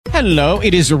Hello,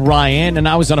 it is Ryan, and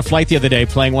I was on a flight the other day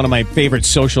playing one of my favorite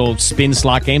social spin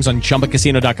slot games on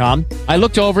ChumbaCasino.com. I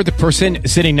looked over at the person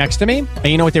sitting next to me, and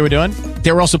you know what they were doing?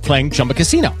 They were also playing Chumba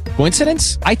Casino.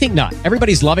 Coincidence? I think not.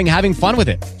 Everybody's loving having fun with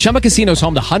it. Chumba Casino is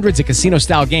home to hundreds of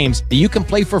casino-style games that you can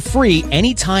play for free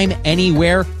anytime,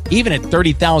 anywhere, even at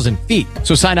 30,000 feet.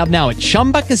 So sign up now at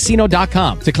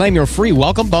ChumbaCasino.com to claim your free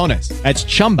welcome bonus. That's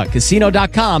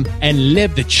ChumbaCasino.com and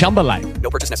live the Chumba life.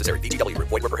 No purchase necessary. VGW.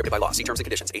 Void where prohibited by law. See terms and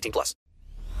conditions. 18+.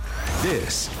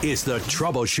 This is the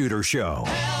Troubleshooter Show.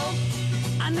 Help,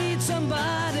 I need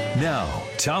somebody. Now,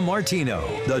 Tom Martino,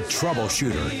 the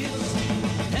Troubleshooter.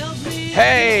 Help me.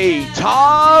 Hey,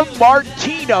 Tom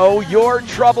Martino, your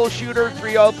troubleshooter,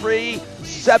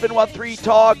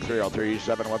 303-713-TALK,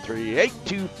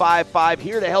 303-713-8255,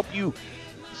 here to help you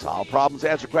solve problems,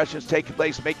 answer questions, take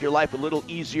place, make your life a little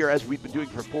easier as we've been doing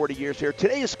for 40 years here.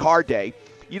 Today is car day.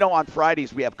 You know, on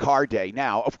Fridays we have car day.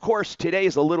 Now, of course, today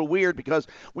is a little weird because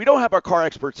we don't have our car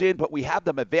experts in, but we have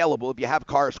them available if you have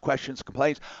cars, questions,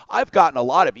 complaints. I've gotten a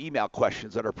lot of email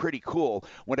questions that are pretty cool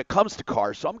when it comes to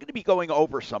cars, so I'm going to be going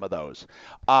over some of those.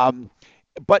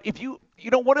 But if you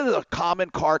know, one of the common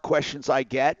car questions I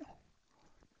get,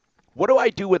 what do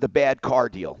I do with a bad car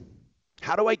deal?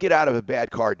 How do I get out of a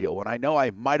bad car deal when I know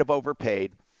I might have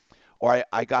overpaid or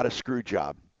I got a screw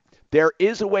job? There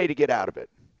is a way to get out of it.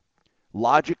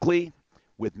 Logically,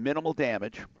 with minimal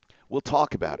damage. We'll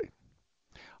talk about it.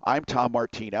 I'm Tom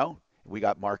Martino. We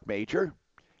got Mark Major,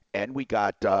 and we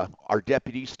got our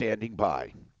deputy standing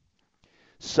by.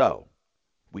 So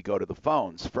we go to the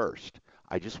phones first.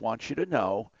 I just want you to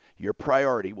know your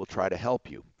priority will try to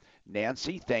help you.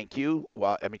 Nancy, thank you.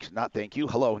 Well, I mean, not thank you.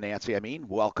 Hello, Nancy.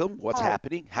 Welcome. What's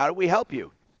happening? How do we help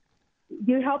you?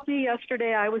 You helped me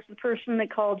yesterday. I was the person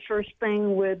that called first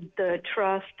thing with the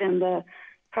trust and the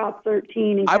Prop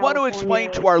 13 in I want to California. explain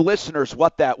to our listeners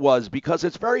what that was because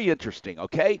it's very interesting,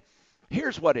 okay?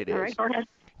 Here's what it is. All right, go ahead.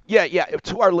 Yeah,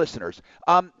 to our listeners.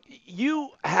 You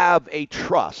have a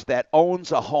trust that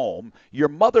owns a home. Your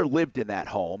mother lived in that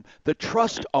home. The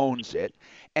trust owns it.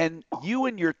 And you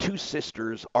and your two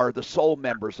sisters are the sole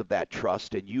members of that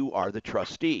trust, and you are the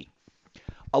trustee.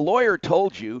 A lawyer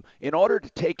told you in order to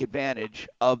take advantage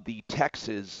of the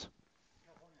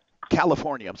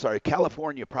California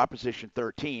Proposition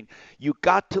 13, you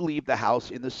got to leave the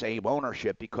house in the same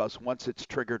ownership because once it's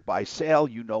triggered by sale,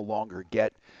 you no longer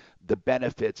get the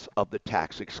benefits of the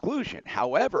tax exclusion.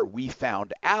 However, we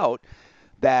found out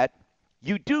that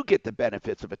you do get the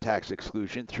benefits of a tax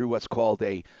exclusion through what's called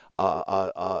a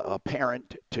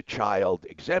parent-to-child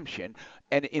exemption.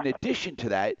 And in addition to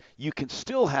that, you can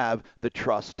still have the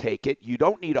trust take it. You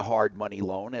don't need a hard money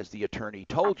loan, as the attorney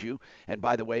told you. And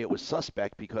by the way, it was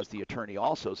suspect because the attorney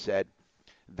also said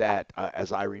that,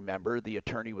 as I remember, the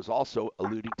attorney was also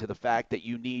alluding to the fact that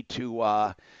you need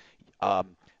to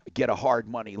get a hard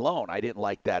money loan. I didn't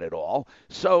like that at all.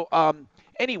 So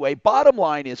anyway, bottom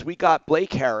line is we got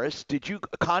Blake Harris. Did you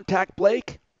contact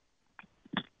Blake?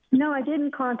 No, I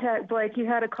didn't contact Blake. You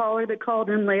had a caller that called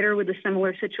in later with a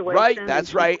similar situation. Right,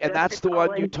 that's right. And that's the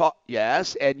one you talked.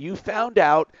 Yes, and you found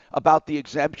out about the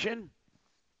exemption?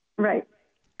 Right.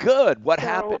 Good. What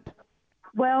happened?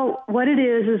 Well, what it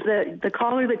is that the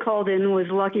caller that called in was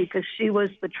lucky because she was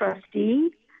the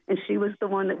trustee and she was the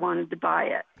one that wanted to buy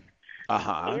it.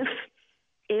 Uh-huh.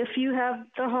 If you have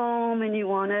the home and you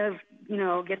want to,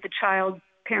 get the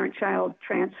parent-child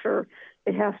transfer,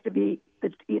 it has to be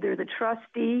either the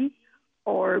trustee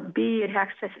or B, it has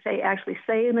to actually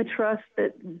say in the trust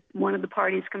that one of the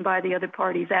parties can buy the other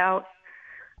parties out,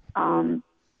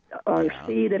 or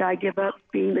C, that I give up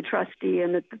being the trustee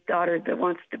and that the daughter that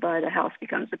wants to buy the house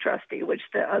becomes the trustee, which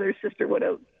the other sister would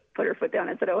have put her foot down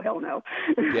and said, oh, hell no.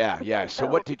 Yeah. So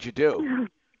what did you do?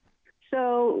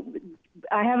 So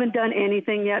I haven't done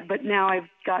anything yet, but now I've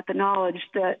got the knowledge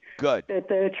that Good. That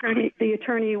the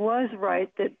attorney was right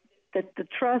that the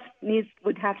trust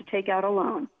would have to take out a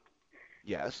loan.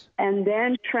 Yes. And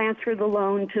then transfer the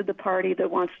loan to the party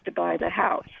that wants to buy the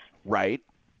house. Right.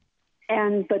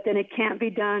 But then it can't be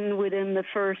done within the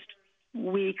first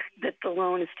week that the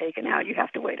loan is taken out. You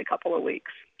have to wait a couple of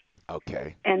weeks.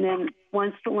 Okay. And then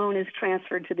once the loan is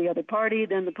transferred to the other party,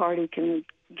 then the party can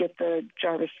get the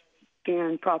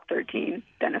Jarvis-Gann Prop 13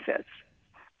 benefits.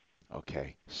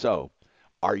 Okay. So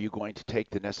are you going to take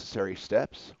the necessary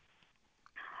steps?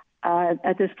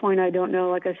 At this point, I don't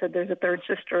know. Like I said, there's a third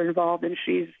sister involved, and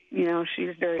she's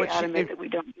very adamant that we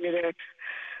don't do it.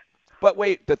 But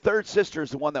wait, the third sister is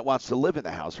the one that wants to live in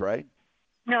the house, right?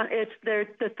 No, it's the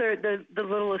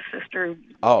littlest sister.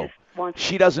 Oh, wants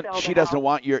she to doesn't sell the she doesn't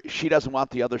house. want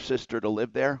the other sister to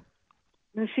live there?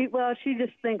 And she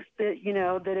just thinks that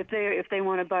that if they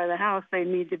want to buy the house, they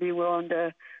need to be willing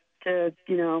to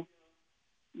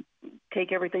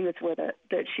take everything that's with it.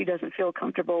 That she doesn't feel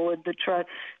comfortable with the trust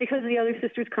because the other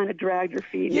sisters kind of dragged her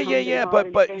feet. Yeah.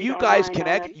 But you guys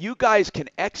can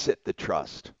exit the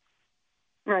trust.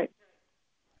 Right.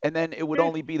 And then it would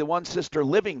only be the one sister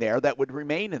living there that would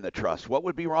remain in the trust. What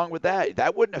would be wrong with that?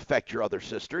 That wouldn't affect your other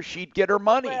sister. She'd get her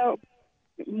money. Well,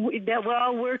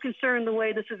 we're concerned the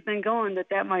way this has been going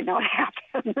that might not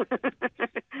happen.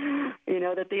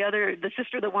 That the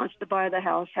sister that wants to buy the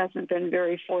house hasn't been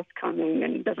very forthcoming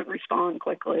and doesn't respond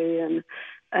quickly and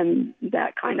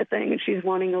that kind of thing. And she's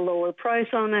wanting a lower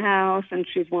price on the house and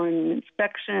she's wanting an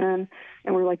inspection.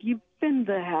 And we're like, you've been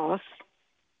to the house.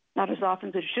 Not as often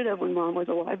as it should have when Mom was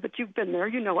alive, but you've been there.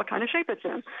 You know what kind of shape it's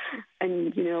in,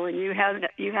 and and you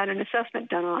had an assessment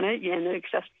done on it, and the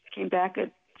assessment came back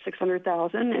at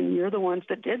 $600,000, and you're the ones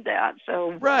that did that.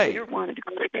 So right, you wanted to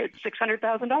go to the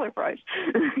 $600,000 price.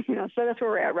 So that's where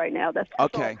we're at right now. That's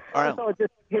okay. All right. So it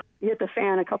just hit the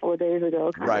fan a couple of days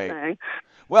ago, kind of thing.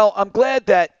 Well, I'm glad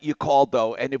that you called,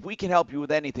 though, and if we can help you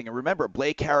with anything, and remember,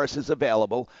 Blake Harris is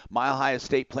available,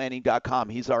 milehighestatePlanning.com.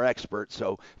 He's our expert,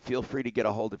 so feel free to get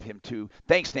a hold of him, too.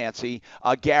 Thanks, Nancy.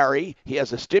 Gary, he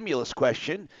has a stimulus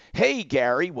question. Hey,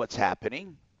 Gary, what's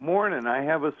happening? Morning. I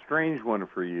have a strange one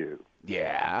for you.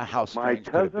 Yeah, how strange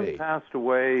My could it be? cousin passed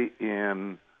away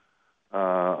in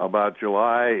about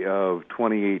July of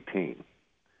 2018.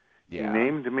 Yeah. He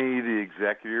named me the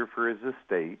executor for his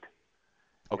estate.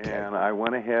 Okay. And I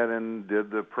went ahead and did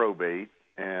the probate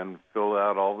and filled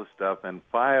out all the stuff and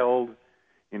filed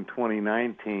in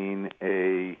 2019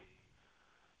 an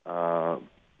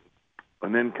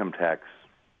income tax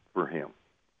for him.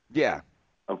 Yeah.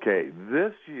 Okay,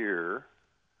 this year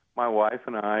my wife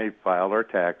and I filed our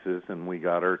taxes, and we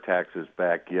got our taxes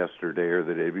back yesterday or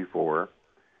the day before,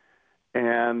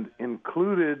 and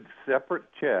included separate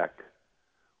check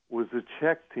was a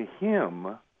check to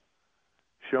him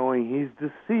showing he's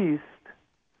deceased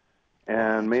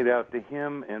and made out to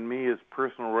him and me as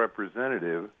personal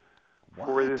representative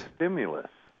for this stimulus.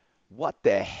 What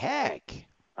the heck?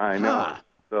 I know.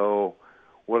 So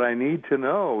what I need to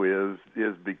know is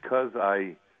because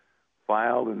I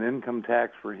filed an income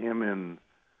tax for him in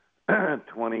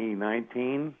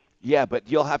 2019. Yeah, but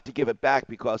you'll have to give it back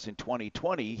because in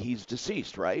 2020 he's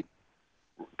deceased, right?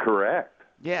 Correct.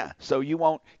 Yeah, so you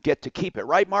won't get to keep it.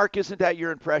 Right, Mark? Isn't that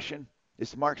your impression?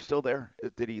 Is Mark still there?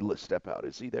 Did he step out?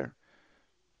 Is he there?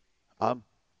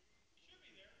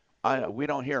 We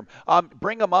don't hear him.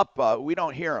 Bring him up. We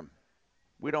don't hear him.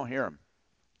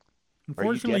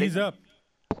 Unfortunately, he's up.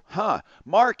 Huh.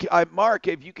 Mark,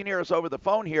 if you can hear us over the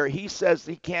phone here, he says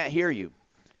he can't hear you.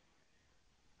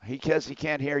 He says he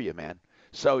can't hear you, man.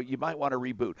 So you might want to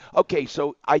reboot. Okay,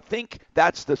 so I think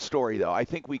that's the story, though. I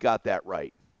think we got that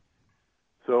right.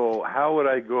 So how would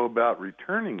I go about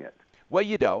returning it? Well,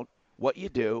 you don't. What you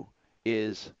do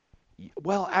is,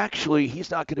 well, actually, he's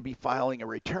not going to be filing a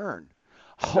return.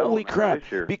 Holy crap.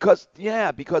 Sure. Because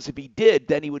if he did,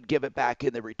 then he would give it back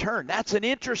in the return. That's an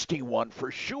interesting one for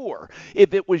sure.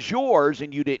 If it was yours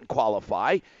and you didn't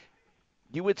qualify,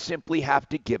 you would simply have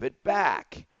to give it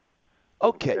back.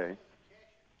 Okay.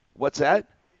 What's that?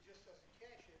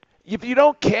 If you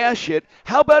don't cash it,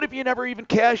 how about if you never even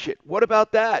cash it? What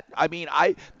about that? I mean,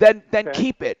 then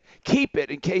keep it. Keep it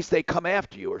in case they come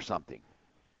after you or something.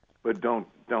 But don't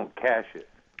cash it.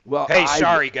 Well, hey,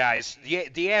 sorry guys.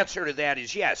 The answer to that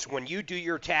is yes. When you do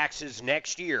your taxes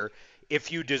next year,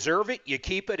 if you deserve it, you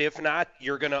keep it. If not,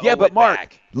 you're going to owe it back. Yeah, but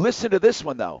Mark, listen to this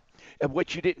one though, and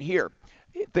what you didn't hear.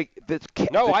 The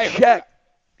check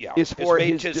is for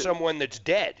made to someone that's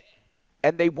dead.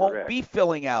 And they won't be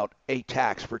filling out a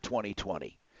tax for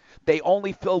 2020. They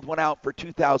only filled one out for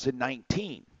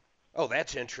 2019. Oh,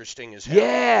 that's interesting as hell.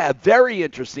 Yeah, very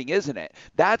interesting, isn't it?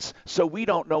 So we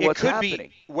don't know what's happening.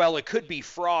 It could be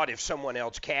fraud if someone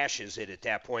else cashes it at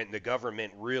that point and the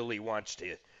government really wants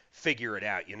to figure it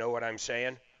out. You know what I'm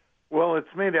saying? Well,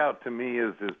 it's made out to me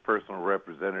as his personal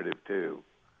representative, too.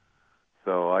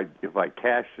 So if I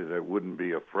cashed it, it wouldn't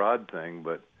be a fraud thing,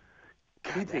 but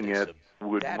keeping it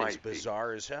that is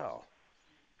bizarre as hell.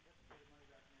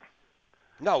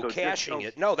 No, cashing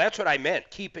it. No, that's what I meant,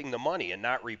 keeping the money and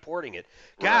not reporting it.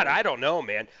 God, I don't know,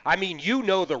 man. I mean, you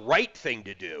know the right thing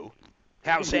to do.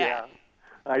 How's that?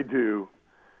 Yeah,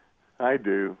 I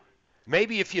do.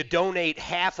 Maybe if you donate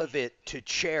half of it to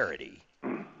charity.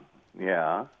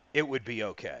 Yeah. It would be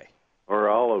okay. Or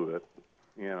all of it,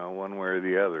 one way or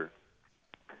the other.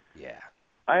 Yeah.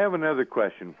 I have another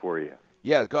question for you.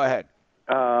 Yeah, go ahead.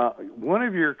 One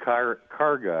of your car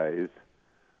guys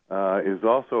is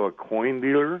also a coin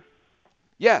dealer.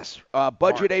 Yes,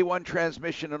 Budget A1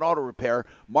 Transmission and Auto Repair,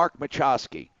 Mark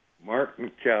Machowski. Mark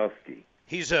Machowski.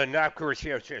 He's a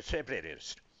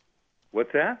narcolepticist.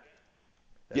 What's that?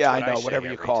 Yeah, what I know, say whatever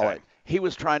you every call time. it. He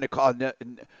was trying to call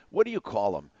what do you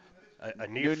call him? A I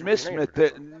can't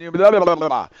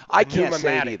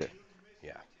say it pneumatic. either.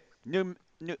 Yeah.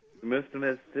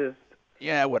 Mr.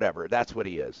 Yeah, whatever. That's what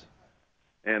he is.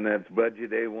 And that's Budget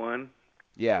A1?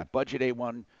 Yeah, Budget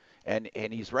A1, and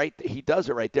he's right. He does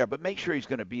it right there. But make sure he's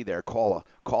going to be there. Call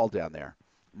down there.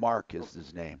 Mark is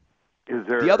his name. Is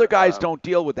there, the other guys don't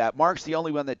deal with that. Mark's the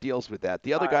only one that deals with that.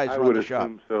 The other guys I run would the shop.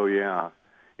 assume so, yeah.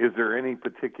 Is there any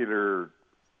particular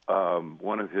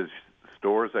one of his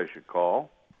stores I should call?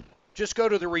 Just go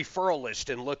to the referral list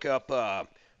and look up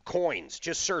coins.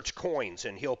 Just search coins,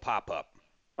 and he'll pop up.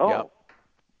 Oh, Yep.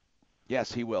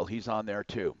 Yes, he will. He's on there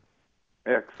too.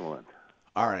 excellent.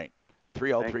 All right.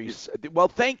 303. Well,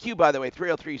 thank you, by the way.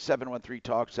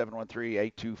 303-713-TALK,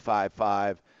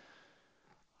 713-8255.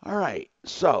 All right.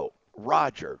 So,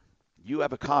 Roger, you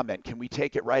have a comment. Can we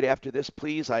take it right after this,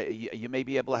 please? You may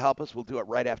be able to help us. We'll do it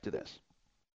right after this.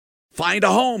 Find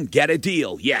a home, get a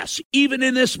deal. Yes, even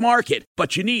in this market.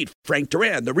 But you need Frank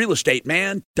Duran, the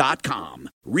realestateman.com.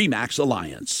 RE/MAX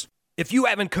Alliance. If you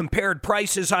haven't compared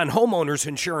prices on homeowners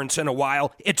insurance in a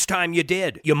while, it's time you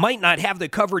did. You might not have the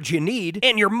coverage you need,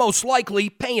 and you're most likely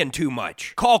paying too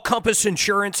much. Call Compass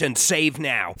Insurance and save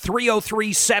now.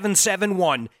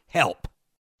 303-771-HELP.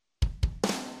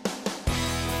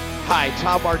 Hi,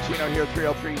 Tom Martino here,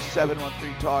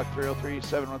 303-713-TALK,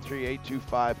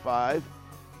 303-713-8255.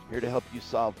 Here to help you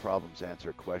solve problems,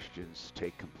 answer questions,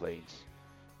 take complaints,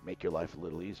 make your life a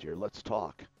little easier. Let's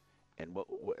talk and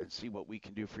see what we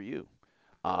can do for you.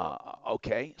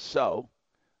 Okay, so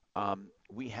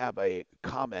we have a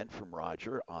comment from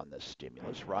Roger on the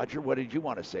stimulus. Roger, what did you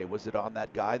want to say? Was it on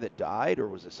that guy that died, or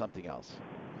was it something else?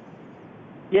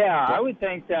 Yeah, I would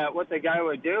think that what the guy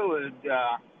would do would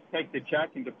take the check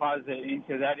and deposit it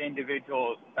into that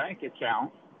individual's bank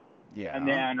account. Yeah. And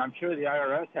then I'm sure the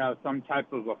IRS has some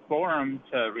type of a forum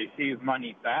to receive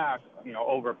money back,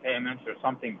 overpayments or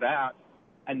something back.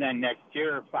 And then next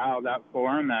year file that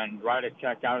form and write a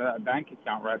check out of that bank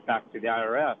account right back to the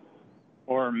IRS.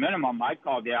 Or minimum, I'd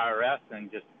call the IRS and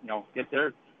just,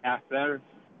 ask them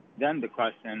the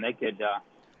question. They could.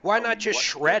 Why not just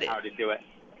shred it? How to do it.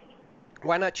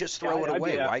 Why not just throw it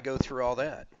away? Yeah. Why go through all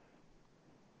that?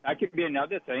 That could be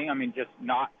another thing. Just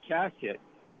not cash it.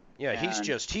 Yeah,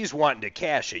 he's wanting to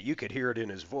cash it. You could hear it in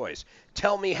his voice.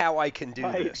 Tell me how I can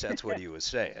do this. That's what he was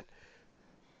saying.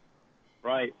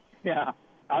 Right. Yeah.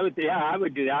 I would do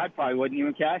that. I probably wouldn't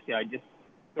even cash it. I'd just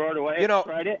throw it away,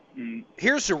 shred it. And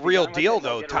here's the real deal,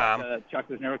 though, Tom. The check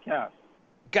was never cashed.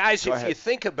 Guys, if you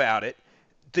think about it,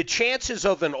 the chances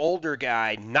of an older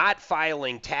guy not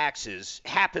filing taxes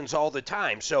happens all the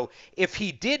time. So if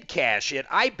he did cash it,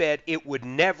 I bet it would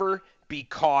never be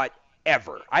caught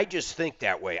ever. I just think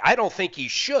that way. I don't think he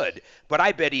should, but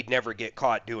I bet he'd never get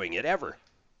caught doing it ever.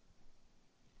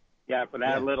 Yeah, for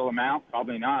that little amount,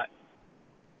 probably not.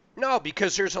 No,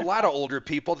 because there's a lot of older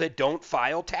people that don't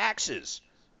file taxes.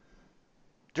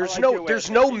 There's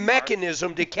like no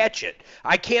mechanism to catch it.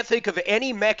 I can't think of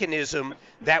any mechanism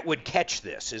that would catch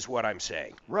this, is what I'm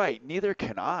saying. Right. Neither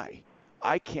can I.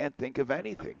 I can't think of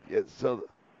anything. So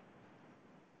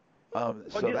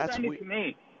just that's send it to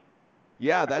me.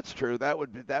 Yeah, that's true. That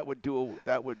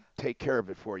would take care of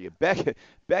it for you.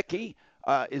 Becky,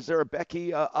 is there a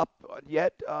Becky up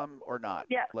yet or not?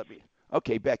 Yeah.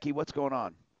 Okay, Becky, what's going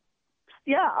on?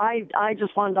 Yeah, I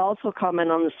just wanted to also comment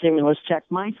on the stimulus check.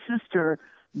 My sister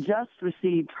just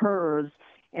received hers,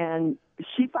 and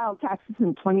she filed taxes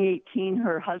in 2018.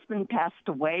 Her husband passed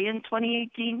away in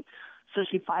 2018, so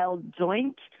she filed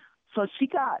joint. So she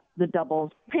got the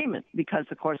double payment because,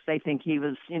 of course, they think he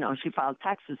was, she filed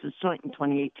taxes as joint in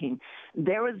 2018.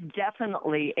 There was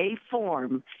definitely a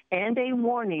form and a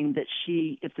warning that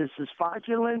if this is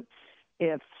fraudulent,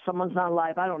 if someone's not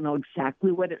alive, I don't know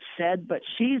exactly what it said, but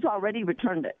she's already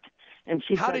returned it. And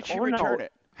she How did she return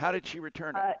it? How did she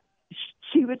return it?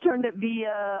 She returned it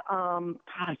via,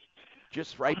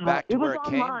 just right back to where it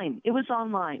came? It was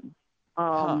online.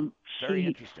 Very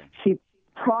interesting. She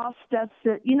processed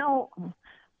it.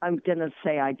 I'm going to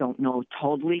say I don't know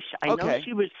totally. I know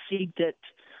she received it.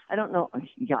 I don't know.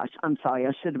 Gosh, I'm sorry.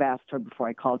 I should have asked her before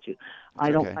I called you.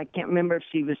 I can't remember if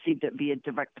she received it via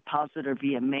direct deposit or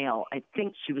via mail. I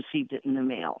think she received it in the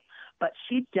mail. But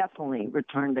she definitely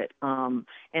returned it. And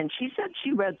she said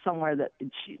she read somewhere that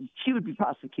she would be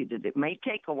prosecuted. It may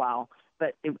take a while,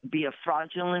 but it would be a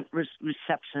fraudulent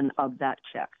reception of that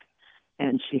check.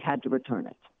 And she had to return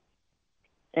it.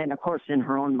 And, of course, in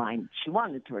her own mind, she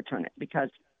wanted to return it because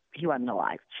he wasn't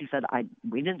alive. She said,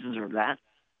 we didn't deserve that.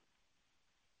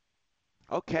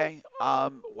 Okay.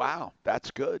 Wow.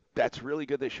 That's good. That's really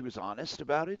good that she was honest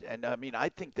about it. And, I mean, I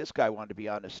think this guy wanted to be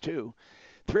honest, too.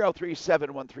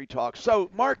 303-713-TALK. So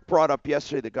Mark brought up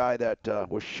yesterday the guy that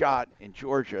was shot in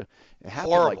Georgia. It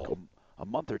happened like a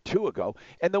month or two ago.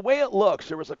 And the way it looks,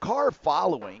 there was a car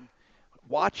following,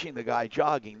 watching the guy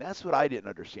jogging. That's what I didn't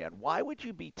understand. Why would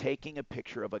you be taking a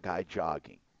picture of a guy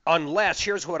jogging? Unless,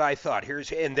 here's what I thought.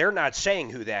 And they're not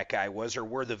saying who that guy was or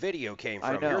where the video came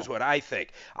from. Here's what I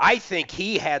think. I think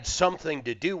he had something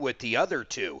to do with the other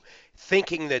two,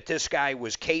 thinking that this guy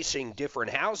was casing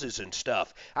different houses and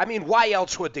stuff. I mean, why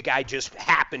else would the guy just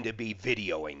happen to be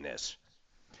videoing this?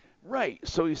 Right.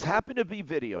 So he's happened to be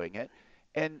videoing it,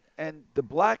 and the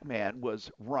black man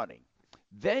was running.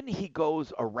 Then he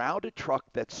goes around a truck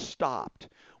that stopped.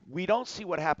 We don't see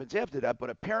what happens after that, but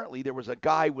apparently there was a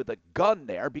guy with a gun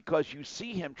there because you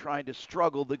see him trying to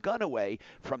struggle the gun away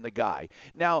from the guy.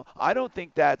 Now, I don't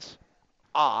think that's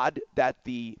odd that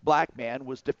the black man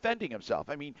was defending himself.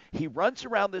 I mean, he runs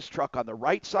around this truck on the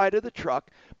right side of the truck.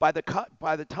 By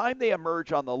the time they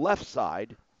emerge on the left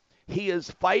side, he is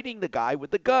fighting the guy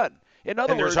with the gun. In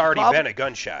other words, there's already been a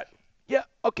gunshot. Yeah,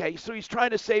 okay, so he's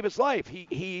trying to save his life.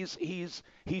 He's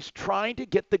trying to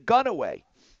get the gun away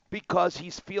because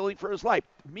he's feeling for his life.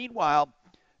 Meanwhile,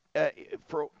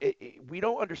 we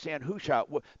don't understand who shot.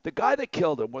 The guy that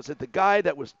killed him, was it the guy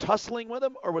that was tussling with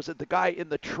him, or was it the guy in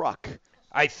the truck?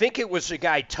 I think it was the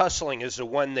guy tussling is the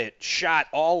one that shot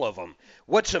all of them.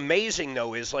 What's amazing,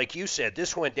 though, is, like you said,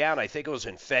 this went down, I think it was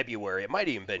in February. It might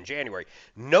have even been January.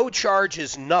 No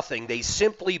charges, nothing. They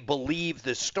simply believe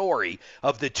the story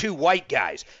of the two white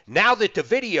guys. Now that the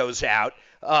video's out,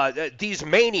 these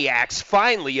maniacs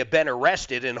finally have been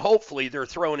arrested, and hopefully they're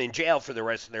thrown in jail for the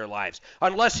rest of their lives,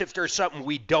 unless if there's something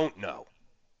we don't know.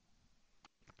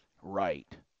 Right.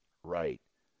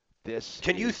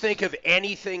 Can you think of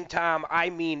anything, Tom? I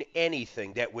mean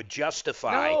anything that would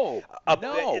justify?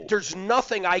 No. There's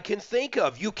nothing I can think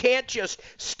of. You can't just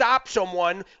stop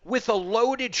someone with a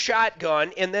loaded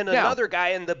shotgun and then another guy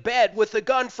in the bed with a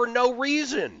gun for no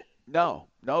reason. No.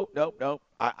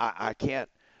 I can't.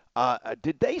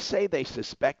 Did they say they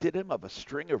suspected him of a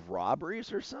string of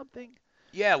robberies or something?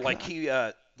 Yeah, like he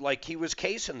was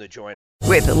casing the joint.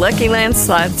 With the Lucky Land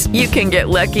Slots, you can get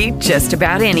lucky just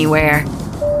about anywhere.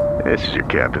 This is your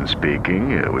captain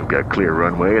speaking. We've got clear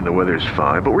runway and the weather's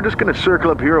fine, but we're just going to circle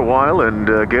up here a while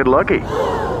and get lucky.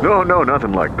 No,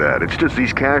 nothing like that. It's just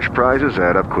these cash prizes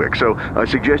add up quick. So I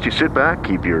suggest you sit back,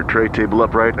 keep your tray table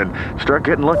upright, and start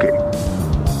getting lucky.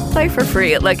 Play for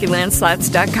free at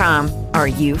LuckyLandSlots.com. Are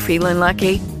you feeling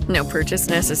lucky? No purchase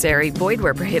necessary. Void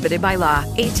where prohibited by law.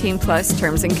 18+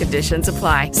 terms and conditions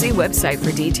apply. See website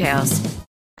for details.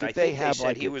 I think they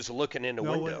said he was looking in the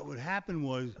window. What happened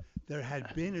was there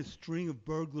had been a string of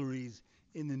burglaries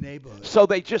in the neighborhood. So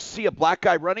they just see a black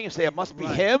guy running and say it must be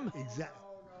him? Exactly.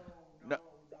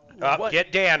 No.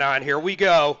 Get Dan on. Here we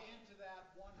go.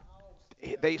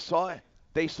 They saw it.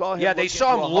 They saw him. Yeah, they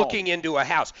saw him looking into a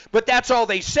house. But that's all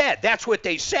they said. That's what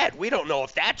they said. We don't know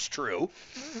if that's true.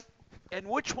 And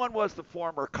which one was the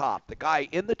former cop? The guy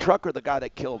in the truck or the guy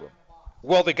that killed him?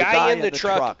 Well, the guy in the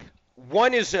truck.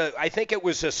 One is I think it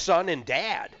was a son and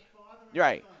dad.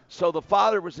 Right. So the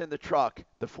father was in the truck,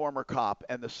 the former cop,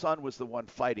 and the son was the one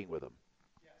fighting with him.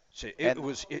 So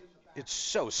it's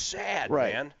so sad,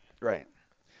 right, man. Right.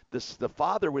 The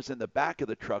father was in the back of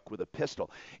the truck with a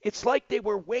pistol. It's like they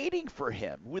were waiting for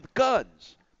him with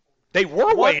guns. They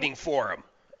were waiting for him.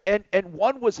 And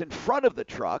one was in front of the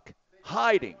truck,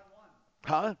 hiding.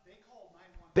 Huh?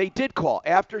 They did call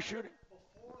after shooting.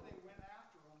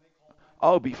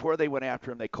 Before they went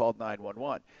after him, they called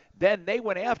 911. Then they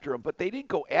went after him, but they didn't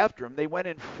go after him. They went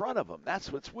in front of him.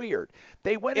 That's what's weird.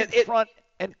 They went in front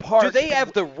and parked. Do they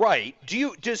have the right?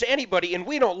 Does anybody, and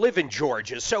we don't live in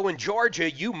Georgia, so in Georgia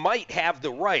you might have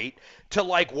the right to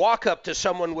walk up to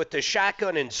someone with a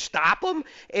shotgun and stop them,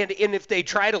 and if they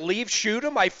try to leave, shoot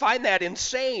them? I find that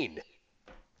insane.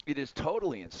 It is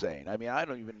totally insane. I mean, I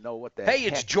don't even know what the Hey,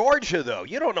 it's Georgia, though.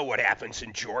 You don't know what happens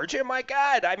in Georgia. My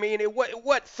God. I mean,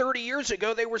 30 years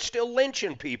ago, they were still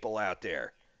lynching people out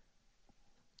there.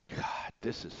 God,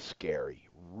 this is scary.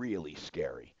 Really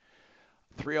scary.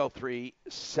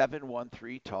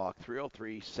 303-713-TALK,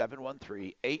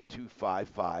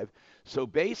 303-713-8255. So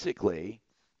basically,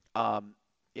 I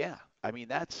mean,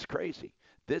 that's crazy.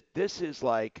 This is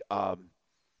like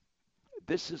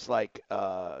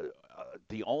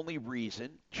the only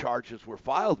reason charges were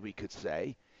filed, we could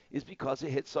say, is because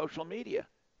it hit social media.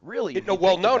 Really?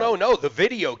 No. The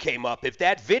video came up. If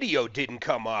that video didn't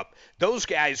come up, those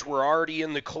guys were already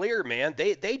in the clear, man.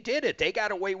 They did it. They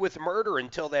got away with murder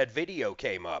until that video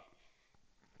came up.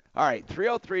 All right,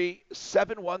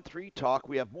 303-713-TALK.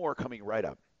 We have more coming right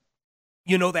up.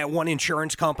 You know that one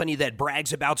insurance company that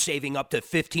brags about saving up to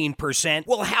 15%?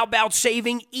 Well, how about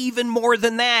saving even more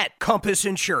than that? Compass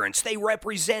Insurance. They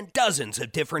represent dozens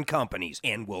of different companies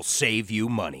and will save you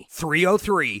money.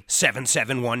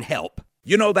 303-771-HELP.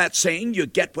 You know that saying, you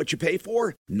get what you pay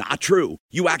for? Not true.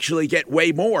 You actually get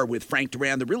way more with Frank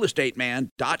Duran, the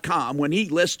realestateman.com when he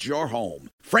lists your home.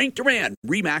 Frank Duran,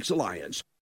 RE/MAX Alliance.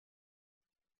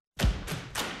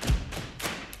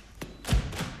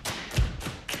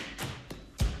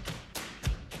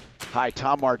 Hi,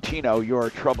 Tom Martino,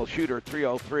 your troubleshooter,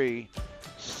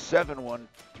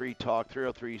 303-713-TALK,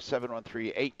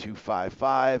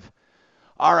 303-713-8255.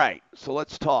 All right, so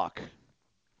let's talk.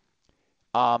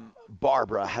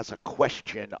 Barbara has a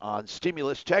question on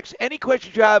stimulus checks. Any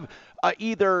questions you have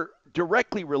either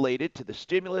directly related to the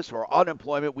stimulus or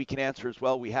unemployment, we can answer as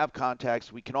well. We have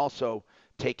contacts. We can also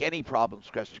take any problems,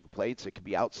 questions, complaints. It can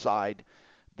be outside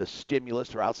the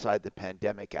stimulus or outside the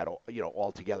pandemic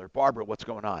altogether. Barbara, what's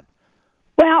going on?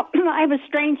 Well, I have a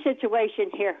strange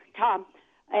situation here, Tom.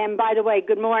 And by the way,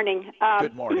 good morning.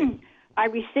 Good morning.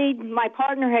 My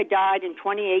partner had died in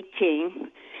 2018.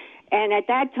 And at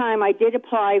that time, I did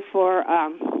apply for,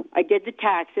 I did the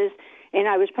taxes, and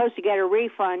I was supposed to get a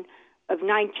refund of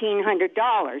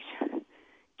 $1,900.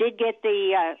 Did get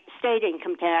the state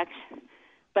income tax,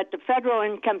 but the federal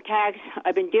income tax,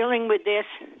 I've been dealing with this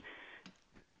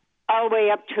all the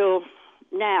way up till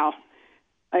now.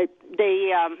 The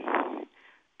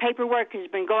paperwork has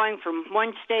been going from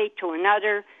one state to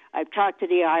another. I've talked to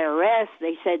the IRS.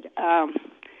 They said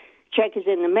check is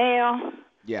in the mail.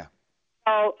 Yeah.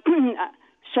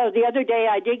 So the other day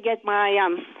I did get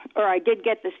I did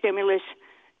get the stimulus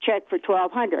check for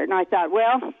 $1,200, and I thought,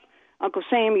 well, Uncle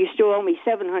Sam, you still owe me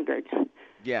 $700.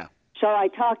 Yeah. So I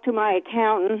talked to my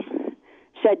accountant,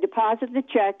 said deposit the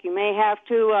check. You may have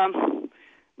to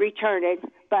return it,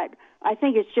 but I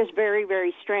think it's just very,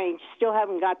 very strange. Still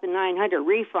haven't got the $900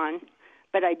 refund,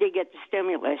 but I did get the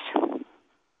stimulus.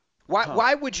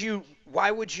 Why would you?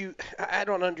 I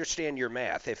don't understand your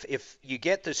math. If you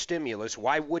get the stimulus,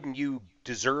 why wouldn't you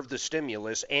deserve the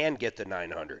stimulus and get the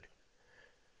 $900?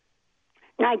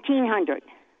 $1,900.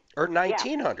 Or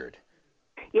 $1,900.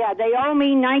 Yeah, they owe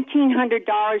me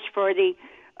 $1,900 for the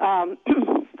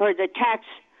tax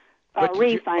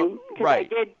refund because I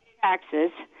did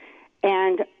taxes,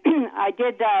 and I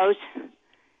did those,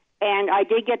 and I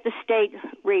did get the state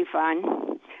refund,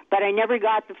 but I never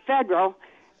got the federal.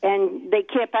 And they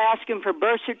kept asking for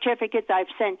birth certificates. I've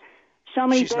sent so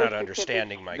many. She's not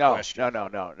understanding my question.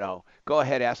 No. Go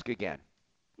ahead, ask again.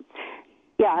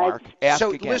 Yeah. Mark, ask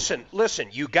so again. listen.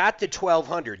 You got the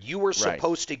 $1,200. You were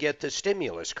supposed to get the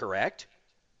stimulus, correct?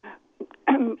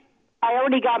 I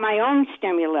already got my own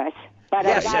stimulus, but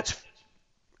yes, I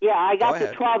got the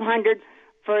 $1,200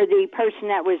 for the person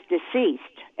that was deceased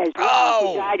as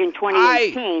well. Who died in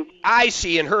 2018. I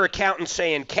see. And her accountant's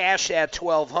saying cash that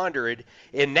 $1,200,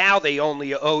 and now they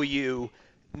only owe you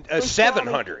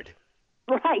 $700.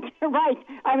 Right.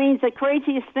 I mean, it's the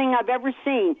craziest thing I've ever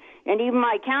seen. And even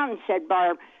my accountant said,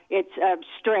 Barb, it's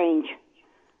strange.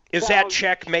 Is that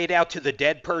check made out to the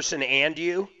dead person and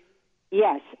you?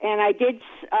 Yes, and I did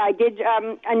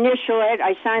initial it.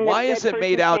 I signed the Why dead is it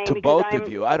made person's out name to because both of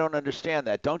you? I don't understand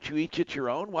that. Don't you each get your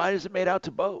own? Why is it made out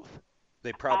to both?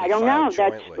 They probably I don't know.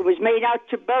 jointly. It was made out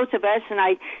to both of us, and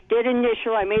I did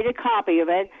initial. I made a copy of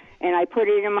it, and I put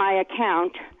it in my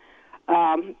account.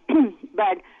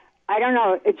 But I don't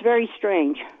know. It's very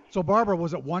strange. So, Barbara,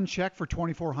 was it one check for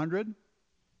 $2,400?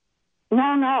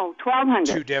 No, $1,200.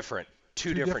 Two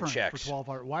different checks. For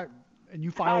 $1,200. Why? And you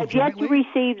filed I've yet jointly? to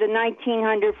receive the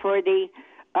 $1,900 for the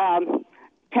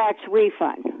tax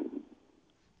refund.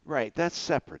 Right, that's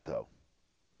separate, though.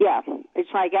 Yeah, it's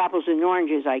like apples and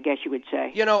oranges, I guess you would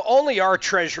say. You know, only our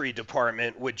Treasury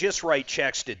Department would just write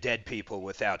checks to dead people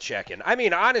without checking. I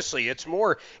mean, honestly, it's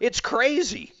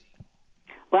crazy.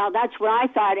 Well, that's what I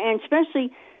thought, and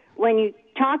especially when you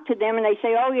talk to them and they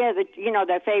say, "Oh yeah,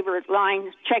 their favorite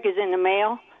line, check is in the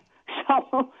mail."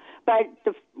 So, but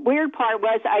the weird part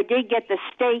was I did get the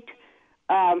state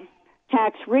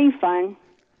tax refund,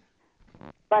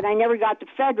 but I never got the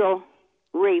federal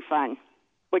refund,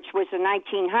 which was the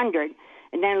 $1,900,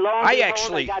 and then lo and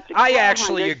behold, I got the $1,200. I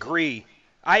actually agree.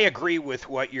 I agree with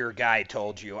what your guy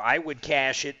told you. I would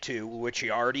cash it too, which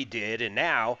you already did, and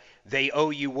now they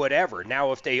owe you whatever.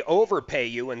 Now, if they overpay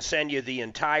you and send you the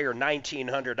entire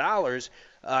 $1,900,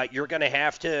 you're going to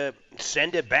have to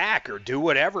send it back or do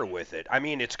whatever with it. I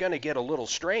mean, it's going to get a little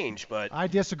strange, but I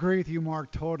disagree with you,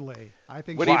 Mark, totally. I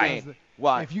think What do you mean?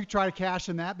 Why? If you try to cash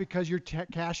in that because you're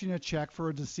cashing a check for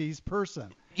a deceased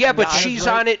person. yeah, but she's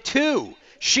on it too.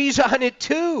 She's on it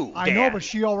too. I Dan. know, but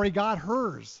she already got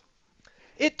hers.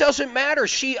 It doesn't matter.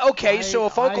 So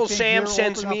if Uncle Sam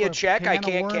sends me a check, I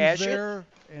can't cash it.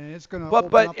 And it's going to But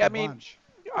open up I a mean, bunch.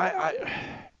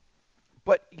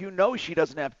 but she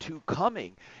doesn't have two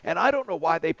coming, and I don't know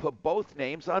why they put both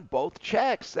names on both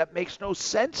checks. That makes no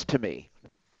sense to me.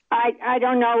 I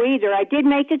don't know either. I did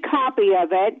make a copy of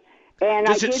it, and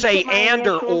Does I it did say put my and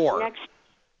or initials or? next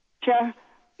to,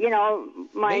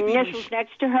 my Maybe we initials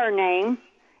next to her name.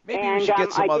 Maybe we And should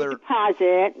get some I other- did deposit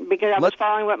it because I was Let's-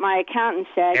 following what my accountant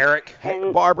said. Eric.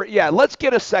 And Barbara, yeah, let's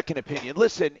get a second opinion.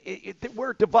 Listen,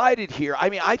 we're divided here. I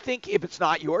mean, I think if it's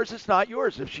not yours, it's not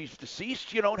yours. If she's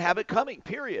deceased, you don't have it coming,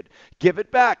 period. Give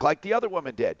it back like the other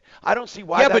woman did. I don't see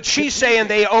why Yeah, but that's she's confusing. saying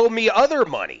they owe me other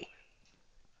money.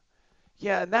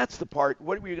 Yeah, and that's the part.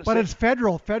 What were you going to But say? it's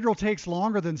federal. Federal takes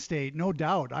longer than state, no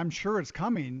doubt. I'm sure it's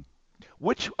coming.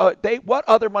 What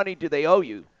other money do they owe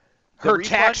you? The Her refund?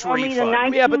 tax Owe me the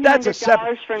refund. Yeah, but that's a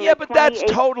separate. from Yeah, the but that's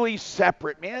 28 totally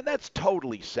separate, man. That's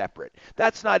totally separate.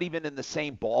 That's not even in the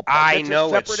same ballpark. I That's a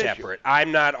know it's separate issue. separate.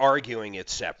 I'm not arguing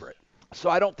it's separate. So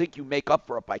I don't think you make up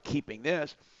for it by keeping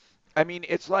this. I mean,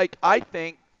 it's like I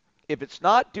think if it's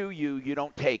not due you, you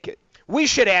don't take it. We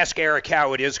should ask Eric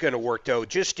how it is going to work, though,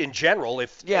 just in general.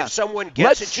 If someone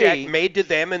gets Let's a check see. made to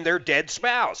them and their dead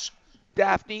spouse.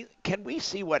 Daphne, can we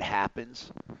see what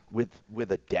happens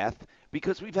with a death?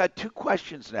 Because we've had two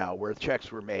questions now where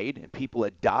checks were made and people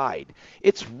had died.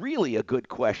 It's really a good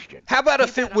question. How about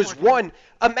if it was one?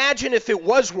 Imagine if it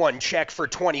was one check for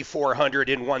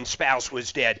 $2,400 and one spouse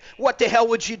was dead. What the hell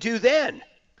would you do then?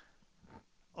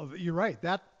 Oh, you're right.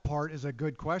 That part is a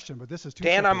good question, but this is two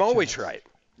Dan, separate I'm always checks. right.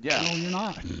 Yeah. No, you're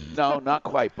not. No, not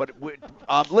quite. But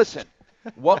listen,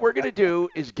 what we're going to do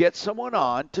is get someone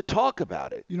on to talk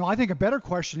about it. I think a better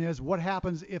question is what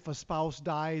happens if a spouse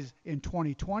dies in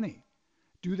 2020?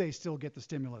 Do they still get the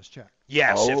stimulus check?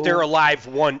 Yes, if they're alive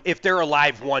one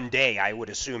day, I would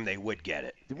assume they would get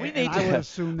it. We And need I to would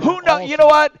assume that Who know? also. You know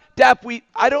what, Dap?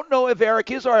 I don't know if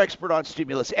Eric is our expert on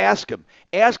stimulus. Ask him.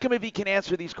 Ask him if he can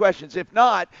answer these questions. If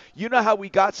not, you know how we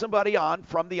got somebody on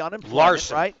from the unemployment,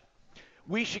 Larson. right?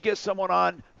 We should get someone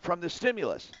on from the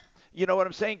stimulus. You know what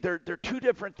I'm saying? They're two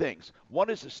different things. One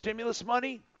is the stimulus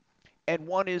money, and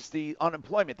one is the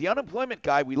unemployment. The unemployment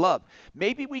guy we love.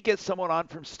 Maybe we get someone on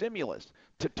from stimulus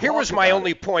to talk Here was my about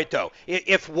only it. point, though.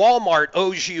 If Walmart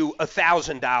owes you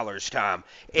 $1,000, Tom,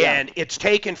 and it's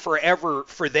taken forever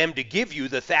for them to give you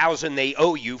the $1,000 they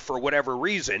owe you for whatever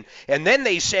reason, and then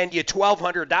they send you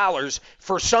 $1,200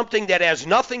 for something that has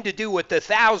nothing to do with the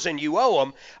 $1,000 you owe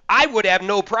them, I would have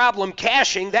no problem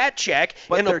cashing that check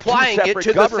But and they're two applying it separate to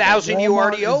the governments. $1,000 you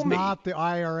already Walmart owe is me. not the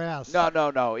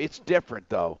IRS. No. It's different,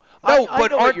 though. No, I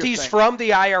but know what aren't you're these saying. from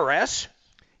the IRS?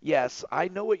 Yes, I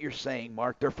know what you're saying,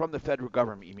 Mark. They're from the federal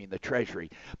government, you mean the Treasury.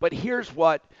 But here's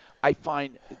what I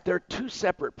find. They're two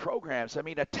separate programs. I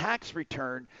mean, a tax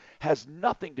return has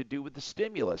nothing to do with the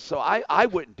stimulus. So I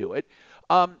wouldn't do it.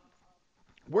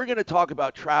 We're going to talk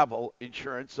about travel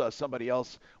insurance. Somebody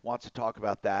else wants to talk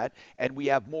about that. And we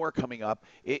have more coming up.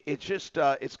 It's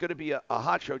going to be a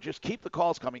hot show. Just keep the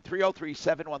calls coming.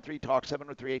 303-713-TALK,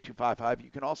 713-8255. You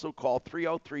can also call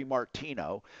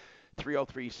 303-MARTINO.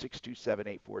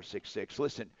 303-627-8466.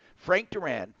 Listen, Frank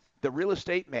Duran, the real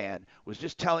estate man, was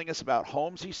just telling us about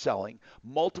homes he's selling,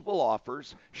 multiple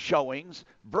offers, showings,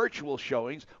 virtual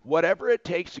showings, whatever it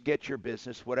takes to get your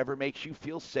business, whatever makes you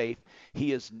feel safe.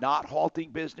 He is not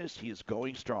halting business. He is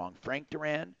going strong. Frank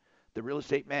Duran, the real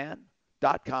estate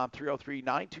man.com,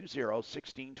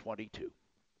 303-920-1622.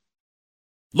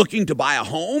 Looking to buy a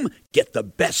home? Get the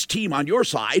best team on your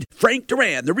side. Frank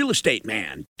Duran, the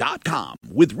realestateman.com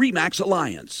with RE/MAX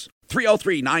Alliance.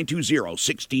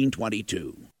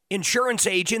 303-920-1622. Insurance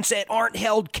agents that aren't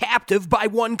held captive by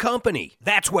one company.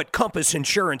 That's what Compass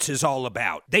Insurance is all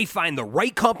about. They find the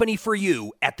right company for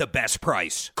you at the best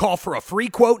price. Call for a free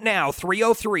quote now,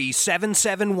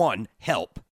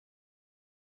 303-771-HELP.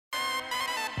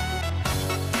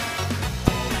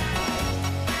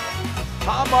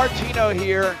 Tom Martino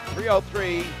here,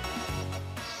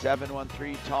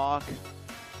 303-713-TALK,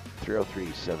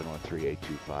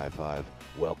 303-713-8255.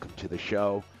 Welcome to the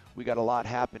show. We got a lot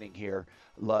happening here.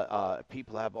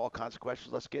 People have all kinds of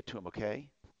questions. Let's get to them, okay?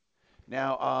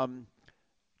 Now,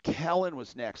 Helen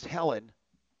was next. Helen,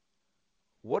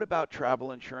 what about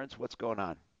travel insurance? What's going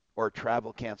on? Or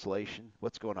travel cancellation?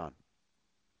 What's going on?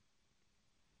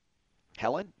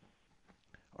 Helen,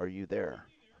 are you there?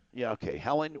 Yeah, okay.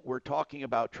 Helen, we're talking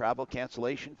about travel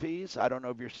cancellation fees. I don't know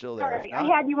if you're still there. Sorry, I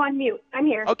had you on mute. I'm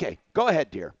here. Okay, go ahead,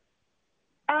 dear.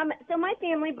 So my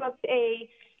family booked a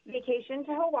vacation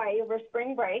to Hawaii over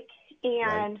spring break,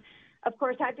 and of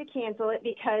course had to cancel it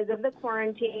because of the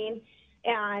quarantine,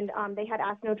 and they had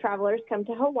asked no travelers come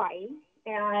to Hawaii.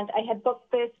 And I had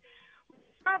booked this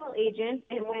travel agent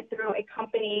and went through a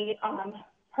company.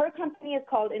 Her company is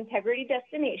called Integrity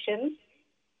Destinations.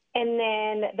 And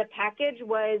then the package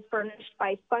was furnished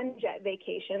by FunJet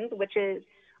Vacations, which is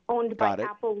owned by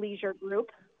Apple Leisure Group.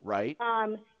 Right.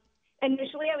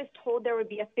 Initially, I was told there would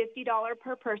be a $50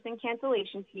 per person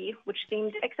cancellation fee, which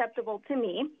seemed acceptable to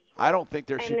me. I don't think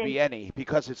there should be any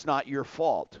because it's not your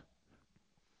fault.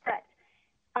 Correct.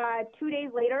 2 days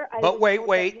later, But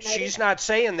wait. She's not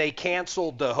saying they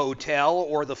canceled the hotel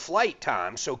or the flight,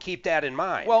 Tom, so keep that in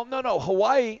mind. Well, no.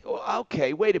 Hawaii.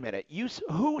 Okay, wait a minute.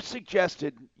 Who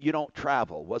suggested you don't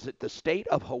travel? Was it the state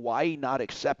of Hawaii not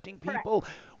accepting people?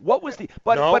 Correct. What was the?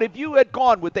 But if you had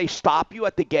gone, would they stop you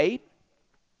at the gate?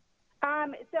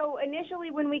 So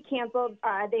initially when we canceled,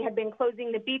 they had been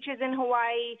closing the beaches in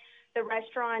Hawaii, the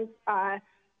restaurants. The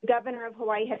governor of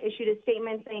Hawaii had issued a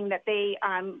statement saying that they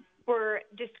were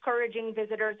discouraging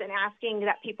visitors and asking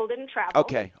that people didn't travel.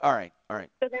 Okay, all right.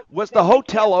 So was the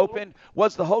hotel open?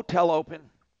 Was the hotel open?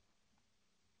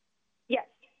 Yes.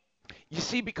 You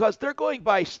see, because they're going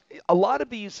by, a lot of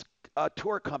these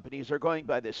tour companies are going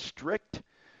by this strict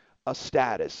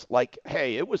status, like,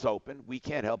 hey, it was open. We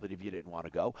can't help it if you didn't want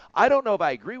to go. I don't know if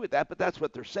I agree with that, but that's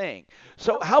what they're saying.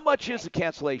 So how much is the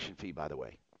cancellation fee, by the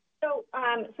way?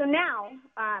 So now,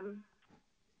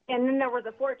 and then there was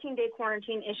a 14-day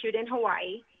quarantine issued in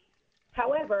Hawaii.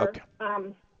 However,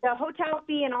 the hotel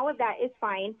fee and all of that is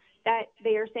fine. That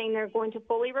they are saying they're going to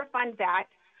fully refund that.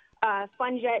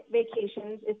 FunJet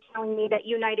Vacations is telling me that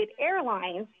United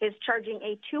Airlines is charging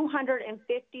a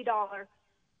 $250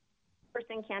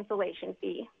 person cancellation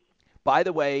fee. By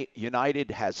the way,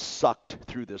 United has sucked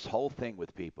through this whole thing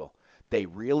with people. They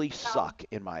really suck,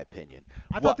 in my opinion.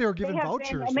 I thought they were giving vouchers.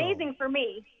 They have been amazing for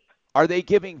me. Are they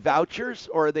giving vouchers,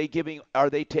 or are they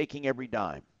taking every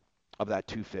dime of that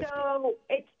 $250? So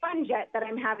it's FunJet that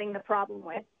I'm having the problem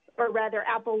with, or rather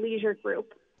Apple Leisure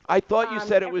Group. I thought you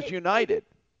said it was United.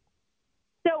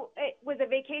 So it was a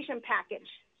vacation package.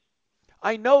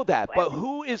 I know that, but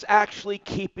who is actually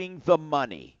keeping the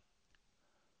money?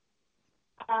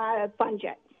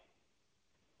 FunJet.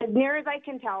 As near as I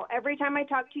can tell, every time I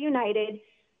talk to United,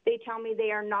 they tell me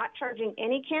they are not charging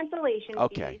any cancellation fees.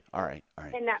 Okay, all right.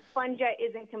 And that FunJet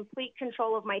is in complete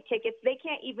control of my tickets. They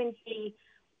can't even see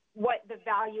what the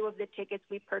value of the tickets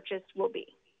we purchased will be.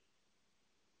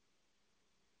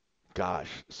 Gosh,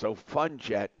 so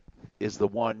FunJet is the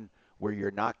one where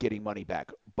you're not getting money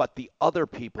back. But the other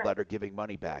people that are giving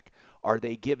money back, are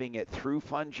they giving it through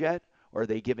FunJet, or are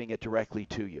they giving it directly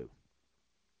to you?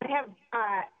 I have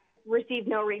received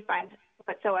no refund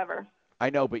whatsoever. I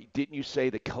know, but didn't you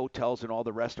say the hotels and all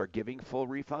the rest are giving full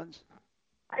refunds?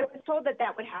 I was told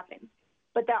that would happen,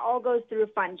 but that all goes through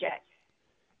FunJet.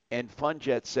 And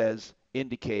FunJet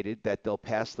indicated that they'll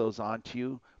pass those on to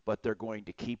you, but they're going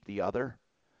to keep the other,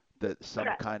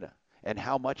 kind of. And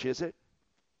how much is it?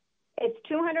 It's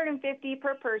 $250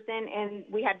 per person, and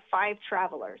we had 5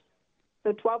 travelers,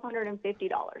 so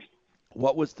 $1,250.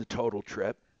 What was the total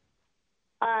trip?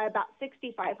 About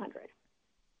 $6,500.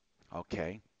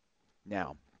 Okay.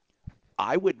 Now,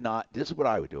 I would not. This is what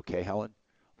I would do. Okay, Helen.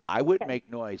 I wouldn't make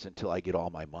noise until I get all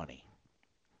my money.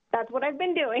 That's what I've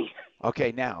been doing.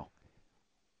 Okay. Now,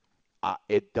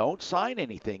 don't sign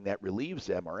anything that relieves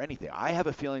them or anything. I have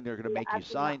a feeling they're going to make you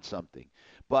sign something.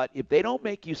 But if they don't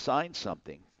make you sign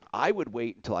something, I would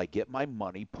wait until I get my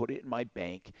money, put it in my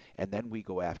bank, and then we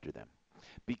go after them.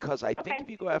 Because I think if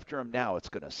you go after them now, it's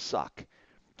going to suck.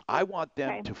 I want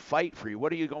them to fight for you.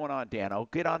 What are you going on, Dano?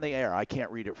 Get on the air. I can't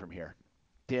read it from here.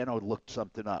 Dano looked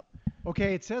something up.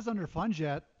 Okay, it says under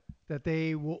FunJet that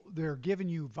they're giving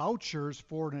you vouchers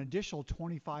for an additional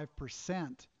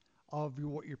 25% of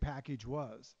what your package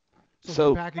was. So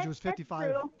if the package was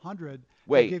 $5,500,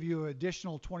 they give you an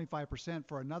additional 25%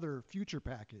 for another future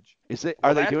package.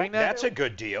 Are they doing that? That's a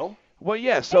good deal. Well,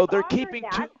 yeah. So they're keeping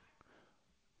two.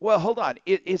 Well, hold on.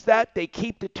 Is that they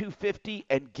keep the $250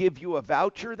 and give you a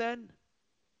voucher then?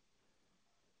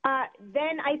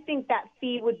 Then I think that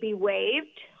fee would be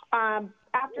waived. After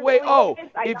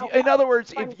in other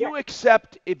words, if you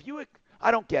accept, I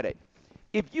don't get it.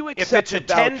 If you accept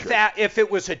if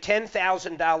it was a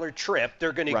 $10,000 trip,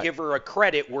 they're going to give her a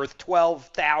credit worth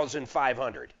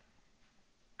 $12,500.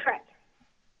 Correct.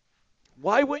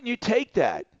 Why wouldn't you take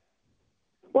that?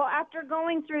 Well, after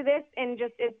going through this and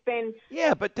just it's been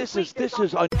but this is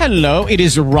Hello, it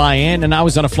is Ryan, and I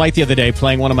was on a flight the other day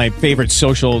playing one of my favorite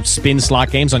social spin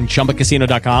slot games on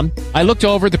ChumbaCasino.com. I looked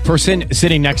over at the person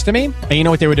sitting next to me, and you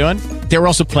know what they were doing? They were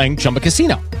also playing Chumba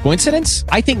Casino. Coincidence?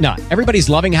 I think not. Everybody's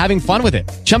loving having fun with it.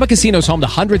 Chumba Casino is home to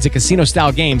hundreds of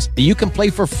casino-style games that you can play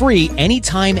for free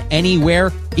anytime,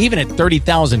 anywhere, even at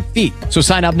 30,000 feet. So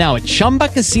sign up now at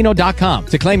ChumbaCasino.com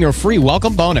to claim your free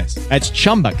welcome bonus. That's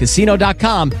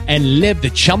ChumbaCasino.com and live the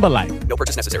Chumba life. No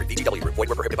purchase necessary. VGW Group. Void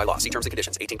where prohibited by law. See terms and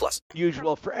conditions. 18+.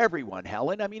 Usual for everyone,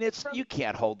 Helen. I mean, you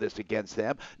can't hold this against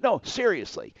them. No,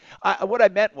 seriously. What I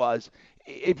meant was,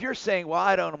 if you're saying, well,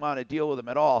 I don't want to deal with them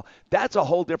at all, that's a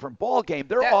whole different ball game.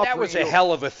 That was a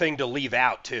hell of a thing to leave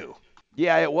out, too.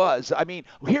 Yeah, it was. I mean,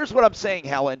 here's what I'm saying,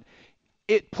 Helen.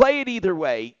 Play it either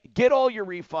way. Get all your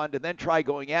refund and then try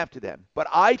going after them. But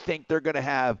I think they're going to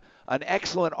have an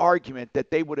excellent argument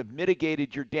that they would have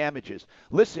mitigated your damages.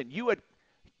 Listen, you had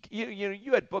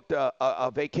booked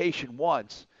a vacation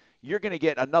once. You're going to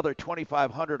get another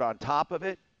 $2,500 on top of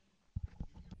it.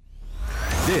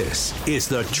 This is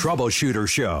the Troubleshooter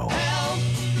Show. Help,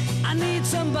 I need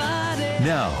somebody.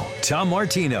 Now, Tom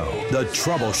Martino, the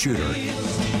Troubleshooter.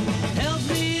 Help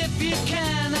me if you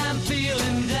can, I'm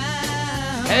feeling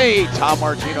down. Hey, Tom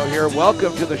Martino here.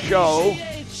 Welcome to the show.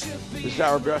 This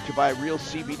hour brought to you by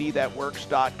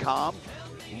RealCBDThatWorks.com.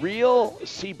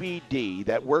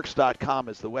 RealCBDThatWorks.com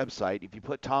is the website. If you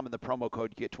put Tom in the promo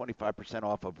code, you get 25%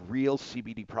 off of Real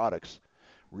CBD products.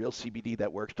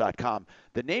 RealCBDThatWorks.com.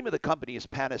 The name of the company is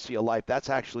Panacea Life. That's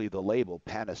actually the label,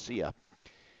 Panacea.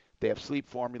 They have sleep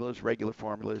formulas, regular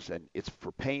formulas, and it's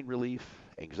for pain relief,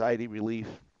 anxiety relief,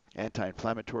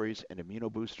 anti-inflammatories, and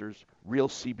immunoboosters.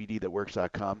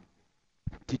 RealCBDThatWorks.com.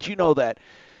 Did you know that?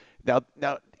 Now,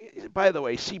 by the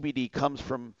way, CBD comes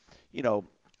from,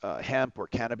 hemp or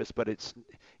cannabis, but it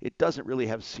doesn't really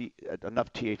have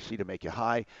enough THC to make you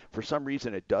high. For some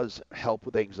reason, it does help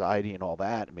with anxiety and all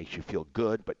that. It makes you feel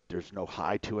good, but there's no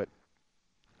high to it,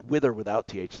 with or without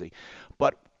THC.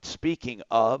 But speaking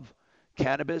of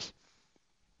cannabis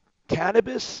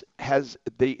has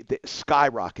the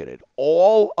skyrocketed.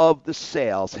 All of the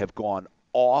sales have gone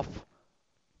off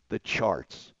the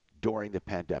charts during the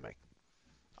pandemic.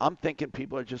 I'm thinking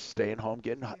people are just staying home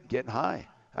getting high.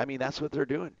 I mean, that's what they're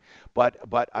doing. But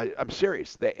I'm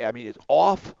serious. It's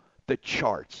off the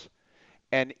charts.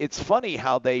 And it's funny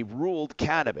how they ruled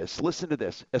cannabis. Listen to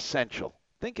this. Essential.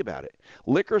 Think about it.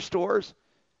 Liquor stores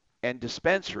and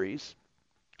dispensaries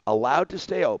allowed to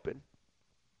stay open.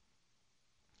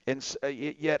 And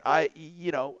yet,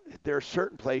 there are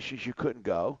certain places you couldn't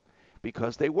go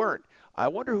because they weren't. I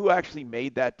wonder who actually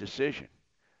made that decision.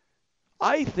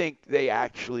 I think they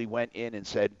actually went in and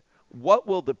said, what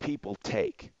will the people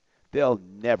take? They'll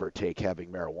never take having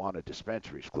marijuana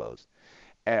dispensaries closed.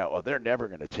 Or they're never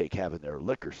going to take having their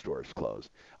liquor stores closed.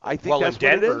 I think that's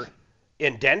what it is.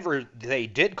 In Denver, they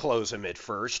did close them at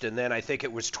first, and then I think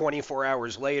it was 24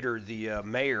 hours later the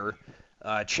mayor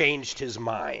changed his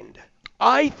mind.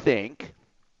 I think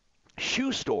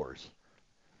shoe stores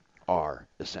are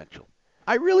essential.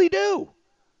 I really do.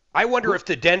 I wonder if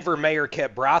the Denver mayor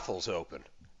kept brothels open.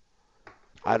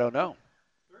 I don't know.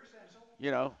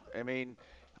 I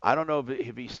don't know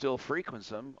if he still frequents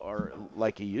them or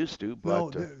like he used to,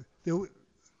 but go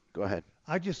ahead.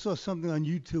 I just saw something on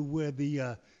YouTube where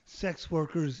the sex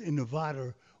workers in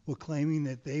Nevada were claiming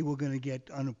that they were going to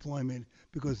get unemployment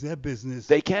because their business.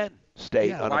 They can stay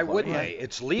unemployment. Why wouldn't they?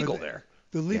 It's legal there.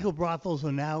 The legal brothels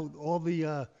are now, all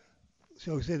the,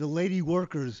 shall we say, the lady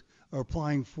workers are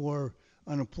applying for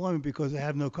unemployment because they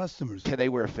have no customers. Can they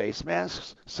wear face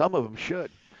masks? Some of them should.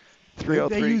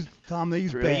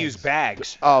 303. They use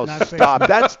bags. Oh, stop.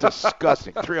 That's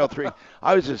disgusting. 303.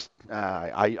 I was just,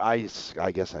 I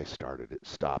guess I started it.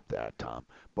 Stop that, Tom.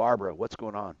 Barbara, what's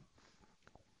going on?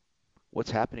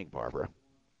 What's happening, Barbara?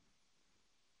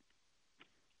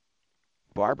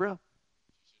 Barbara?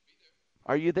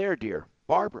 Are you there, dear?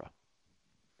 Barbara.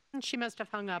 She must have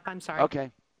hung up. I'm sorry.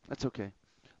 Okay. That's okay.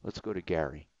 Let's go to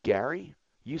Gary. Gary,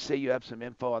 you say you have some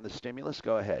info on the stimulus.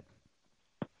 Go ahead.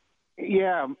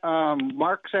 Yeah,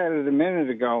 Mark said it a minute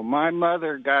ago. My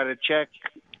mother got a check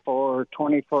for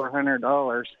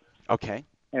 $2,400. Okay.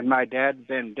 And my dad's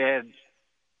been dead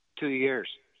 2 years.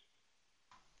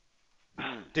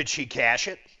 Did she cash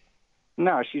it?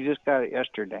 No, she just got it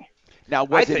yesterday. Now,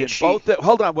 was it in both?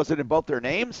 Hold on, was it in both their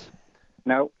names?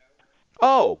 No.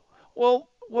 Oh, well,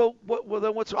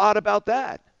 then what's odd about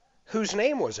that? Whose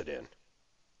name was it in?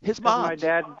 His mom.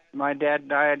 My dad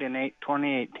died in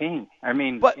 2018.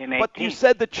 But in 18. But you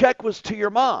said the check was to your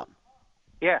mom.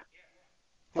 Yeah.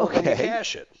 Well, okay. Then you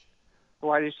cash it.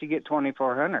 Why did she get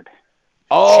 $2,400?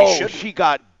 Oh, she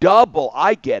got double.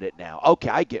 I get it now. Okay,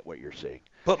 I get what you're saying.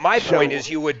 But my point is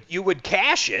you would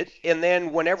cash it, and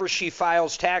then whenever she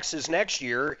files taxes next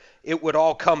year, it would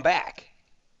all come back.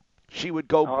 She would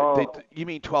go. You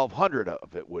mean 1,200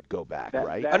 of it would go back,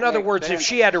 right? In other words, if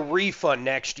she had a refund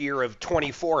next year of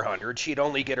 2,400, she'd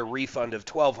only get a refund of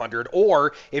 1,200.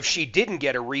 Or if she didn't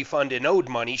get a refund and owed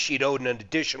money, she'd owed an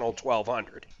additional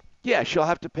 1,200. Yeah, she'll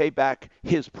have to pay back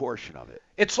his portion of it.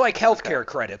 It's like healthcare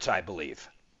credits, I believe.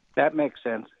 That makes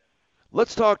sense.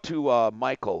 Let's talk to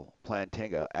Michael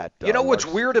Plantinga at. You know what's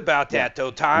weird about that, though,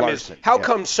 Tom, Larson, is how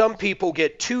come some people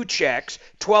get 2 checks,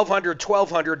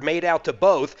 1,200 made out to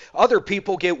both, other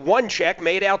people get 1 check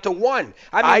made out to 1?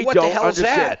 I mean, what the hell is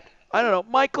that? I don't know.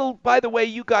 Michael, by the way,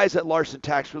 you guys at Larson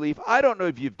Tax Relief, I don't know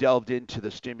if you've delved into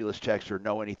the stimulus checks or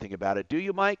know anything about it. Do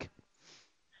you, Mike?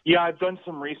 Yeah, I've done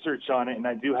some research on it, and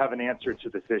I do have an answer to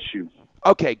this issue.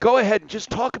 Okay, go ahead and just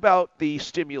talk about the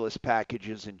stimulus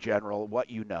packages in general, what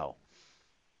you know.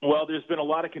 Well, there's been a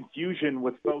lot of confusion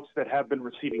with folks that have been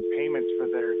receiving payments for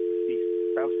their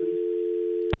deceased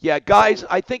spouses. Yeah, guys,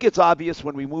 I think it's obvious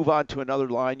when we move on to another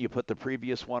line, you put the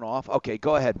previous one off. Okay,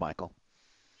 go ahead, Michael.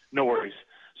 No worries.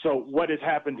 So what has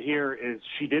happened here is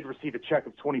she did receive a check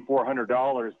of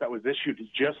 $2,400 that was issued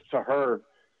just to her,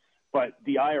 but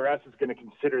the IRS is going to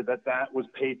consider that that was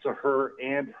paid to her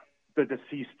and the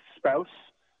deceased spouse.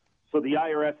 So the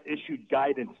IRS issued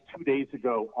guidance 2 days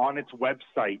ago on its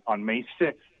website on May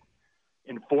 6th,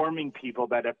 informing people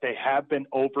that if they have been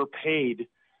overpaid,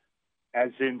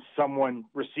 as in someone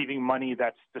receiving money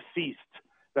that's deceased,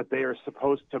 that they are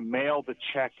supposed to mail the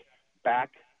check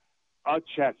back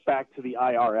to the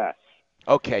IRS.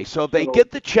 Okay, so if they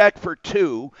get the check for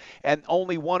 2 and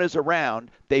only 1 is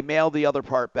around, they mail the other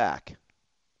part back.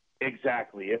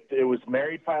 Exactly. If it was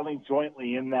married filing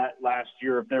jointly in that last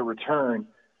year of their return,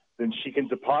 then she can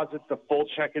deposit the full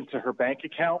check into her bank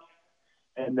account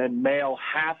and then mail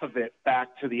half of it back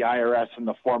to the IRS in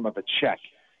the form of a check.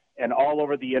 And all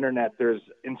over the internet, there's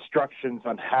instructions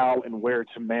on how and where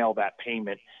to mail that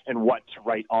payment and what to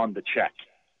write on the check.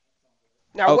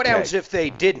 Now, what happens if they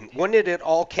didn't? Wouldn't it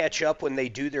all catch up when they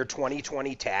do their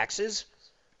 2020 taxes?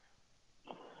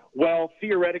 Well,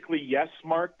 theoretically, yes,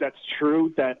 Mark, that's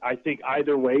true. That I think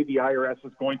either way, the IRS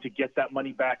is going to get that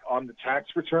money back on the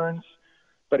tax returns,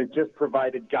 but it just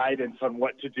provided guidance on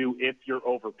what to do if you're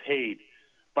overpaid.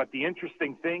 But the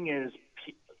interesting thing is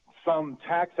some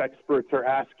tax experts are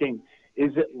asking,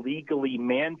 is it legally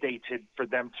mandated for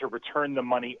them to return the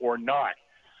money or not?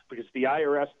 Because the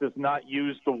IRS does not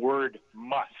use the word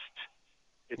must.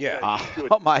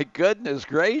 Oh, my goodness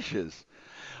gracious.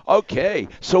 Okay,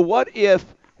 so what if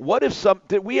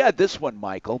we had this one,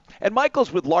 Michael, and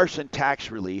Michael's with Larson Tax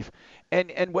Relief,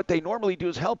 and what they normally do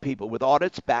is help people with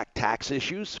audits, back tax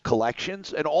issues,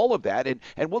 collections, and all of that,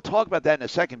 and we'll talk about that in a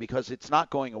second because it's not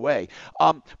going away.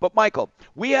 But Michael,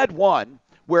 we had one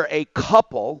where a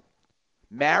couple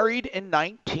married in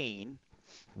 19,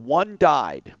 one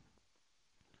died.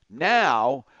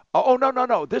 Now,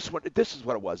 no. This is what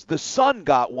it was. The son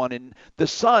got one, and the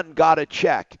son got a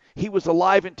check. He was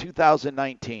alive in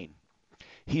 2019.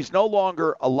 He's no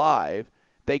longer alive.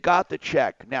 They got the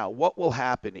check. Now, what will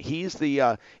happen? He's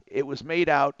it was made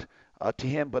out to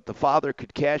him, but the father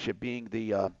could cash it, being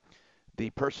the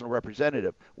personal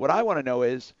representative. What I want to know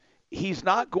is, he's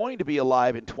not going to be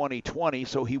alive in 2020,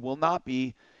 so he will not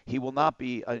be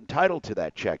entitled to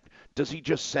that check. Does he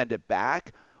just send it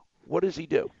back? What does he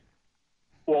do?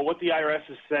 Well, what the IRS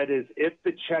has said is if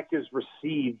the check is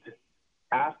received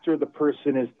after the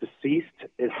person is deceased,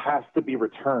 it has to be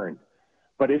returned.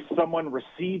 But if someone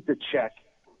received the check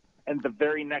and the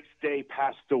very next day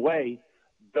passed away,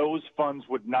 those funds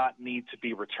would not need to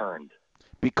be returned.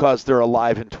 Because they're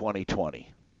alive in 2020.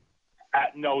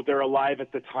 No, they're alive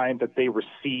at the time that they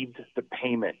received the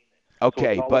payment.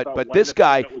 Okay, so but this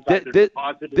guy,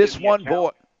 this one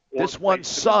boy, this one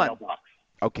son.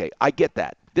 Okay, I get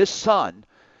that. This son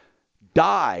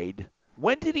died.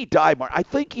 When did he die, Mark? I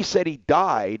think he said he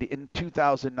died in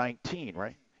 2019,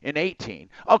 right? In 18.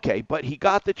 Okay, but he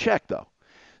got the check, though.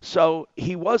 So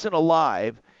he wasn't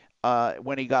alive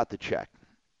when he got the check.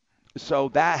 So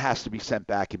that has to be sent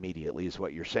back immediately is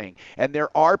what you're saying. And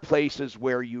there are places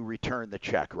where you return the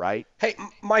check, right? Hey,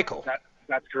 Michael.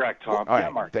 That's correct, Tom. All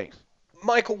right, Mark. Thanks.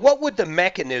 Michael, what would the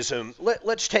mechanism,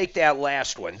 let's take that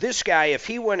last one. This guy, if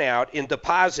he went out and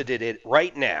deposited it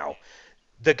right now,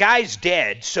 The guy's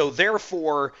dead, so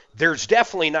therefore there's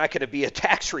definitely not going to be a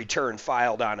tax return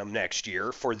filed on him next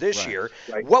year for this year.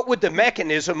 Right. What would the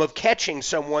mechanism of catching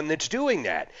someone that's doing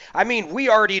that? I mean, we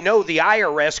already know the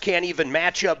IRS can't even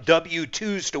match up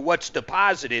W-2s to what's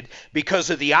deposited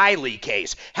because of the Eiley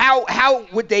case. How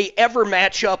would they ever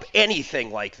match up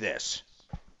anything like this?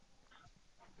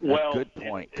 Well, good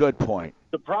point. Good point.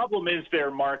 The problem is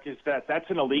there, Mark, is that that's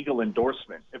an illegal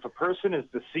endorsement. If a person is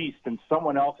deceased and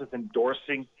someone else is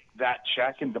endorsing that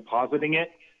check and depositing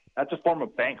it, that's a form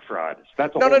of bank fraud.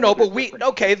 That's a No, but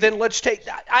then let's take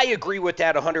that. I agree with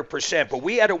that 100%, but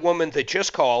we had a woman that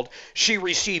just called. She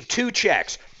received 2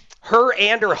 checks. Her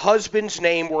and her husband's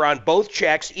name were on both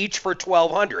checks, each for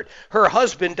 $1,200. Her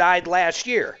husband died last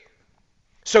year.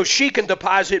 So she can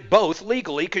deposit both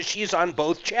legally because she's on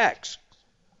both checks.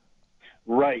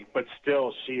 Right, but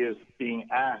still she is being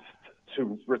asked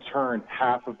to return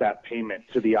half of that payment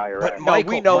to the IRS. But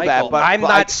Michael, I'm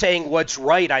not saying what's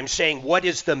right. I'm saying what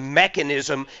is the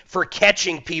mechanism for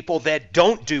catching people that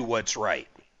don't do what's right?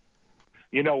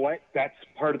 You know what? That's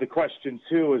part of the question,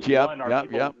 too, is one, are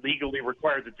people legally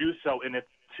required to do so? And if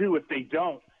they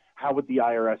don't, how would the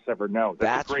IRS ever know?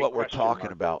 That's what we're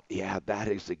talking about. Yeah, that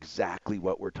is exactly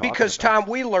what we're talking Because, about. Tom,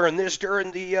 we learned this during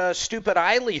the stupid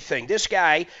Eiley thing. This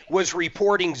guy was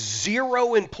reporting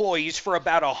 0 employees for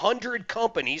about 100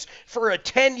 companies for a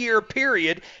 10-year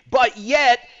period, but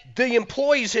yet the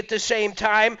employees at the same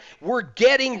time were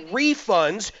getting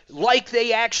refunds like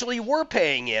they actually were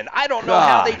paying in. I don't know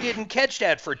how they didn't catch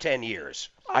that for 10 years.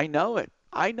 I know it.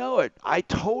 I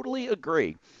totally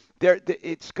agree.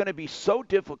 It's going to be so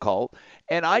difficult,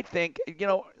 and I think,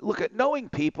 look at knowing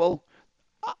people,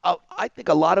 I think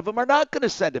a lot of them are not going to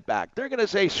send it back. They're going to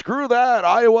say, screw that,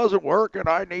 I wasn't working,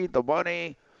 I need the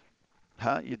money.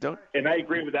 Huh? You don't? And I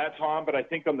agree with that, Tom, but I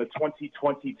think on the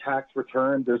 2020 tax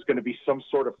return, there's going to be some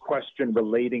sort of question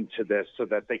relating to this so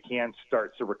that they can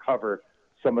start to recover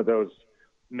some of those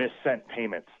missent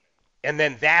payments. And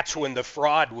then that's when the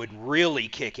fraud would really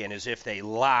kick in, as if they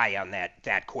lie on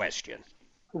that question.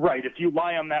 Right. If you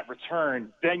lie on that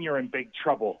return, then you're in big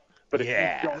trouble. But if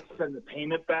you don't send the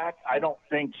payment back, I don't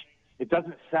think it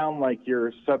doesn't sound like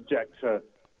you're subject to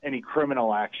any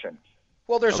criminal action.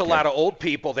 Well, there's a lot of old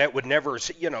people that would never,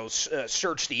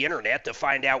 search the internet to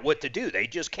find out what to do. They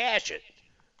just cash it.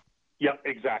 Yep,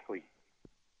 exactly.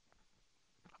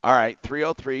 All right,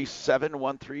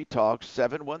 303-713-TALK,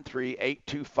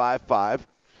 713-8255.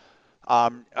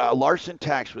 Larson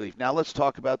tax relief. Now let's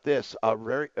talk about this.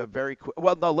 Very quick.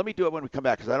 Well, no, let me do it when we come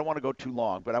back because I don't want to go too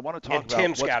long. But I want to talk about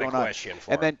Tim's what's got going a question on.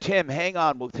 for And then Tim, hang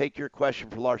on. We'll take your question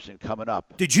for Larson coming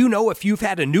up. Did you know if you've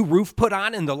had a new roof put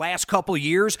on in the last couple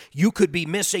years, you could be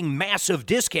missing massive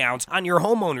discounts on your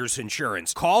homeowner's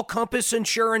insurance? Call Compass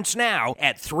Insurance now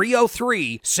at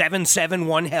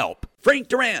 303-771-HELP. Frank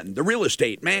Duran,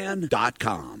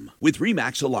 therealestateman.com. With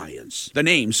RE/MAX Alliance. The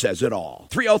name says it all.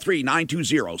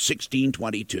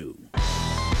 303-920-1622.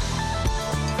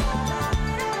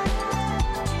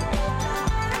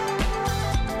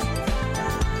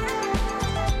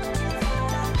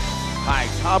 Hi,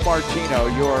 Tom Martino,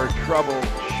 your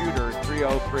troubleshooter,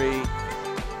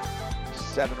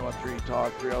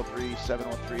 303-713-TALK,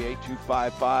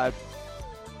 303-713-8255.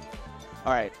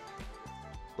 All right,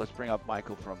 let's bring up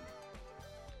Michael from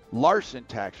Larson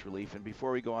Tax Relief. And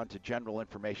before we go on to general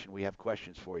information, we have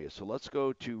questions for you. So let's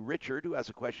go to Richard, who has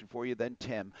a question for you, then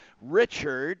Tim.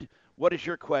 Richard, what is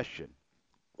your question?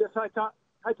 Yes, hi, Tom.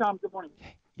 Hi, Tom. Good morning.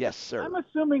 Yes, sir. I'm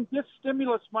assuming this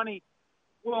stimulus money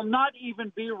will not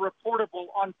even be reportable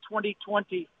on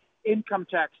 2020 income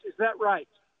tax. Is that right?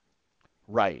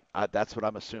 Right. That's what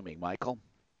I'm assuming. Michael?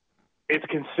 It's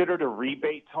considered a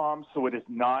rebate, Tom, so it is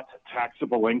not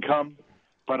taxable income.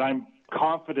 But I'm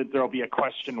confident there will be a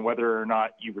question whether or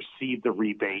not you received the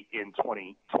rebate in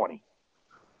 2020.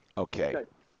 Okay.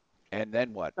 And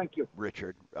then what? Thank you,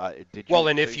 Richard.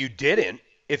 And if you didn't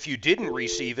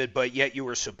receive it, but yet you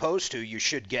were supposed to, you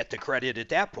should get the credit at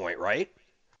that point, right?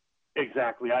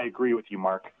 Exactly. I agree with you,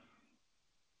 Mark.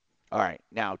 All right.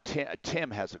 Now,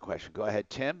 Tim has a question. Go ahead,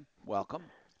 Tim. Welcome.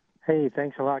 Hey,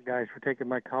 thanks a lot, guys, for taking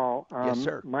my call. Yes,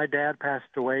 sir. My dad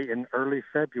passed away in early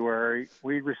February.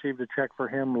 We received a check for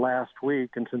him last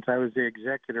week, and since I was the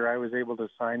executor, I was able to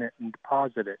sign it and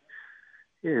deposit it.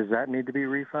 Does that need to be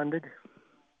refunded?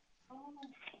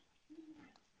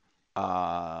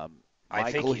 I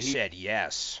think he said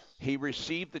yes. He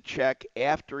received the check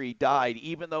after he died.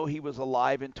 Even though he was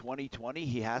alive in 2020,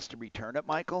 he has to return it,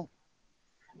 Michael?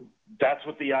 That's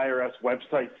what the IRS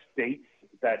website states,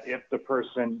 that if the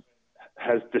person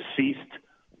has deceased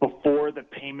before the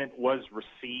payment was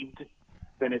received,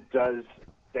 then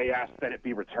they ask that it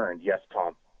be returned. Yes,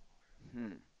 Tom.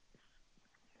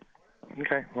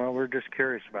 Okay, well, we're just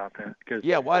curious about that.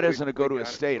 Yeah, why doesn't it go to a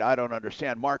state? I don't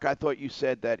understand. Mark, I thought you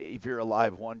said that if you're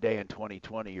alive one day in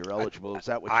 2020, you're eligible. Is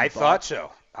that what you thought? I thought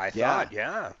so. I thought,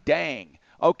 yeah. Dang.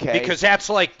 Okay. Because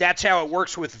that's how it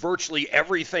works with virtually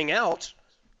everything else.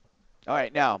 All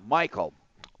right, now, Michael,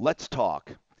 let's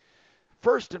talk.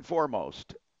 First and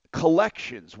foremost,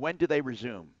 collections, when do they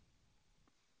resume?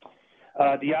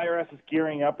 The IRS is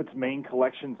gearing up its main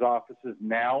collections offices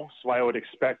now, so I would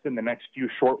expect in the next few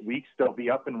short weeks they'll be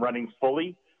up and running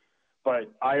fully.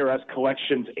 But IRS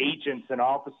collections agents and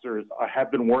officers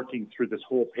have been working through this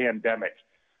whole pandemic.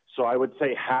 So I would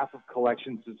say half of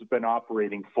collections has been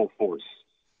operating full force.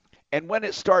 And when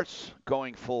it starts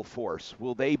going full force,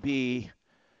 will they be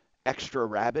extra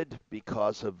rabid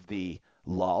because of the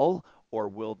lull, or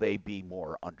will they be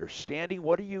more understanding?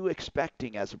 What are you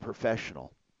expecting as a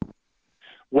professional?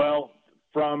 Well,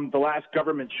 from the last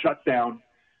government shutdown,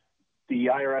 the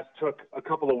IRS took a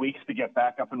couple of weeks to get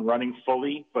back up and running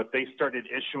fully, but they started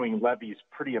issuing levies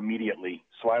pretty immediately.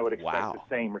 So I would expect the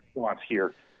same response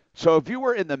here. So if you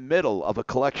were in the middle of a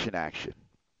collection action,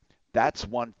 that's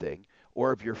one thing,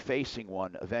 or if you're facing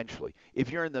one eventually.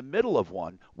 If you're in the middle of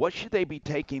one, what should they be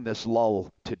taking this lull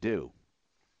to do?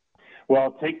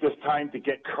 Well, take this time to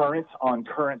get current on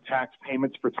current tax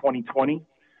payments for 2020.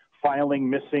 Filing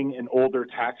missing and older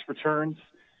tax returns,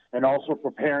 and also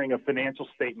preparing a financial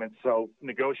statement so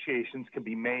negotiations can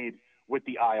be made with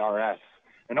the IRS.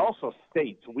 And also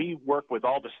states. We work with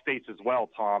all the states as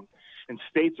well, Tom, and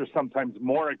states are sometimes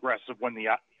more aggressive than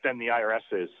the IRS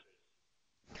is.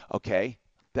 Okay,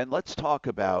 then let's talk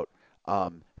about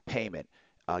payment.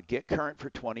 Get current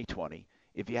for 2020.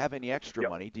 If you have any extra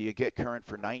money, do you get current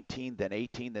for 19, then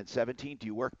 18, then 17? Do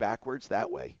you work backwards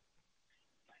that way?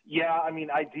 Yeah, I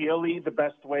mean, ideally, the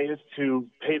best way is to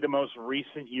pay the most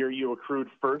recent year you accrued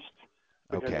first,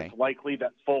 because it's likely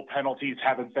that full penalties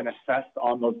haven't been assessed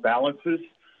on those balances.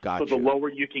 Gotcha. So the lower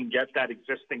you can get that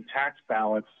existing tax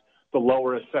balance, the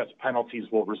lower assessed penalties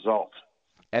will result.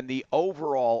 And the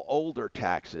overall older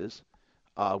taxes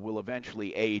will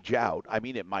eventually age out. I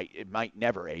mean, it might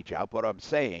never age out. But what I'm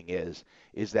saying is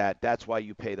that that's why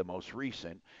you pay the most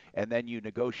recent, and then you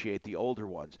negotiate the older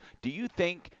ones. Do you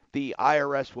think the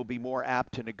IRS will be more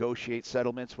apt to negotiate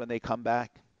settlements when they come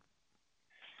back?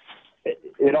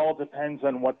 It all depends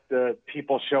on what the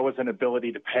people show as an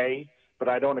ability to pay, but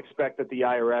I don't expect that the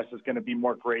IRS is going to be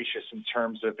more gracious in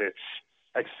terms of its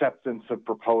acceptance of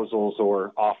proposals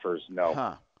or offers, no.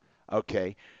 Huh.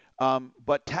 Okay.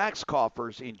 But tax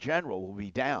coffers in general will be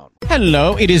down.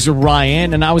 Hello, it is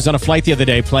Ryan, and I was on a flight the other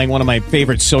day playing one of my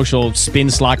favorite social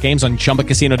spin slot games on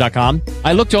ChumbaCasino.com.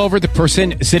 I looked over at the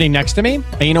person sitting next to me,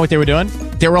 and you know what they were doing?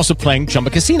 They were also playing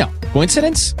Chumba Casino.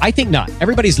 Coincidence? I think not.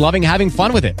 Everybody's loving having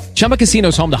fun with it. Chumba Casino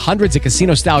is home to hundreds of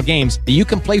casino-style games that you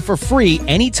can play for free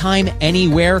anytime,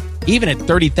 anywhere, even at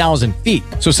 30,000 feet.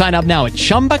 So sign up now at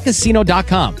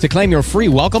ChumbaCasino.com to claim your free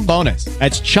welcome bonus.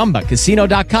 That's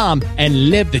ChumbaCasino.com and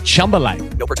live the Chumba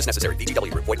life. No purchase necessary.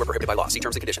 VGW. Void where prohibited by law. See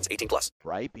terms and conditions. 18+.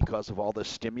 Right, because of all the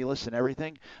stimulus and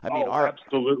everything? I mean,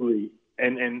 absolutely.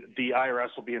 And the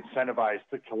IRS will be incentivized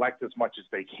to collect as much as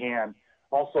they can.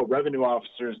 Also, revenue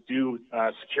officers do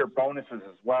secure bonuses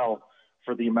as well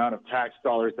for the amount of tax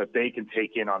dollars that they can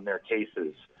take in on their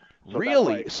cases. So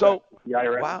really? So the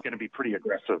IRS is going to be pretty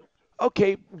aggressive.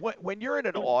 Okay, when you're in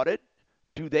an audit,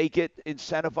 do they get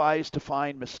incentivized to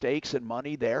find mistakes and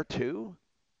money there too?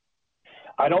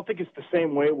 I don't think it's the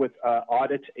same way with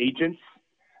audit agents.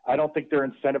 I don't think they're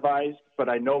incentivized, but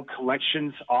I know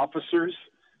collections officers,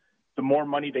 the more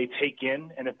money they take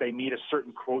in, and if they meet a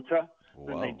certain quota,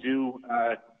 then they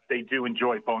do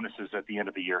enjoy bonuses at the end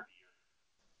of the year.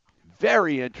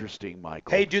 Very interesting,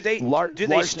 Michael. Hey, do they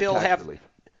still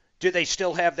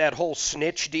have that whole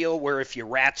snitch deal where if you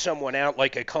rat someone out,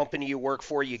 like a company you work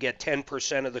for, you get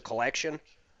 10% of the collection?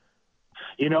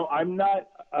 You know, I'm not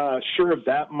sure of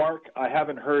that, Mark. I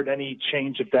haven't heard any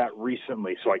change of that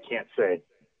recently, so I can't say.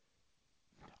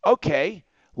 Okay.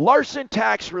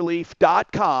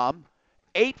 LarsonTaxRelief.com,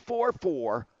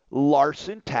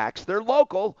 844-LARSON-TAX. They're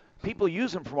local. People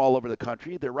use them from all over the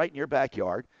country. They're right in your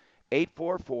backyard.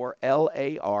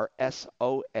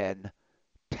 844-LARSON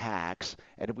tax.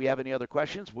 And if we have any other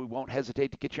questions, we won't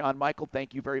hesitate to get you on, Michael.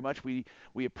 Thank you very much. We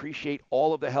appreciate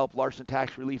all of the help Larson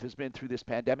Tax Relief has been through this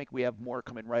pandemic. We have more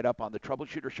coming right up on the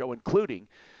Troubleshooter Show, including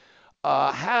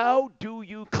how do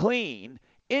you clean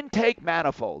intake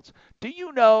manifolds? Do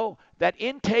you know that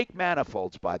intake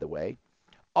manifolds, by the way,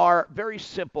 are very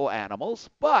simple animals,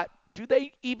 but do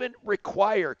they even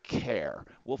require care?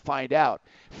 We'll find out.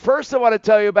 First, I want to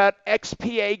tell you about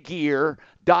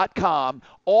XPAgear.com.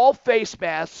 All face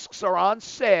masks are on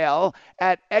sale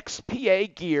at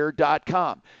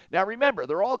XPAgear.com. Now, remember,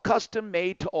 they're all custom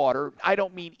made to order. I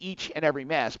don't mean each and every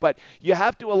mask, but you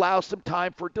have to allow some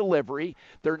time for delivery.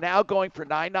 They're now going for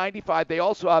 $9.95. They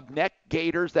also have neck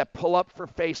gaiters that pull up for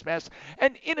face masks.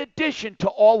 And in addition to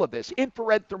all of this,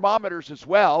 infrared thermometers as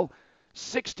well,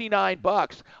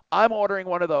 $69. I'm ordering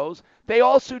one of those. They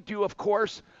also do, of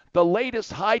course, the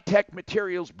latest high-tech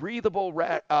materials, breathable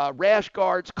rash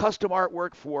guards, custom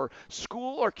artwork for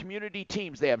school or community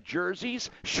teams. They have jerseys,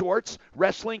 shorts,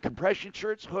 wrestling, compression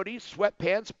shirts, hoodies,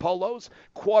 sweatpants, polos,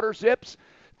 quarter zips.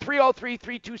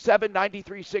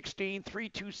 303-327-9316,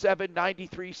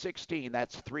 327-9316.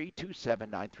 That's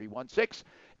 327-9316,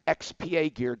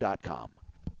 xpagear.com.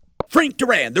 Frank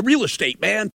Duran,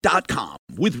 therealestateman.com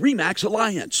with RE/MAX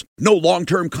Alliance. No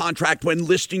long-term contract when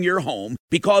listing your home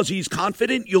because he's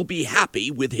confident you'll be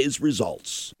happy with his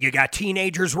results. You got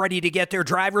teenagers ready to get their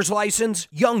driver's license?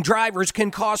 Young drivers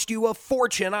can cost you a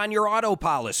fortune on your auto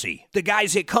policy. The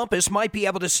guys at Compass might be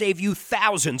able to save you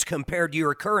thousands compared to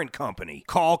your current company.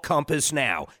 Call Compass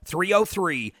now,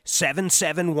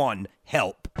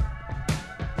 303-771-HELP.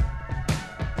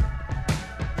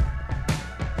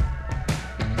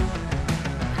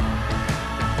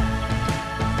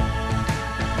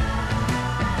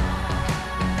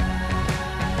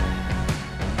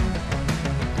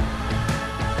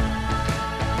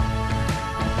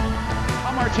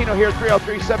 Martino here,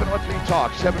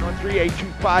 303-713-TALK,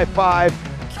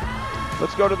 713-8255.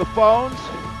 Let's go to the phones.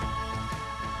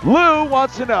 Lou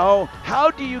wants to know,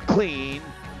 how do you clean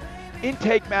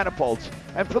intake manifolds?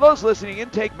 And for those listening,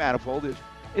 intake manifold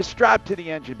is strapped to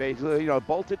the engine, basically,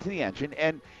 bolted to the engine,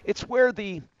 and it's where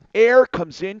the air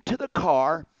comes into the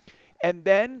car, and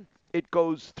then it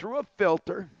goes through a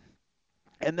filter,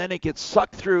 and then it gets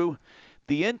sucked through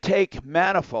the intake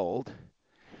manifold.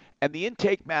 And the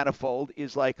intake manifold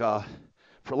is like for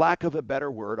lack of a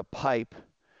better word, a pipe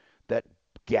that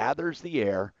gathers the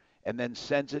air and then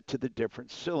sends it to the different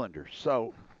cylinders.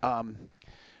 So,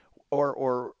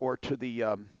 or to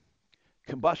the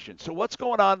combustion. So what's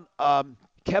going on?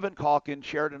 Kevin Calkin,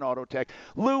 Sheridan Auto Tech.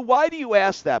 Lou, why do you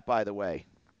ask that, by the way?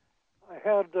 I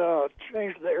had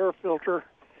changed the air filter.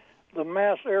 The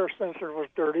mass air sensor was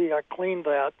dirty. I cleaned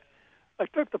that. I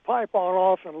took the pipe on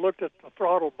off and looked at the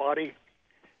throttle body.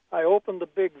 I opened the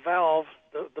big valve,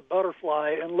 the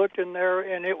butterfly, and looked in there,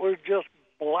 and it was just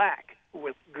black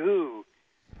with goo.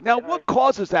 Now, what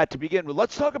causes that to begin with?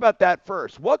 Let's talk about that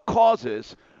first. What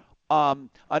causes an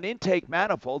intake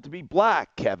manifold to be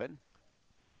black, Kevin?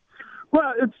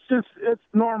 Well, it's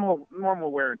normal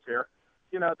wear and tear.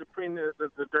 Between the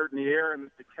dirt in the air and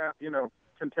the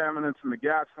contaminants in the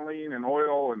gasoline and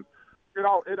oil, and it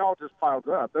all just piles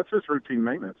up. That's just routine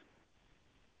maintenance.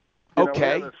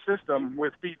 Okay. We have a system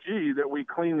with BG that we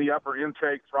clean the upper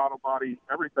intake, throttle body,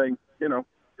 everything. It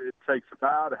takes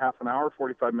about a half an hour,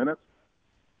 45 minutes,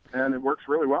 and it works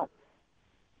really well.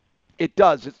 It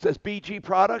does. It's this BG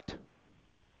product?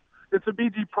 It's a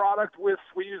BG product we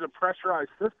use a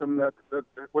pressurized system that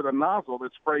with a nozzle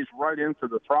that sprays right into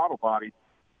the throttle body,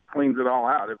 cleans it all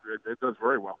out. It does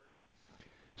very well.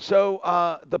 So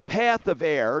the path of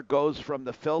air goes from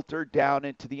the filter down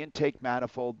into the intake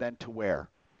manifold, then to where?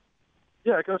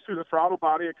 Yeah, it goes through the throttle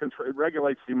body. It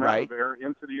regulates the amount of air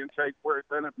into the intake, where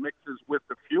then it mixes with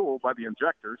the fuel by the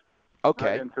injectors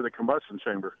into the combustion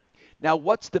chamber. Now,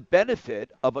 what's the benefit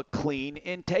of a clean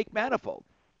intake manifold?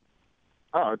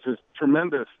 Oh, it's just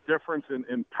tremendous difference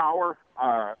in power.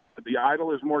 The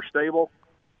idle is more stable,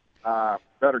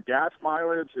 better gas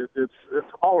mileage. It's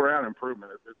all around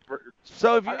improvement.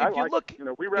 So if you look,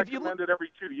 we recommend it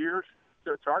every 2 years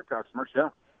to our customers. Yeah.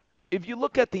 If you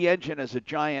look at the engine as a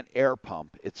giant air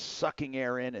pump, it's sucking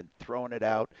air in and throwing it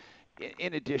out,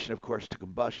 in addition, of course, to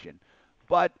combustion.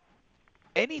 But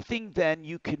anything then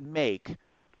you can make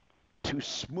to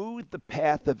smooth the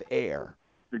path of air.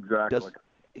 Exactly.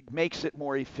 It makes it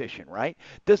more efficient, right?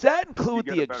 Does that include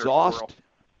the exhaust? Swirl.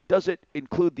 Does it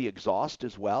include the exhaust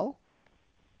as well?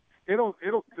 The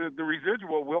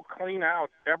residual will clean out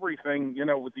everything,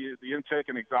 with the intake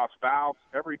and exhaust valves,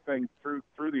 everything through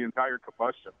the entire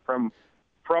combustion from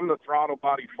the throttle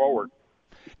body forward.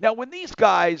 Now, when these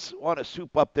guys want to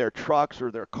soup up their trucks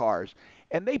or their cars,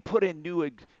 and they put in new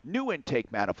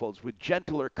intake manifolds with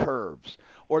gentler curves,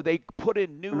 or they put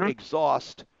in new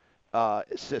exhaust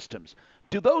systems,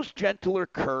 do those gentler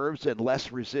curves and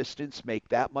less resistance make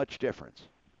that much difference?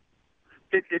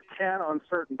 It can on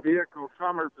certain vehicles.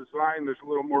 Some are designed as a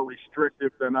little more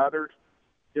restrictive than others.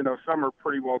 Some are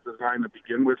pretty well designed to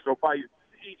begin with. So by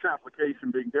each application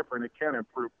being different, it can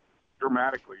improve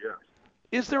dramatically, yes.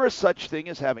 Is there a such thing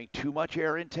as having too much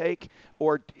air intake,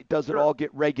 or does it all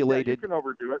get regulated? Yeah, you can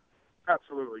overdo it.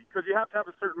 Absolutely, because you have to have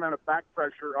a certain amount of back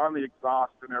pressure on the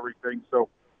exhaust and everything. So,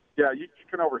 yeah, you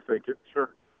can overthink it, sure.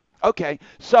 Okay,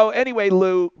 so anyway,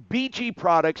 Lou, BG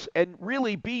products, and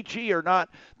really BG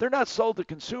they're not sold to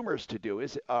consumers to do,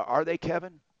 are they,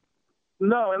 Kevin?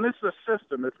 No, and this is a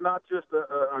system. It's not just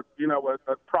a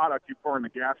product you pour in the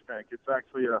gas tank. It's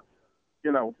actually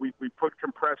we put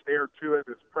compressed air to it.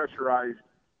 It's pressurized,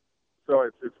 so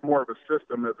it's more of a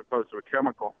system as opposed to a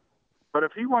chemical. But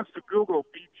if he wants to Google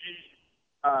BG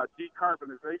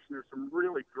decarbonization, there's some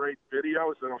really great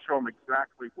videos that'll show him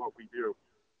exactly what we do.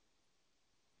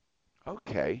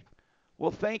 Okay.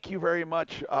 Well, thank you very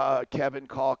much, Kevin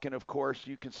Calkin. Of course,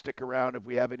 you can stick around if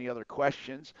we have any other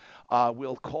questions.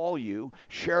 We'll call you.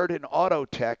 Sheridan Auto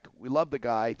Tech, we love the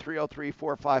guy,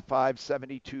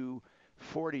 303-455-7242,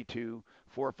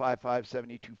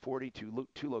 455-7242,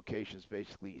 2 locations,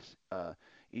 basically,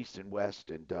 east and west,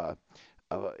 and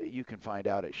you can find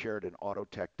out at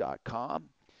SheridanAutotech.com.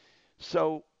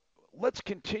 So let's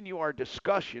continue our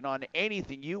discussion on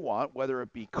anything you want, whether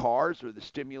it be cars or the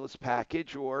stimulus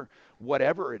package or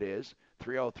whatever it is.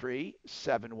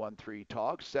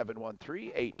 303-713-TALK,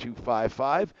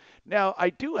 713-8255. Now, I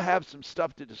do have some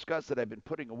stuff to discuss that I've been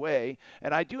putting away,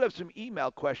 and I do have some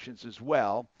email questions as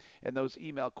well. And those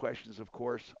email questions, of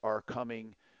course, are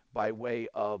coming by way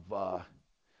of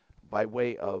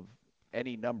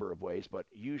any number of ways, but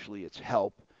usually it's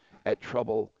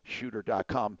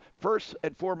help@troubleshooter.com. First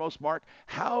and foremost, Mark,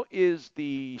 how is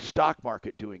the stock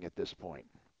market doing at this point?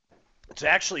 It's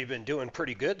actually been doing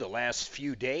pretty good the last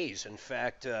few days. In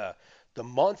fact, the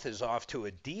month is off to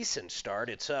a decent start.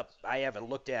 It's up. I haven't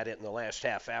looked at it in the last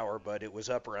half hour, but it was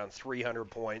up around 300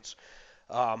 points.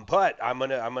 But I'm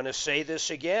gonna say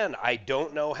this again. I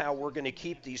don't know how we're going to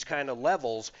keep these kind of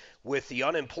levels with the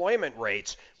unemployment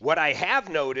rates. What I have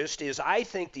noticed is I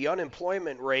think the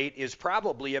unemployment rate is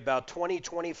probably about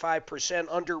 20-25%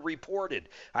 underreported.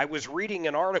 I was reading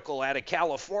an article out of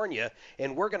California,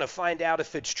 and we're going to find out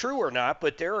if it's true or not,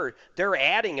 but they're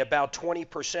adding about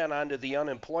 20% onto the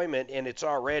unemployment, and it's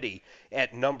already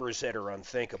at numbers that are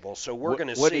unthinkable. So we're going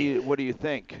to see. What do you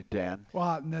think, Dan?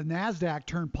 Well, the NASDAQ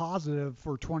turned positive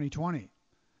for 2020.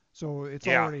 So it's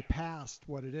already past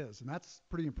what it is, and that's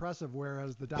pretty impressive.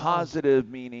 Whereas the Dow positive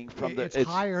meaning from it's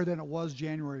higher than it was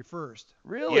January 1st.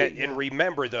 Really? Yeah, and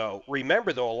remember though,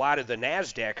 a lot of the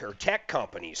Nasdaq are tech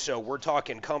companies. So we're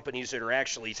talking companies that are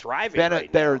actually thriving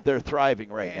right now. They're thriving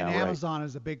right now. And Amazon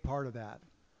is a big part of that.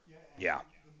 Yeah.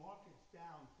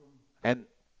 And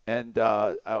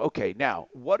okay, now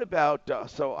what about?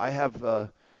 So I have.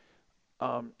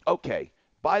 Okay.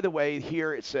 By the way,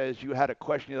 here it says you had a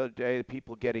question the other day,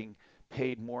 people getting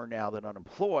paid more now than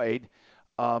unemployed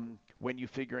when you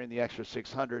figure in the extra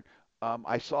 600.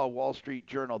 I saw Wall Street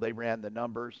Journal, they ran the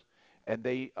numbers, and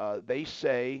they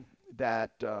say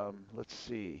that, let's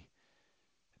see,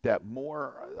 that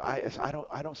more,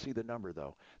 I don't see the number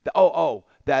though.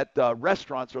 That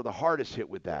restaurants are the hardest hit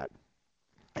with that.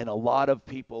 And a lot of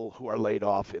people who are laid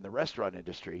off in the restaurant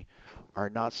industry are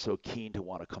not so keen to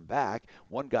want to come back.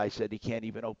 One guy said he can't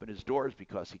even open his doors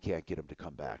because he can't get them to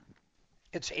come back.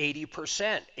 It's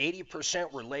 80%.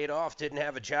 80% were laid off, didn't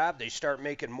have a job. They start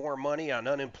making more money on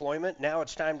unemployment. Now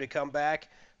it's time to come back.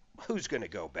 Who's going to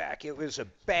go back? It was a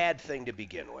bad thing to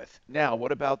begin with. Now,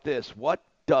 what about this? What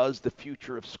does the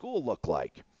future of school look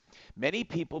like? Many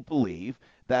people believe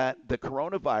that the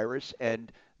coronavirus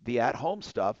and the at-home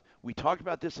stuff, we talked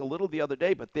about this a little the other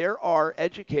day, but there are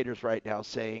educators right now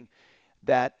saying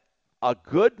that a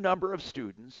good number of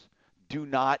students do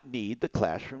not need the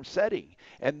classroom setting.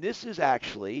 And this is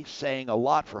actually saying a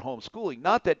lot for homeschooling.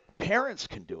 Not that parents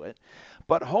can do it,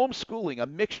 but homeschooling, a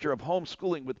mixture of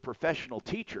homeschooling with professional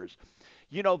teachers.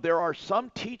 You know, there are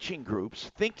some teaching groups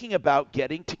thinking about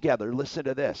getting together, listen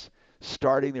to this,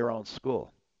 starting their own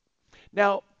school.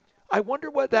 Now, I wonder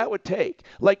what that would take.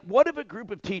 Like, what if a group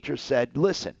of teachers said,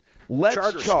 listen, let's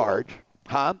charge.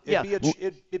 Huh?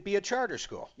 It'd be a charter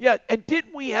school. Yeah, and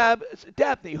didn't we have,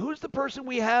 Daphne, who's the person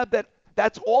we have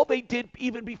that's all they did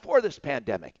even before this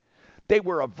pandemic? They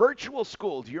were a virtual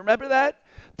school. Do you remember that?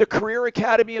 The Career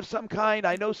Academy of some kind.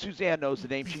 I know Suzanne knows the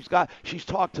name. She's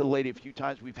talked to the lady a few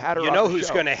times. We've had her on the show. You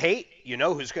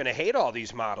know who's going to hate all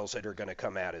these models that are going to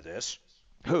come out of this?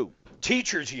 Who?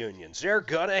 Teachers unions. They're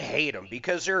going to hate them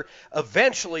because they're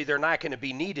not going to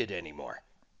be needed anymore.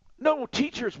 No,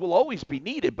 teachers will always be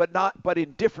needed, but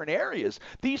in different areas.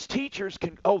 These teachers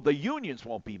the unions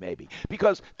won't be maybe,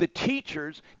 because the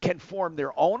teachers can form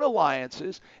their own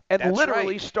alliances and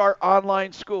start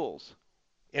online schools.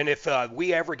 And if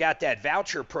we ever got that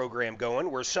voucher program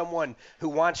going where someone who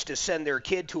wants to send their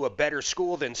kid to a better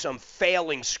school than some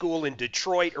failing school in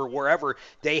Detroit or wherever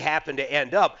they happen to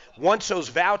end up, once those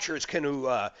vouchers can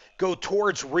go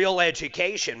towards real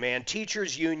education, man,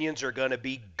 teachers' unions are going to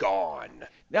be gone.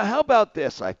 Now, how about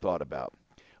this I thought about?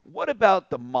 What about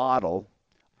the model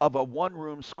of a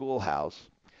one-room schoolhouse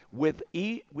with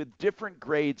different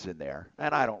grades in there?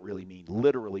 And I don't really mean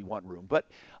literally one room, but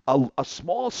a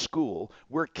small school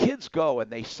where kids go and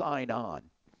they sign on.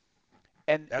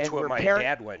 And that's what my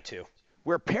dad went to.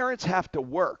 Where parents have to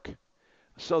work,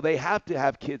 so they have to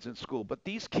have kids in school. But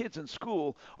these kids in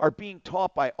school are being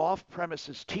taught by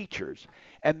off-premises teachers,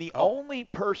 and the only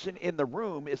person in the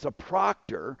room is a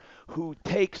proctor who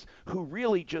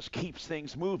really just keeps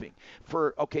things moving.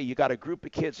 You got a group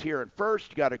of kids here in first,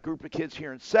 you got a group of kids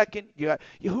here in second.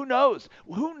 Who knows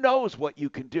what you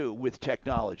can do with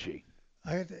technology?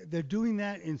 They're doing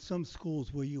that in some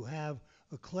schools where you have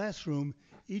a classroom,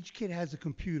 each kid has a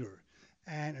computer,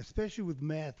 and especially with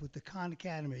math, with the Khan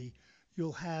Academy,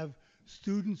 you'll have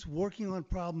students working on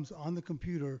problems on the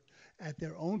computer at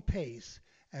their own pace,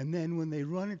 and then when they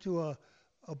run into a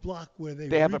block where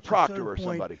they have a proctor or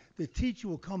somebody, the teacher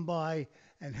will come by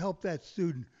and help that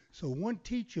student. So one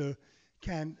teacher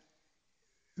can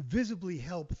visibly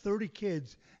help 30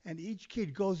 kids, and each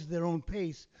kid goes at their own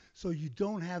pace, so you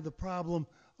don't have the problem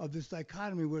of this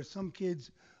dichotomy where some kids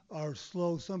are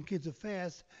slow, some kids are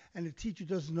fast, and the teacher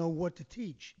doesn't know what to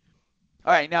teach.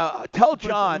 All right, now tell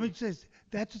John. Let me say,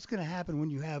 that's what's going to happen when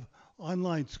you have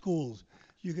online schools.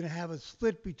 You're going to have a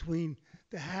split between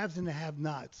the haves and the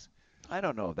have-nots. I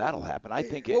don't know if that'll happen. I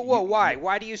think why?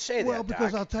 Why do you say that, Well,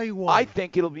 because Doc? I'll tell you why. I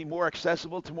think it'll be more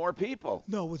accessible to more people.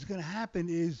 No, what's going to happen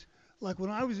is, like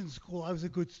when I was in school, I was a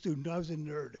good student. I was a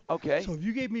nerd. Okay. So if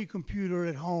you gave me a computer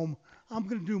at home, I'm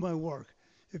going to do my work.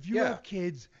 If you have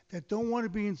kids that don't want to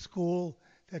be in school,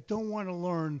 that don't want to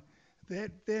learn,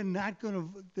 they're not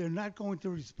going to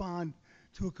respond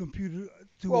to a computer.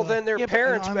 Then their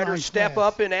parents better step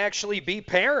up and actually be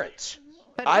parents.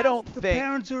 But I don't The think.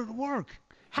 parents are at work.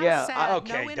 How sad,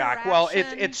 Okay, no Doc. Well,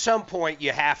 interaction. at some point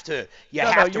you have to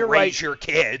you're raise right. your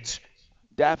kids.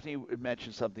 Daphne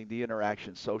mentioned something, the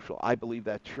interaction social. I believe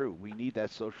that's true. We need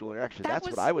that social interaction. That's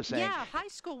what I was saying. Yeah, high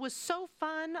school was so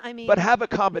fun. I mean, But have a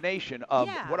combination of,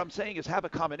 Yeah. what I'm saying is have a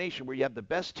combination where you have the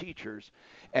best teachers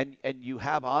and you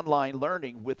have online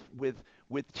learning with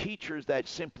teachers that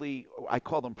simply, I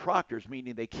call them proctors,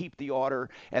 meaning they keep the order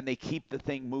and they keep the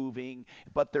thing moving,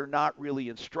 but they're not really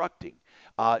instructing.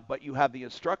 But you have the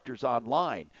instructors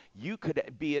online. You could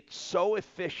be it so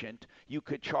efficient, you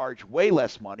could charge way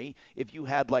less money. If you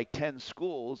had like 10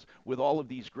 schools with all of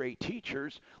these great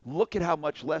teachers, look at how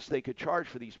much less they could charge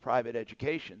for these private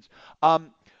educations.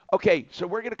 Okay, so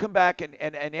we're going to come back and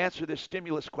answer this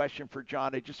stimulus question for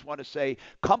John. I just want to say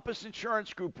Compass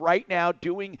Insurance Group right now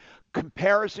doing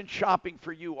comparison shopping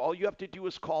for you. All you have to do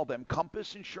is call them,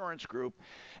 Compass Insurance Group.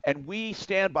 And we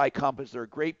stand by Compass. They're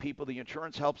great people,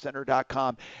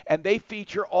 theinsurancehhelpcenter.com. And they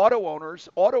feature auto owners.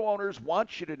 Auto owners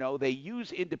want you to know they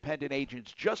use independent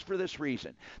agents just for this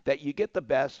reason, that you get the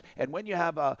best. And when you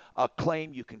have a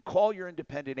claim, you can call your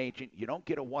independent agent. You don't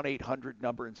get a 1-800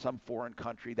 number in some foreign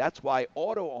country. That's why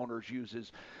auto owners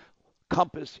uses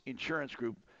Compass Insurance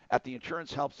Group at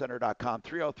theinsurancehhelpcenter.com,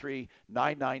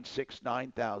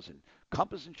 303-996-9000.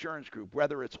 Compass Insurance Group,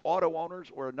 whether it's auto owners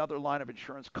or another line of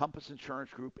insurance, Compass Insurance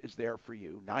Group is there for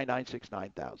you,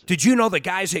 996-9000. Did you know the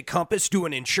guys at Compass do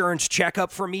an insurance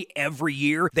checkup for me every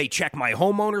year? They check my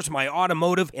homeowners, my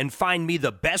automotive, and find me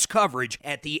the best coverage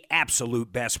at the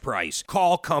absolute best price.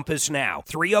 Call Compass now,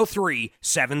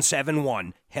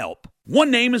 303-771-HELP. One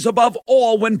name is above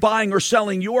all when buying or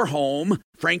selling your home.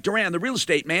 Frank Duran,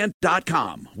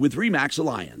 therealestateman.com with RE/MAX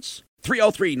Alliance.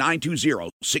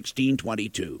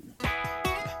 303-920-1622.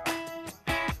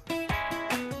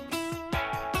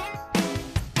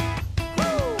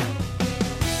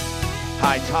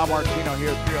 Hi, Tom Martino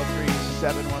here,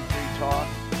 303-713-TALK,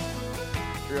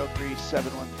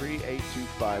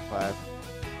 303-713-8255.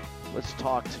 Let's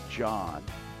talk to John.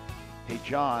 Hey,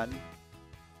 John,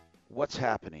 what's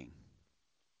happening?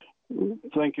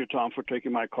 Thank you, Tom, for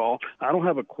taking my call. I don't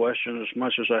have a question as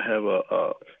much as I have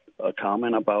a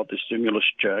comment about the stimulus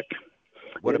check.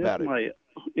 What about it?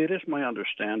 It is my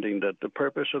understanding that the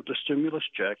purpose of the stimulus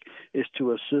check is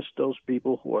to assist those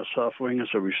people who are suffering as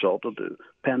a result of the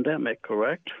pandemic,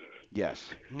 correct? Yes.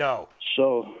 No.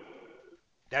 So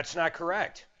that's not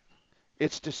correct.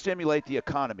 It's to stimulate the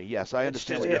economy. Yes, I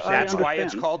understand. That's why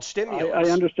it's called stimulus. I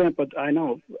understand, but I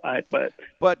know.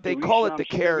 But they call it the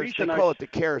CARES. They call it the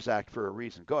CARES Act for a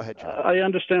reason. Go ahead, John. I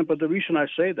understand, but the reason I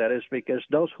say that is because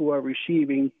those who are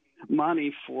receiving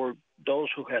money for those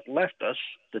who had left us,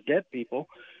 the dead people.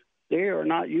 They are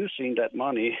not using that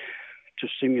money to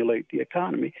stimulate the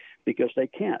economy because they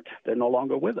can't. They're no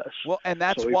longer with us. Well, and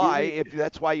that's So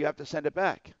that's why you have to send it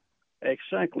back.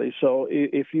 Exactly. So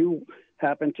if you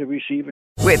happen to receive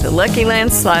With the Lucky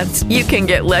Land Slots, you can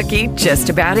get lucky just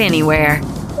about anywhere.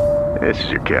 This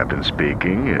is your captain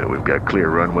speaking. We've got clear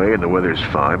runway and the weather's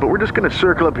fine, but we're just going to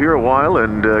circle up here a while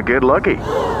and get lucky.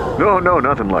 No,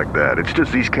 nothing like that. It's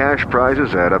just these cash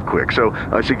prizes add up quick. So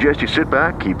I suggest you sit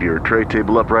back, keep your tray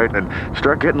table upright, and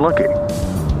start getting lucky.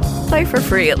 Play for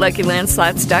free at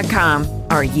LuckyLandSlots.com.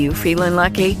 Are you feeling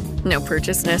lucky? No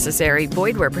purchase necessary.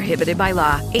 Void where prohibited by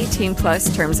law.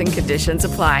 18+ terms and conditions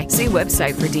apply. See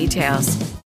website for details.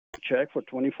 check for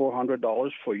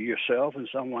 $2,400 for yourself and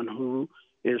someone who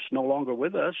is no longer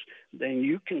with us, then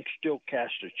you can still cash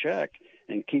the check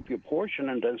and keep your portion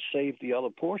and then save the other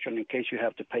portion in case you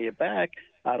have to pay it back.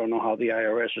 I don't know how the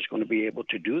IRS is going to be able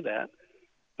to do that,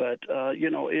 but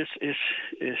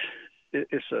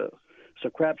it's a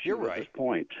crapshoot at this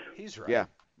point. He's right. Yeah.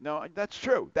 No, that's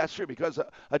true. That's true because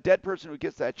a dead person who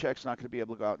gets that check's not going to be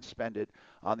able to go out and spend it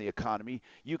on the economy.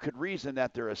 You could reason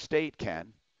that their estate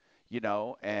can,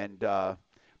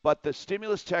 but the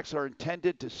stimulus checks are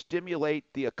intended to stimulate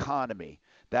the economy.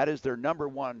 That is their number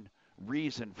one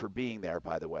reason for being there,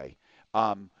 by the way,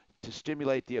 to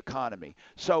stimulate the economy.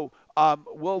 So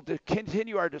we'll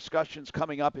continue our discussions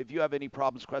coming up. If you have any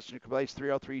problems, questions, or complaints,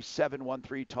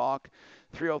 303-713-TALK,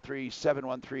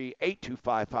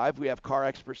 303-713-8255. We have car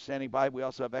experts standing by. We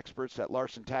also have experts at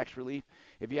Larson Tax Relief.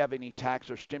 If you have any tax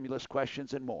or stimulus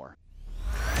questions and more.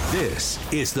 This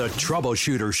is the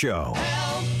Troubleshooter Show.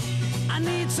 I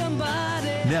need somebody.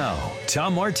 Now,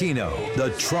 Tom Martino, the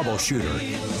Troubleshooter.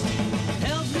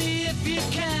 Help me if you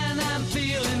can. I'm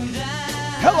feeling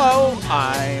down. Hello,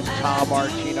 I'm Tom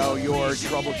Martino, your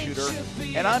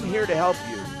troubleshooter, and I'm here to help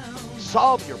you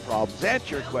solve your problems,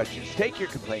 answer your questions, take your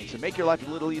complaints, and make your life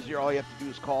a little easier. All you have to do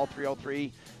is call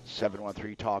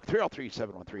 303-713-TALK,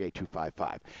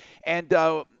 303-713-8255. And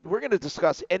we're going to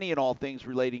discuss any and all things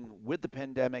relating with the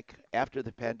pandemic, after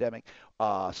the pandemic,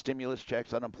 stimulus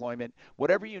checks, unemployment,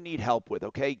 whatever you need help with,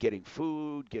 okay? Getting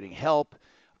food, getting help.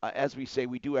 As we say,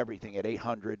 we do everything at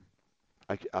 800.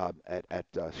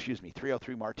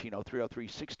 303-MARTINO,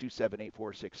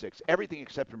 303-627-8466. Everything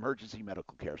except emergency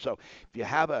medical care. So if you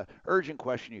have an urgent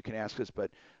question, you can ask us, but,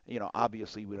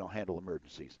 obviously we don't handle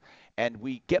emergencies. And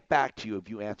we get back to you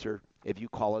if you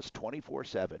call us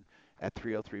 24/7 at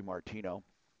 303-MARTINO.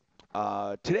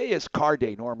 Today is car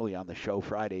day normally on the show,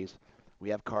 Fridays. We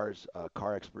have car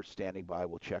experts standing by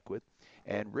we'll check with.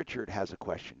 And Richard has a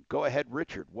question. Go ahead,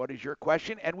 Richard. What is your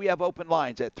question? And we have open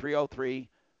lines at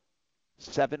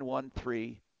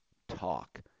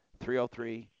 303-713-TALK.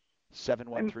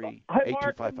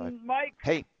 303-713-8255. Mike.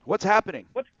 Hey, what's happening?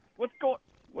 What's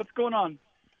going on?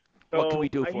 What can we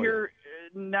do for you? I hear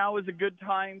now is a good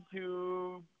time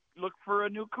to look for a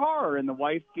new car, and the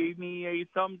wife gave me a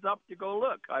thumbs up to go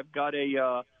look. I've got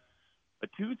a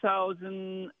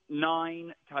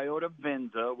 2009 Toyota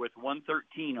Venza with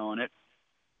 113 on it,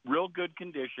 real good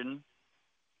condition.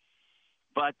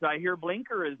 But I hear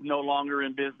Blinker is no longer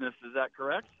in business. Is that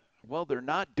correct? Well, they're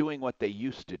not doing what they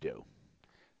used to do,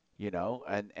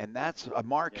 and that's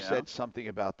Mark said something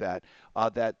about that,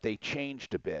 that they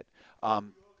changed a bit.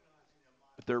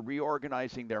 They're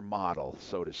reorganizing their model,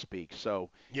 so to speak. So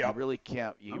you really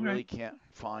can't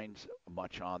find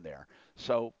much on there.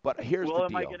 So, but here's the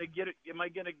deal. Am I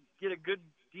going to get a good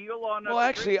deal on? Well,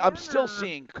 actually, I'm still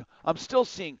seeing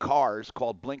cars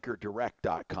called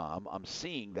BlinkerDirect.com. I'm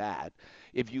seeing that.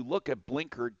 If you look at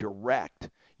Blinker Direct,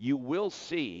 you will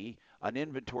see an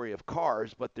inventory of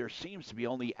cars, but there seems to be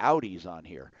only Audis on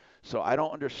here. So I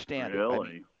don't understand it.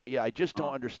 Really? I just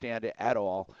don't understand it at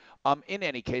all. In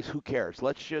any case, who cares?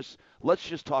 Let's just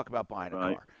talk about buying a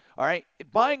car. All right,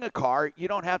 buying a car, you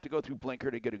don't have to go through Blinker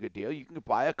to get a good deal. You can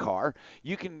buy a car.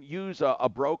 You can use a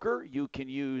broker. You can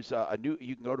use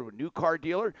you can go to a new car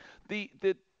dealer. The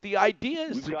idea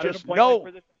is to just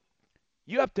know.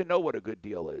 You have to know what a good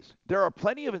deal is. There are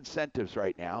plenty of incentives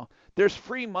right now. There's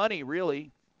free money,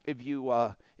 really, if you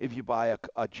buy a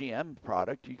GM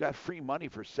product. You got free money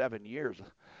for 7 years.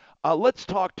 Let's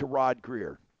talk to Rod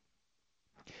Greer.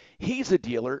 He's a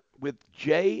dealer with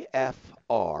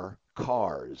JFR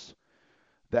Cars.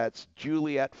 That's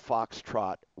Juliet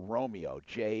Foxtrot Romeo,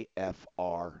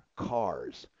 JFR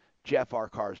Cars,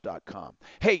 JFRcars.com.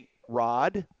 Hey,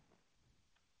 Rod.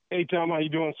 Hey, Tom. How you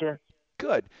doing, sir?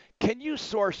 Good. Can you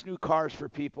source new cars for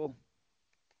people?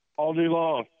 All day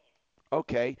long.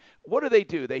 Okay. What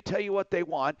do? They tell you what they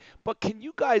want, but can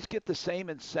you guys get the same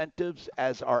incentives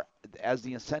as as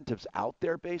the incentives out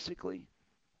there, basically?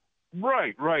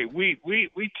 Right.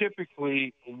 We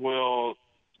typically will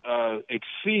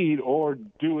exceed or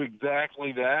do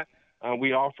exactly that.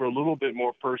 We offer a little bit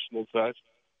more personal touch.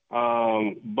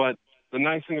 But the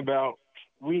nice thing about,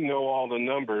 we know all the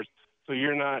numbers, so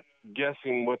you're not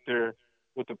guessing what the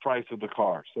price of the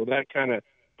car. So that kind of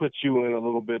puts you in a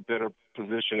little bit better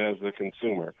position as a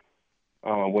consumer.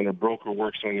 When a broker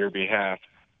works on your behalf,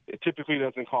 it typically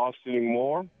doesn't cost any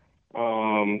more.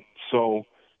 So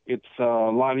it's a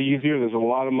lot easier. There's a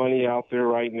lot of money out there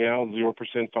right now,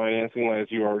 0% financing,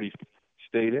 as you already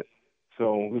stated.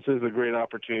 So this is a great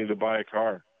opportunity to buy a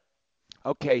car.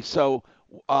 Okay, so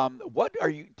what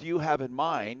do you have in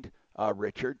mind,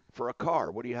 Richard, for a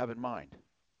car? What do you have in mind?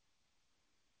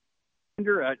 A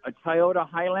Toyota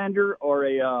Highlander or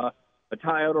a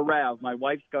Toyota RAV. My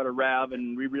wife's got a RAV,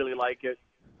 and we really like it.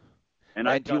 And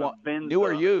I've got a Venza new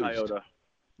or used? Toyota.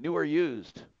 New or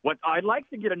used? What I'd like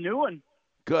to get a new one.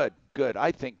 Good.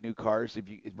 I think new cars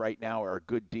right now are a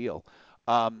good deal.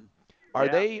 Are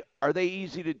they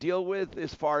easy to deal with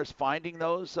as far as finding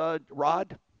those,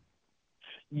 Rod?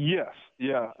 Yes,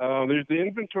 yeah. The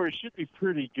inventory should be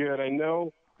pretty good. I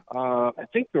know. I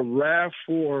think the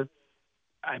RAV4,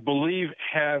 I believe,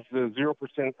 has the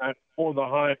 0% or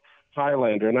the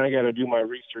Highlander, and I got to do my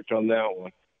research on that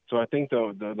one. So I think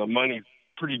the money's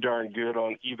pretty darn good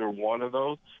on either one of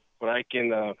those. But I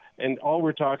can, and all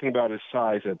we're talking about is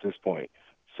size at this point.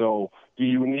 So do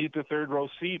you need the third row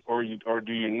seat, or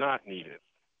do you not need it?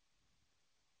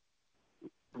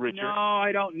 Richard? No,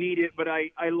 I don't need it, but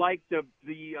I like to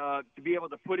be able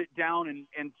to put it down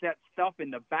and set stuff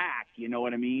in the back. You know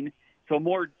what I mean? So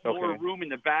more room in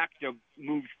the back to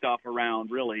move stuff around,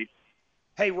 really.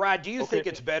 Hey, Rod, do you think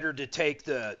it's better to take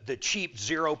the cheap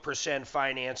 0%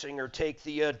 financing or take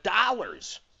the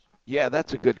dollars? Yeah,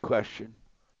 that's a good question.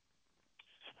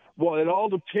 Well, it all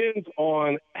depends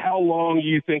on how long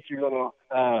you think you're gonna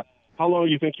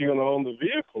own the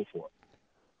vehicle for,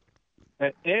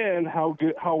 and how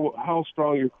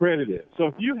strong your credit is. So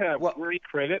if you have great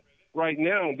credit right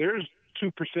now, there's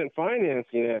 2%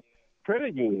 financing at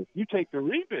credit unions. You take the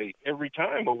rebate every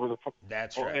time over the.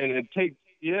 That's right. And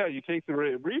you take the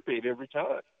rebate every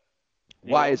time.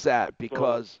 Why is that?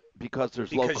 Because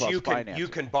there's low cost financing. You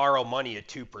can borrow money at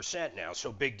 2% now,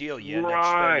 so big deal. You end up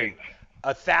spending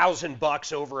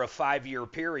 $1,000 over a 5-year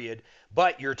period,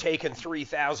 but you're taking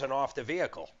 $3,000 off the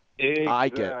vehicle.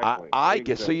 Exactly. I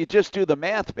get. So you just do the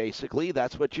math, basically.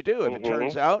 That's what you do. If it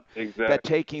turns out that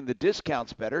taking the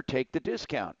discount's better, take the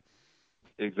discount.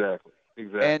 Exactly.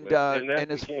 And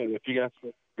if you got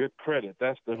good credit,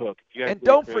 that's the hook. And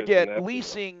don't forget,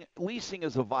 leasing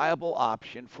is a viable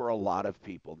option for a lot of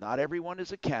people. Not everyone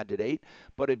is a candidate,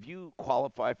 but if you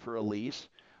qualify for a lease,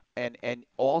 and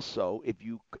also if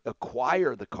you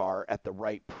acquire the car at the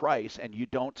right price and you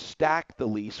don't stack the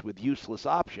lease with useless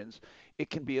options, it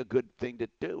can be a good thing to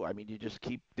do. I mean, you just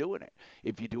keep doing it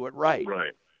if you do it right.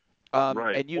 Right.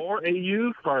 And or a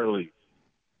used car lease.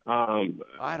 I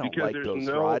don't like those,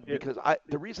 Rod, because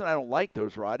the reason I don't like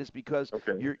those, Rod, is because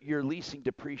you're leasing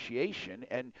depreciation,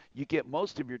 and you get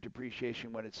most of your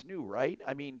depreciation when it's new, right?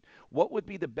 I mean, what would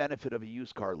be the benefit of a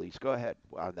used car lease? Go ahead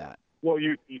on that. Well,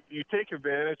 you take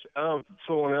advantage of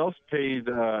someone else paid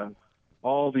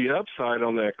all the upside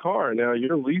on that car. Now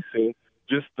you're leasing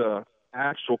just the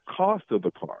actual cost of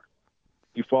the car.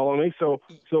 You follow me? So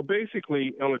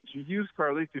basically, on a used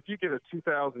car lease, if you get a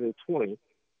 2020,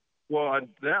 well,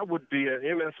 that would be an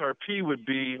MSRP would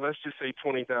be, let's just say,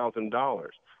 $20,000.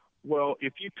 Well,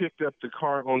 if you picked up the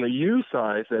car on the used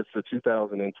side, that's the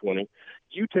 2020,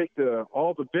 you take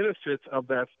all the benefits of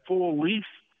that full lease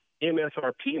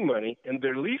MSRP money, and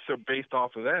their lease are based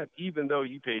off of that, even though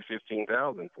you paid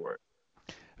 $15,000 for it.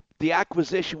 The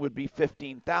acquisition would be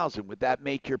 $15,000. Would that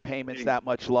make your payments that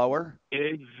much lower?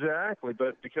 Exactly,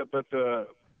 but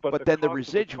then the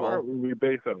residual will be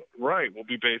based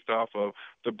off of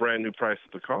the brand new price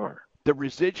of the car. The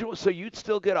residual, so you'd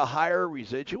still get a higher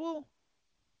residual?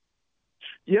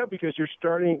 Yeah, because you're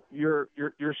starting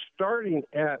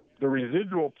at the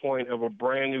residual point of a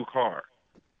brand new car.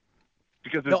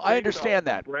 Because no, I understand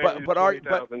that, but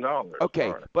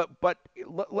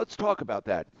let's talk about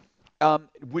that.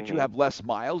 Would you have less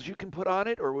miles you can put on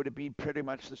it, or would it be pretty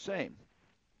much the same?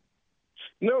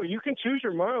 No, you can choose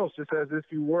your miles just as if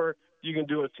you were. You can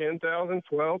do a 10,000,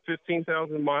 12,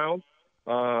 15,000 miles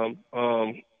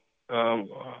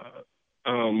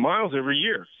miles every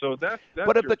year. So that's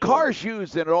But if the car's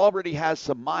used and it already has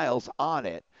some miles on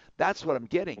it, that's what I'm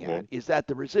getting at. Is that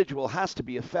the residual has to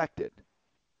be affected?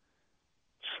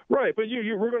 Right, but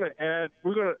we're going to add.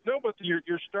 But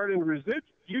you're starting residual.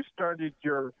 You started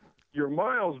your your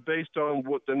miles based on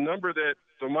what the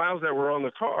miles that were on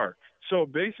the car. So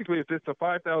basically, if it's a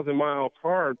 5,000-mile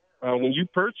car, when you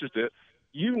purchased it,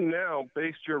 you now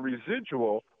based your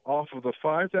residual off of the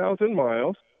 5,000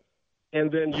 miles,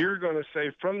 and then you're going to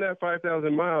say from that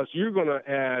 5,000 miles, you're going to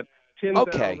add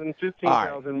 10,000,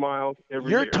 15,000 miles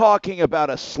every year. You're talking about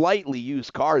a slightly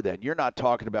used car then. You're not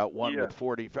talking about one with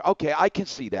 40. Okay, I can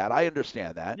see that. I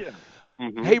understand that. Yeah.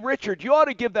 Mm-hmm. Hey, Richard, you ought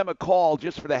to give them a call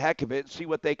just for the heck of it and see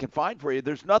what they can find for you.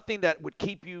 There's nothing that would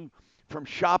keep you from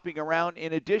shopping around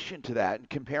in addition to that and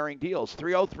comparing deals.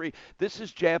 303, this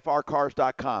is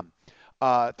JFRcars.com,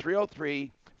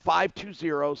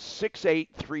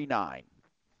 303-520-6839,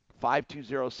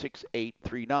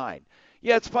 520-6839.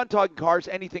 Yeah, it's fun talking cars.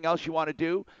 Anything else you want to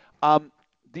do?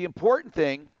 The important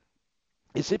thing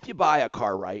is if you buy a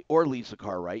car right or lease a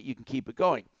car right, you can keep it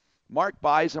going. Mark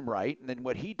buys them right, and then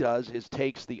what he does is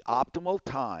takes the optimal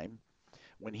time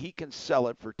when he can sell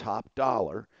it for top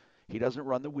dollar. He doesn't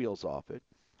run the wheels off it.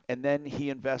 And then he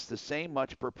invests the same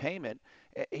much per payment.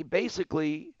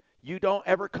 Basically, you don't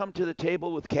ever come to the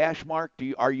table with cash, Mark.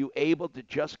 Are you able to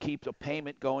just keep the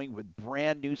payment going with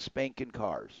brand new spanking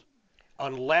cars?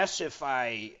 Unless if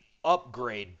I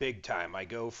upgrade big time, I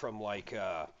go from like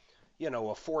a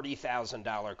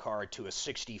 $40,000 car to a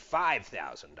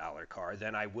 $65,000 car,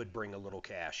 then I would bring a little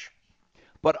cash.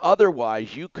 But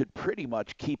otherwise, you could pretty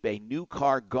much keep a new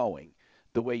car going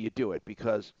the way you do it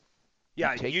because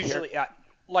usually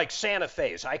like Santa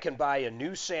Fe's. I can buy a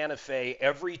new Santa Fe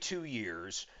every 2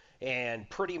 years, and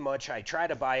pretty much I try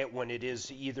to buy it when it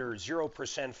is either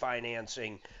 0%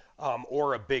 financing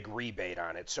or a big rebate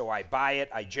on it. So I buy it.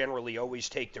 I generally always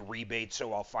take the rebate,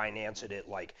 so I'll finance it at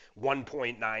like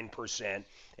 1.9%.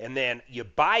 And then you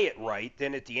buy it right.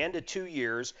 Then at the end of 2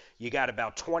 years, you got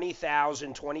about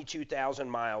 20,000, 22,000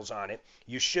 miles on it.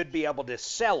 You should be able to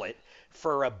sell it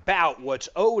for about what's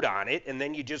owed on it, and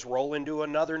then you just roll into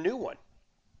another new one.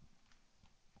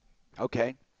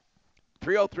 Okay.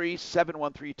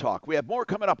 303-713-TALK. We have more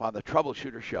coming up on the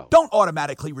Troubleshooter Show. Don't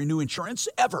automatically renew insurance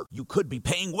ever. You could be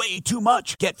paying way too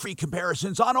much. Get free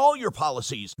comparisons on all your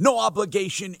policies. No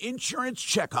obligation insurance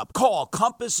checkup. Call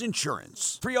Compass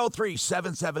Insurance.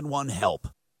 303-771-HELP.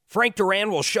 Frank Duran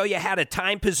will show you how to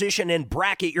time, position, and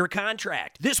bracket your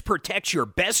contract. This protects your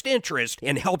best interest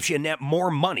and helps you net more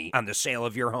money on the sale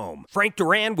of your home. Frank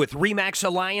Duran with RE/MAX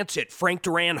Alliance at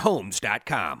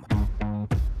frankduranhomes.com.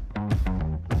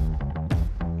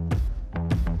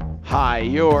 Hi,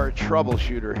 your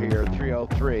troubleshooter here,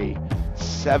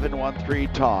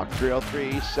 303-713-TALK,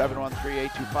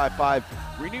 303-713-8255.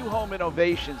 Renew Home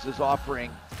Innovations is offering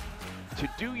to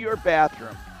do your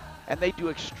bathroom, and they do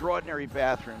extraordinary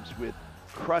bathrooms with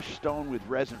crushed stone with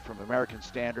resin from American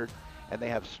Standard, and they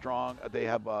have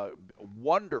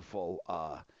wonderful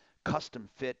custom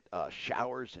fit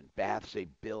showers and baths they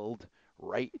build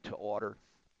right to order.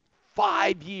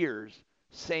 5 years.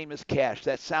 Same as cash.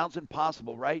 That sounds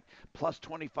impossible, right? Plus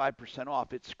 25%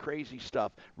 off. It's crazy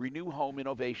stuff.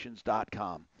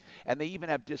 RenewHomeInnovations.com. And they even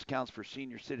have discounts for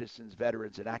senior citizens,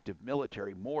 veterans, and active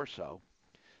military, more so.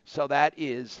 So that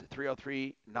is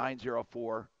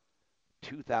 303-904-2000,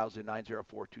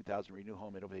 904-2000,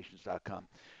 RenewHomeInnovations.com.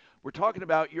 We're talking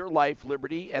about your life,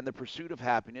 liberty, and the pursuit of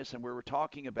happiness. And we're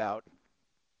talking about,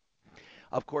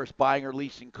 of course, buying or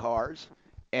leasing cars.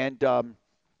 And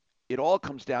it all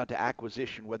comes down to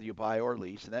acquisition, whether you buy or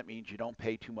lease, and that means you don't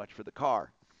pay too much for the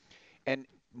car. And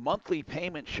monthly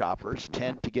payment shoppers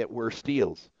tend to get worse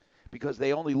deals because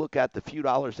they only look at the few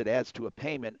dollars it adds to a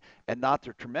payment and not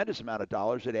the tremendous amount of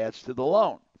dollars it adds to the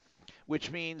loan, which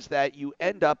means that you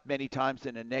end up many times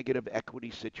in a negative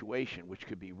equity situation, which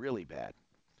could be really bad.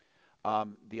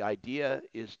 The idea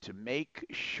is to make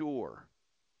sure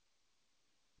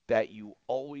that you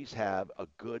always have a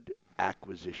good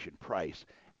acquisition price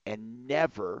and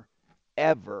never,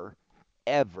 ever,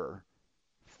 ever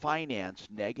finance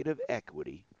negative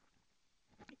equity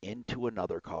into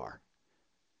another car.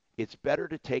 It's better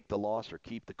to take the loss or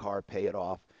keep the car, pay it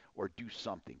off, or do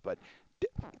something. But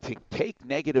to take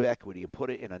negative equity and put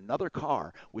it in another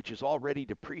car, which is already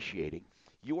depreciating,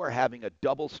 you are having a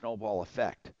double snowball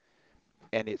effect,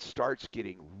 and it starts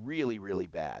getting really, really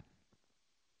bad.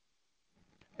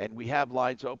 And we have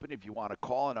lines open if you want to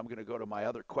call, and I'm going to go to my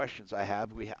other questions I have.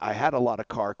 I had a lot of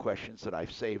car questions that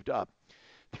I've saved up.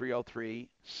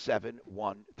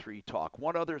 303-713-TALK.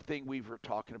 One other thing we were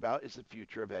talking about is the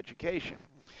future of education.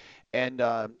 And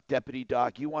Deputy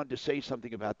Doc, you wanted to say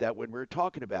something about that when we were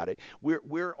talking about it.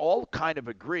 We're all kind of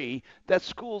agree that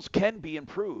schools can be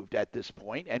improved at this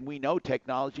point, and we know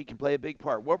technology can play a big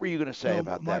part. What were you going to say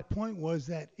about that? My point was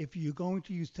that if you're going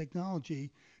to use technology,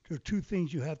 there are two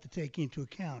things you have to take into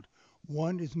account.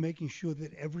 One is making sure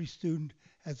that every student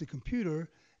has a computer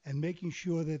and making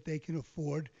sure that they can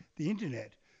afford the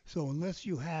internet. So unless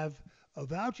you have a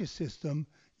voucher system,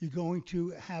 you're going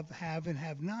to have and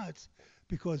have nots,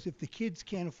 because if the kids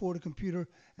can't afford a computer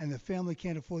and the family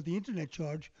can't afford the internet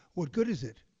charge, what good is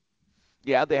it?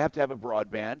 Yeah, they have to have a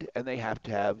broadband and they have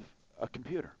to have a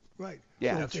computer. Right.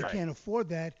 Yeah, so that's if they right. can't afford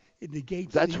that, it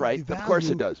negates That's the, right. the Of course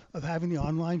it value does. of having the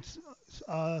online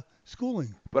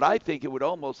schooling. But I think it would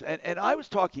almost, and I was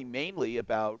talking mainly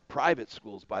about private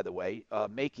schools, by the way,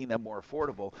 making them more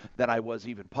affordable than I was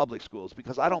even public schools,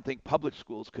 because I don't think public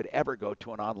schools could ever go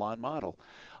to an online model.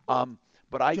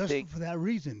 But I Just think for that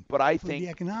reason. But I for think the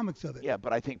economics of it. Yeah,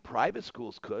 but I think private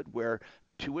schools could, where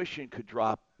tuition could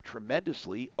drop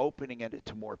tremendously, opening it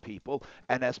to more people,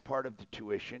 and as part of the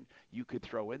tuition, you could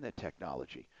throw in the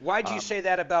technology. Why'd you say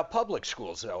that about public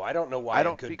schools, though? I don't know why I a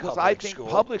don't good because public I think school.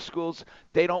 public schools,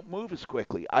 they don't move as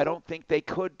quickly. I don't think they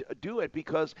could do it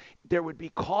because there would be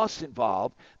costs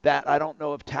involved that I don't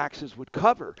know if taxes would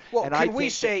cover. Well, and can we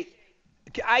say?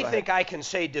 I Go think I can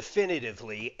say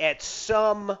definitively at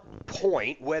some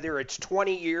point, whether it's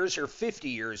 20 years or 50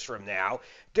 years from now,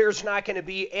 there's not going to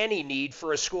be any need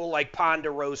for a school like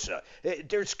Ponderosa.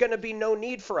 There's going to be no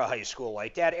need for a high school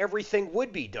like that. Everything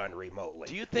would be done remotely.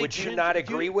 Do you think? Would you not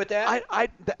agree with that?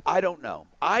 I don't know.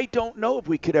 I don't know if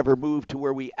we could ever move to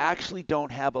where we actually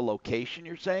don't have a location.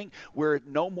 You're saying where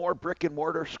no more brick and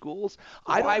mortar schools.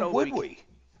 Why would we?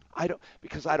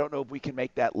 Because I don't know if we can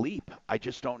make that leap. I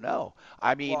just don't know.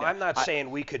 I mean, well, I'm not saying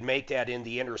we could make that in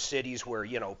the inner cities where,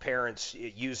 parents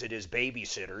use it as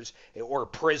babysitters, or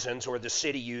prisons, or the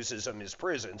city uses them as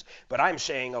prisons. But I'm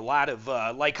saying a lot of,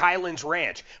 like Highlands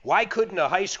Ranch. Why couldn't a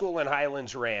high school in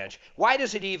Highlands Ranch, why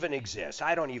does it even exist?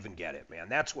 I don't even get it, man.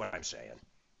 That's what I'm saying.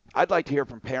 I'd like to hear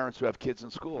from parents who have kids in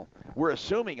school. We're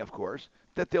assuming, of course,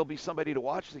 that there'll be somebody to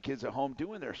watch the kids at home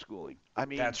doing their schooling. I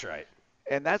mean, that's right.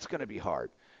 And that's going to be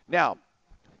hard. Now,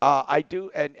 I do,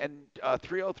 and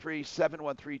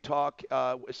 303-713-TALK,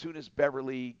 as soon as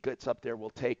Beverly gets up there,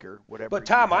 we'll take her, whatever. But,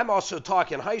 Tom, I'm also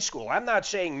talking high school. I'm not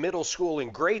saying middle school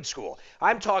and grade school.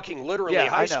 I'm talking literally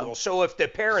high school. So if the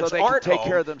parents aren't take home,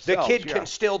 care of themselves, the kid can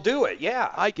still do it,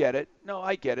 yeah. I get it. No,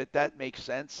 I get it. That makes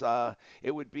sense.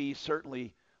 It would be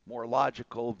certainly more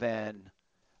logical than...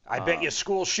 I bet you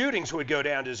school shootings would go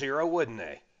down to zero, wouldn't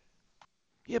they?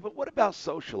 Yeah, but what about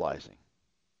socializing?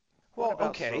 Well,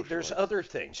 okay, there's other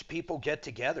things. People get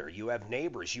together. You have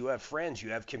neighbors, you have friends, you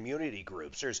have community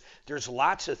groups. There's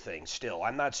lots of things still.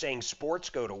 I'm not saying sports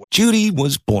go to waste. Judy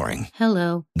was boring.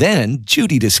 Hello. Then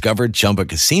Judy discovered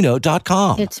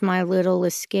ChumbaCasino.com. It's my little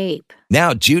escape.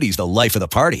 Now Judy's the life of the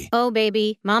party. Oh,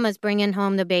 baby, mama's bringing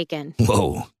home the bacon.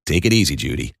 Whoa, take it easy,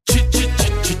 Judy.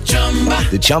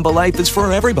 The Chumba life is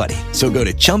for everybody. So go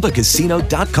to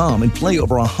ChumbaCasino.com and play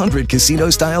over 100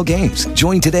 casino-style games.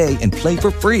 Join today and play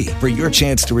for free for your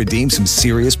chance to redeem some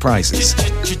serious prizes.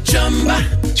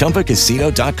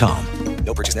 ChumbaCasino.com.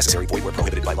 No purchase necessary. Void where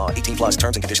prohibited by law. 18 plus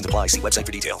terms and conditions apply. See website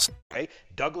for details. Okay.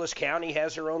 Douglas County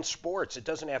has their own sports. It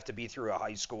doesn't have to be through a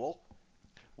high school.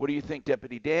 What do you think,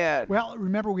 Deputy Dan? Well,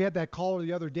 remember we had that caller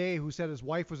the other day who said his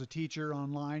wife was a teacher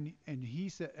online, and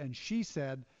she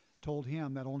told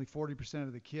him that only 40%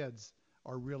 of the kids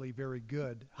are really very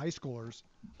good, high schoolers,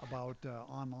 about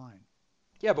online.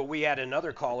 Yeah, but we had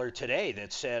another caller today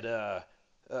that said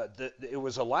it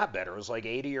was a lot better. It was like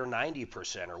 80 or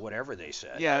 90% or whatever they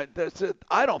said. Yeah,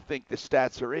 I don't think the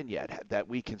stats are in yet that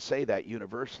we can say that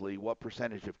universally, what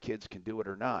percentage of kids can do it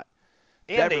or not.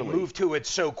 And they moved to it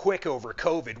so quick over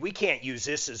COVID. We can't use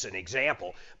this as an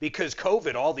example because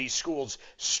COVID, all these schools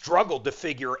struggled to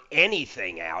figure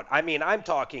anything out. I mean, I'm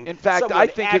talking in fact, someone I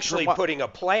think actually putting a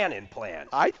plan in plan.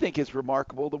 I think it's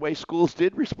remarkable the way schools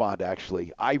did respond,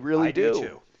 actually. I really do.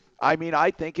 Too. I mean,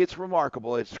 I think it's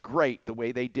remarkable. It's great the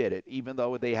way they did it, even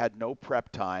though they had no prep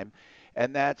time.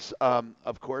 And that's,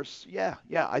 of course, yeah,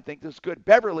 I think this is good.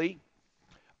 Beverly,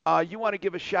 you want to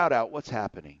give a shout out. What's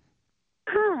happening?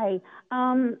 Hi.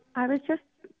 I was just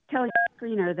telling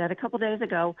Screener that a couple days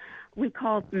ago we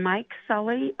called Mike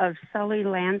Sully of Sully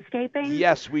Landscaping.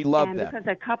 Yes, we love them. Because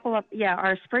a couple of,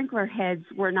 our sprinkler heads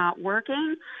were not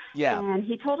working. Yeah. And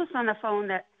he told us on the phone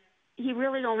that he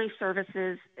really only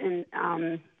services in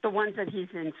the ones that he's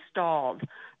installed.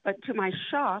 But to my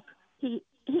shock, he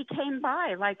came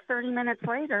by like 30 minutes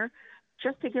later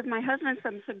just to give my husband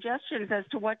some suggestions as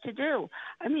to what to do.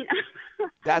 I mean,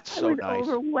 that's so I was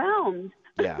overwhelmed.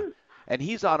 Yeah. And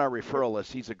he's on our referral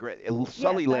list. He's a great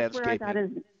Sully Landscaping. Where I got his,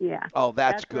 Oh,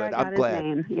 that's good. I'm glad.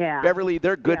 His name. Yeah. Beverly,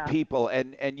 they're good people,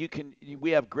 and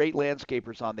we have great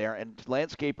landscapers on there, and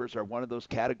landscapers are one of those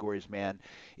categories, man.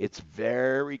 It's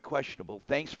very questionable.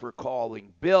 Thanks for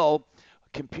calling, Bill.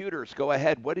 computers. Go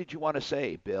ahead. What did you want to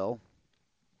say, Bill?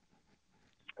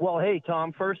 Well, hey,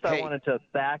 Tom, first I wanted to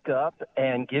back up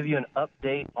and give you an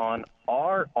update on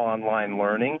our online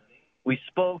learning. We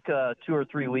spoke 2 or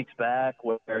 3 weeks back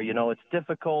where, it's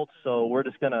difficult, so we're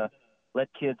just going to let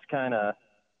kids kind of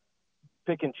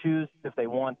pick and choose if they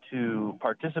want to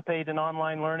participate in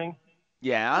online learning.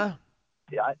 Yeah.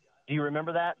 Yeah. Do you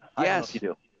remember that? Yes. I don't know if you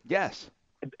do. Yes.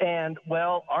 And,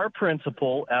 well, our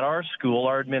principal at our school,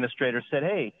 our administrator said,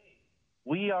 hey,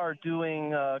 we are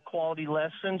doing quality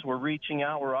lessons. We're reaching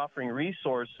out. We're offering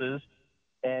resources.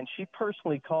 And she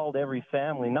personally called every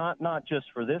family, not just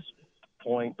for this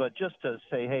point, but just to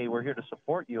say, hey, we're here to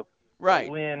support you. Right.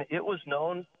 When it was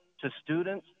known to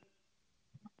students,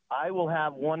 I will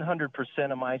have 100%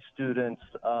 of my students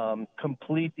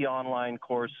complete the online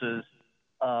courses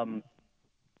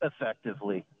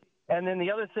effectively. And then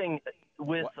the other thing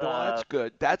with well, that's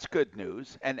good. That's good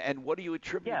news. And what do you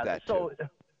attribute that to?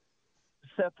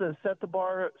 Set the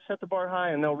bar high,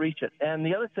 and they'll reach it. And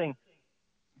the other thing,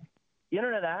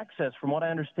 internet access. From what I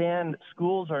understand,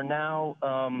 schools are now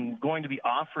going to be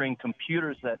offering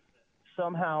computers that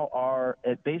somehow are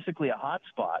at basically a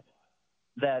hotspot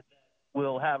that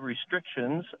will have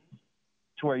restrictions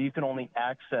to where you can only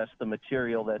access the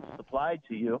material that's supplied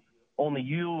to you. Only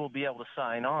you will be able to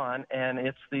sign on, and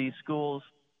it's the school's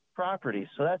property.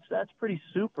 So that's pretty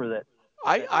super. That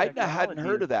I hadn't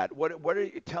heard of that. What are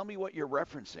you, tell me what you're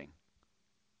referencing.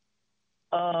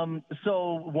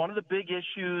 So one of the big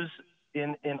issues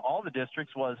in all the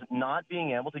districts was not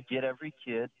being able to get every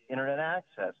kid internet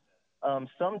access.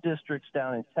 Some districts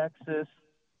down in Texas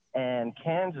and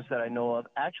Kansas that I know of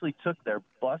actually took their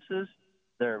buses,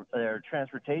 their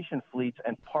transportation fleets,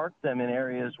 and parked them in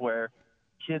areas where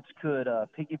kids could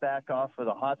piggyback off of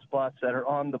the hotspots that are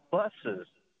on the buses.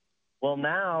 Well,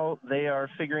 now they are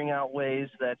figuring out ways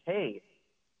that, hey,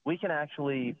 we can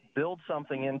actually build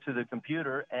something into the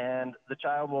computer, and the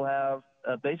child will have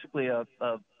basically a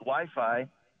Wi-Fi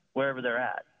wherever they're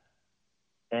at.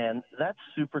 And that's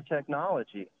super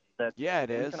technology that we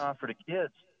can offer to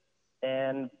kids.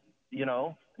 And,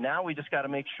 now we just got to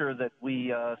make sure that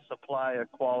we supply a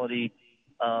quality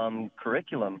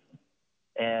curriculum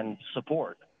and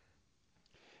support.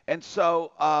 And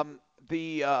so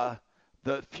the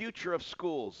future of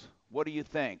schools, what do you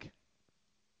think?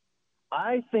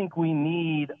 I think we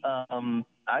need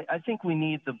I think we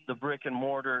need the brick and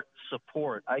mortar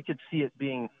support. I could see it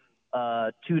being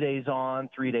 2 days on,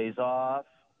 3 days off.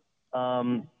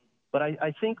 But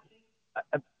I think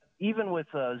even with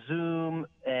Zoom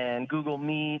and Google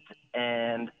Meet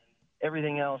and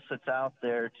everything else that's out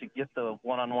there to get the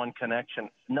one-on-one connection,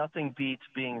 nothing beats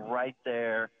being right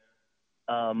there,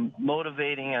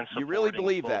 motivating and supporting. You really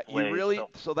believe that? Ways, you really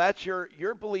so that's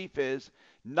your belief is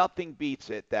nothing beats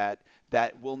it. That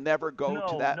will never go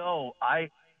to that.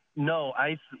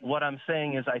 What I'm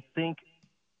saying is I think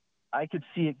I could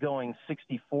see it going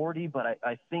 60-40, but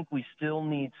I think we still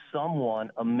need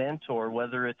someone, a mentor,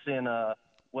 whether it's in a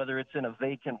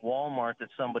vacant Walmart that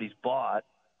somebody's bought.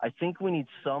 I think we need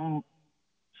some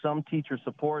teacher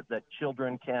support that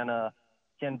children can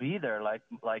be there, like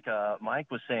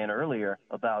Mike was saying earlier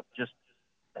about just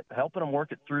helping them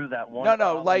work it through that one.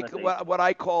 No, like what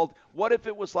I called, what if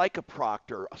it was like a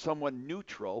proctor, someone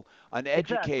neutral, an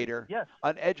educator,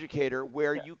 an educator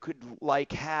where you could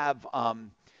like have,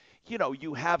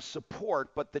 you have support,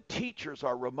 but the teachers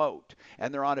are remote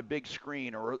and they're on a big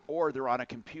screen or they're on a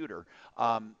computer.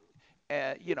 I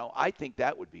think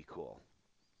that would be cool.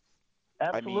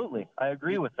 Absolutely. I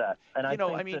agree with that. And I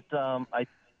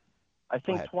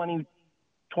think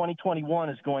 2021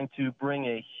 is going to bring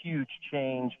a huge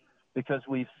change because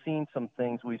we've seen some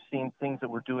things. We've seen things that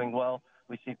we're doing well.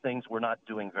 We see things we're not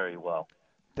doing very well.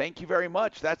 Thank you very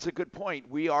much. That's a good point.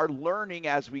 We are learning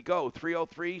as we go.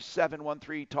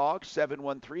 303-713-TALK,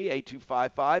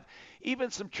 713-8255. Even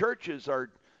some churches are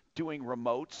doing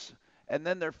remotes, and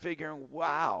then they're figuring,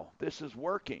 wow, this is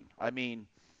working. I mean,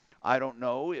 I don't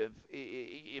know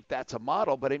if that's a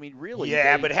model, but I mean, really.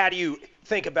 Yeah, but how do you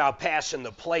think about passing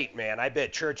the plate, man? I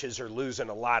bet churches are losing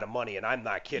a lot of money, and I'm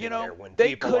not kidding there when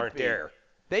people aren't there.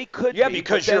 They could be. Yeah,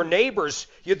 because your neighbors,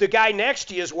 the guy next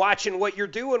to you is watching what you're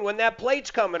doing when that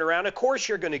plate's coming around. Of course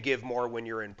you're going to give more when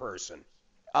you're in person.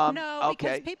 No,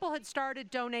 because people had started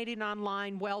donating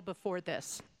online well before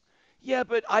this. Yeah,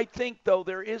 but I think, though,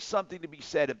 there is something to be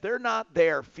said. If they're not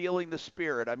there feeling the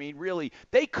spirit, I mean, really,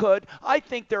 they could. I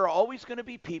think there are always going to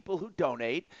be people who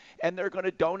donate, and they're going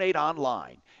to donate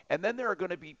online. And then there are going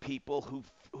to be people who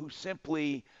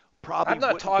simply probably I'm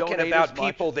not talking about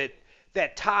people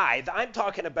that tithe. I'm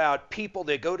talking about people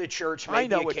that go to church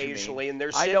maybe occasionally and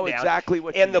they're sitting down. I know exactly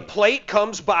what you mean. And the plate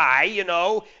comes by,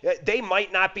 they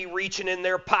might not be reaching in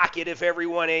their pocket if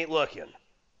everyone ain't looking.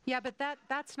 Yeah, but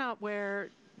that's not where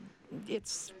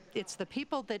it's the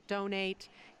people that donate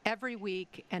every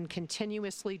week and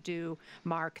continuously do,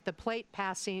 Mark, the plate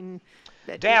passing.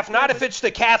 Daff, not if it's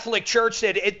the Catholic Church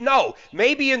no,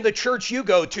 maybe in the church you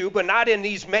go to, but not in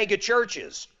these mega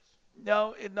churches.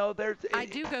 No, there's. I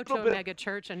do go to a mega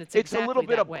church, and it's a little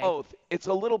bit of both. It's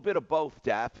a little bit of both,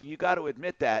 Daff. You got to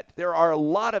admit that there are a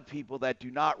lot of people that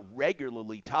do not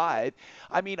regularly tithe.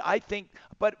 I mean, I think,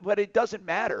 but it doesn't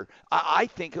matter. I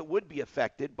think it would be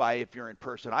affected by if you're in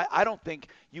person. I don't think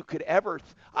you could ever.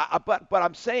 But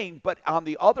I'm saying, but on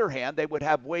the other hand, they would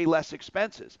have way less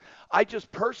expenses. I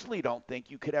just personally don't think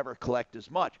you could ever collect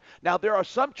as much. Now, there are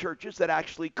some churches that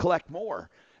actually collect more.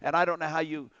 And I don't know how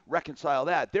you reconcile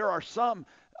that. There are some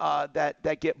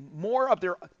that get more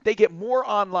they get more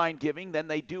online giving than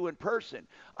they do in person.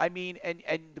 I mean,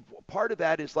 and part of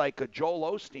that is like a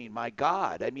Joel Osteen. My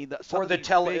God, I mean,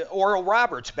 Oral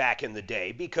Roberts back in the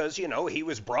day, because he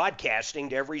was broadcasting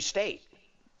to every state.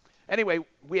 Anyway,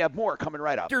 we have more coming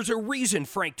right up. There's a reason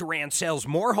Frank Duran sells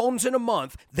more homes in a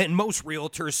month than most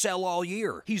realtors sell all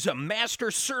year. He's a master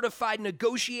certified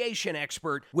negotiation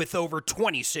expert with over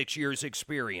 26 years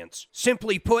experience.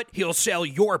 Simply put, he'll sell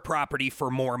your property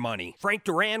for more money. Frank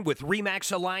Duran with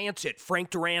RE/MAX Alliance at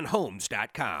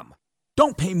frankduranhomes.com.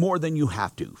 Don't pay more than you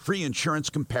have to. Free insurance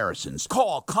comparisons.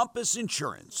 Call Compass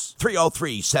Insurance.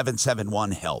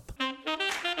 303-771-HELP.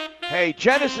 Hey,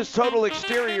 Genesis Total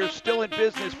Exterior is still in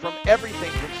business from everything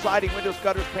from siding, windows,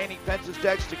 gutters, painting, fences,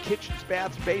 decks to kitchens,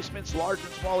 baths, basements, large and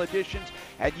small additions.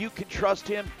 And you can trust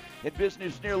him. In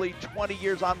business nearly 20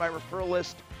 years on my referral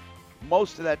list.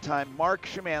 Most of that time, Mark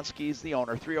Szymanski is the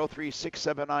owner.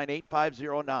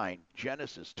 303-679-8509.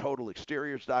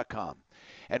 GenesisTotalExteriors.com.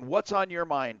 And what's on your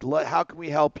mind? How can we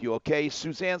help you? Okay,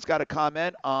 Suzanne's got a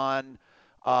comment on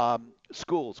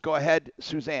schools. Go ahead,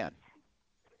 Suzanne.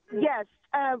 Yes.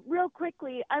 Real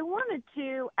quickly, I wanted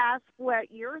to ask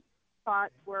what your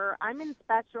thoughts were. I'm in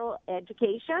special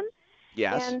education.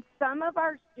 Yes. And some of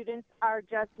our students are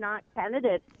just not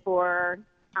candidates for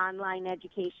online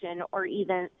education or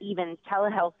even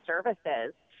telehealth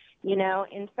services.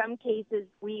 In some cases,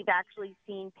 we've actually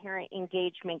seen parent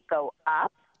engagement go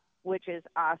up, which is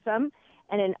awesome.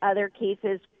 And in other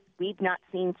cases, we've not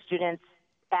seen students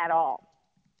at all.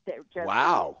 They're just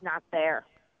not there.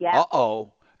 Yeah.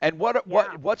 Uh-oh. And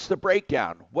what's the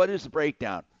breakdown? What is the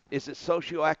breakdown? Is it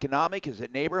socioeconomic? Is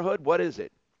it neighborhood? What is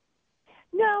it?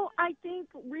 No, I think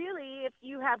really if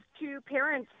you have two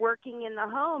parents working in the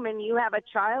home and you have a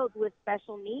child with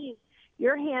special needs,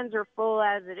 your hands are full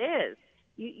as it is.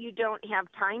 You don't have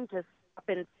time to stop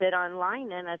and sit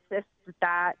online and assist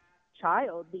that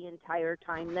child the entire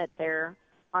time that they're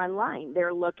online.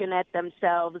 They're looking at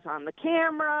themselves on the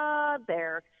camera.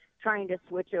 They're trying to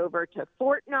switch over to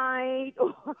Fortnite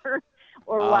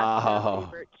or watch their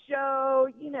favorite show,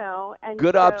 And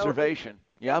good observation.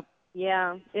 Yep.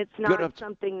 Yeah, it's not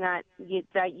something that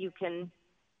you can.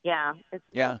 Yeah.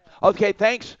 Yeah. Okay.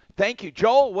 Thanks. Thank you,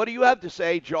 Joel. What do you have to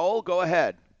say, Joel? Go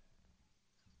ahead.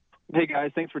 Hey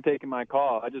guys, thanks for taking my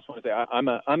call. I just want to say I'm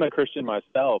a Christian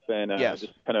myself, and just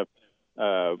kind of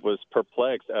was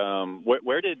perplexed.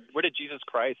 Where did Jesus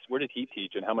Christ? Where did he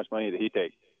teach, and how much money did he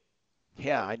take?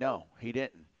 Yeah, I know. He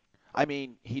didn't. I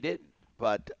mean, he didn't.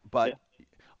 But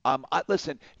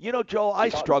listen, Joel, I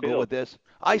struggle with this.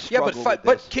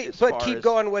 Keep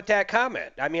going with that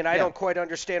comment. I mean, I don't quite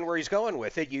understand where he's going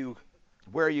with it.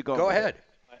 Where are you going? Go ahead.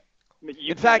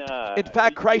 In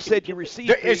fact, Christ said you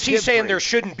receive. Is he saying there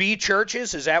shouldn't be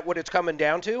churches? Is that what it's coming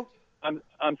down to? I'm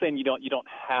saying you don't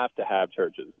have to have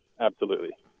churches.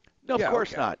 Absolutely. No, of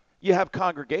course not. You have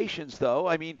congregations, though.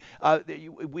 I mean,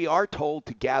 we are told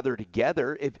to gather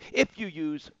together. If you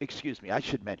use, I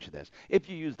should mention this. If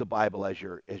you use the Bible as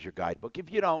your guidebook,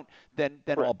 if you don't, then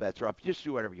all bets are off. Just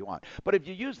do whatever you want. But if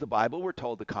you use the Bible, we're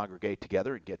told to congregate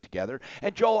together and get together.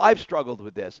 And Joel, I've struggled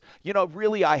with this.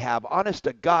 Really, I have. Honest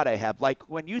to God, I have. Like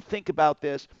when you think about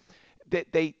this.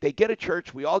 They get a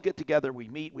church, we all get together, we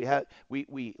meet,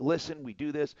 we listen, we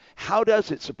do this. How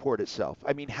does it support itself?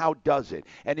 I mean, how does it?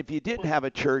 And if you didn't have a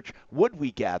church, would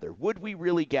we gather? Would we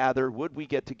really gather? Would we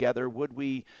get together? Would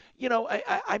we,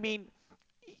 I mean,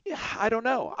 I don't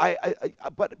know.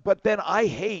 But then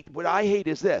what I hate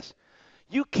is this.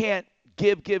 You can't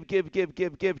give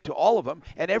to all of them,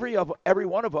 and every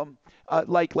one of them,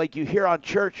 like you hear on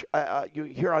church, you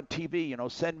hear on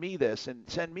TV, send me this and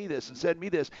send me this and send me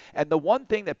this. And the one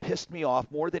thing that pissed me off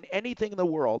more than anything in the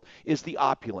world is the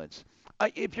opulence.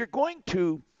 If you're going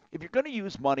to if you're going to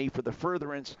use money for the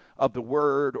furtherance of the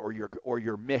word or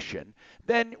your mission,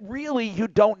 then really you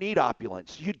don't need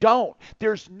opulence. You don't.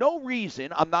 There's no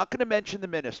reason, I'm not going to mention the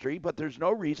ministry, but there's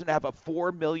no reason to have a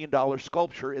 $4 million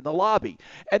sculpture in the lobby.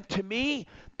 And to me,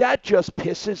 that just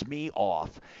pisses me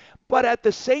off. But at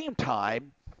the same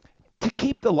time, to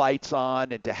keep the lights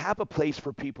on and to have a place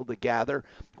for people to gather,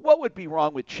 what would be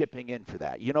wrong with chipping in for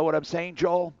that? You know what I'm saying,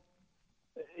 Joel?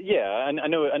 Yeah, I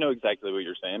know exactly what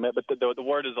you're saying, but the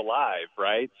word is alive,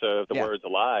 right? So if the word is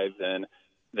alive, then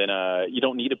you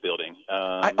don't need a building.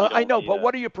 I know, but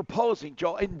what are you proposing,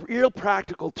 Joel? In real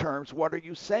practical terms, what are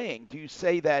you saying? Do you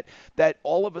say that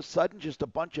all of a sudden just a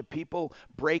bunch of people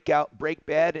break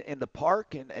bad in the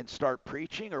park and start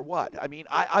preaching, or what? I mean,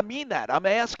 I mean that. I'm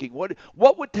asking,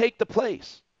 what would take the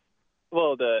place?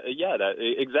 Well,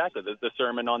 exactly. The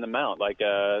Sermon on the Mount, like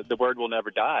the word will never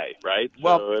die, right?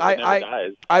 Well, so it never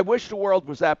dies. I wish the world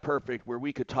was that perfect where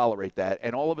we could tolerate that,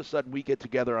 and all of a sudden we get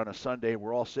together on a Sunday and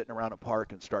we're all sitting around a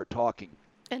park and start talking.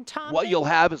 And Tom, what you'll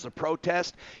have is a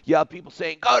protest. You have people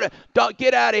saying, don't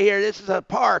get out of here. This is a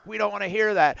park. We don't want to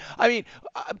hear that. I mean,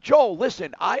 Joel,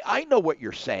 listen, I know what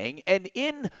you're saying, and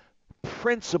in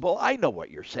principle, I know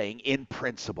what you're saying in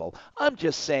principle. I'm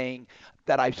just saying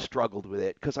that I've struggled with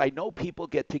it because I know people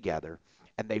get together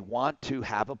and they want to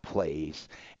have a place,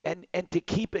 and to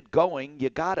keep it going,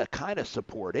 you gotta kind of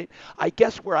support it. I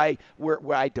guess where I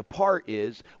depart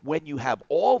is when you have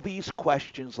all these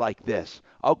questions like this.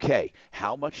 Okay,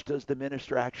 how much does the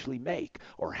minister actually make,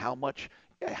 or how much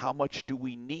do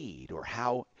we need, or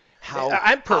how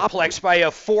I'm perplexed by a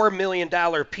 $4 million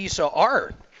piece of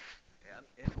art.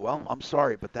 Well, I'm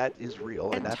sorry, but that is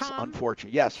real, and that's Tom,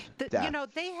 unfortunate. Yes,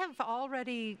 they have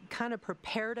already kind of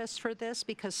prepared us for this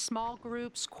because small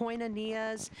groups,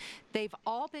 koinonias, they've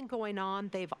all been going on.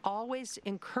 They've always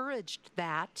encouraged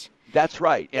that. That's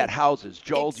right, at houses.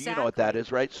 Joel, exactly. Do you know what that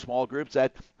is, right? Small groups,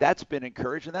 that's been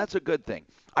encouraged, and that's a good thing.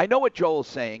 I know what Joel is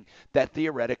saying, that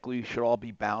theoretically you should all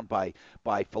be bound by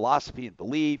philosophy and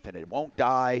belief, and it won't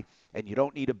die, and you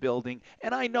don't need a building.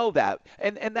 And I know that.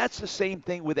 And that's the same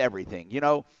thing with everything. You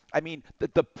know, I mean,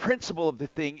 the principle of the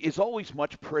thing is always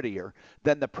much prettier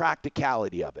than the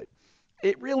practicality of it.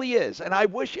 It really is. And I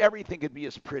wish everything could be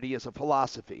as pretty as a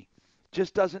philosophy. It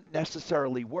just doesn't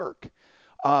necessarily work.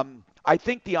 I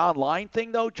think the online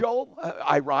thing, though, Joel,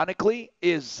 ironically,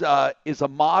 is a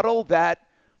model that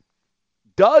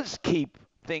does keep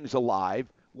things alive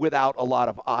without a lot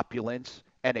of opulence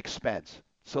and expense.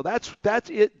 So that's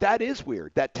it. That is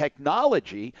weird. That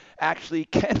technology actually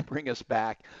can bring us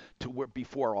back to where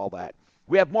before all that.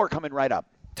 We have more coming right up.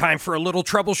 Time for a little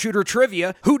troubleshooter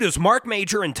trivia. Who does Mark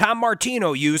Major and Tom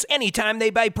Martino use anytime they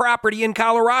buy property in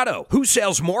Colorado? Who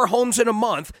sells more homes in a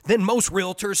month than most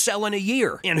realtors sell in a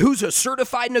year? And who's a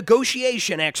certified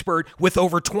negotiation expert with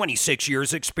over 26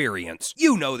 years experience?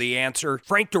 You know the answer.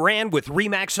 Frank Duran with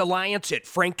RE/MAX Alliance at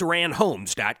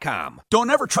frankduranhomes.com. Don't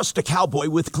ever trust a cowboy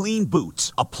with clean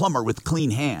boots, a plumber with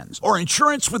clean hands, or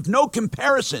insurance with no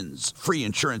comparisons. Free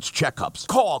insurance checkups.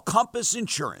 Call Compass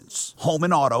Insurance. Home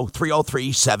and Auto,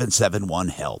 303-771-HELP.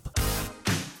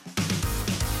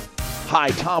 Hi,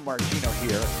 Tom Martino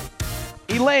here.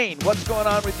 Elaine, what's going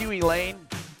on with you, Elaine?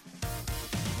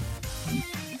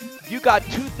 You got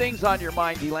two things on your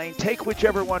mind, Elaine. Take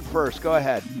whichever one first. Go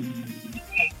ahead.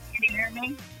 Hey, can you hear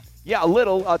me? Yeah, a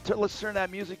little. Let's turn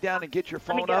that music down and get your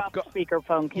phone up. Off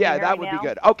speakerphone. Can yeah, you hear that me would now? be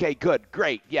good. Okay, good.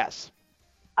 Great. Yes.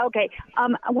 Okay.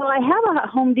 Well, I have a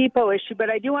Home Depot issue,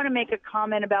 but I do want to make a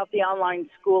comment about the online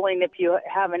schooling if you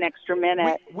have an extra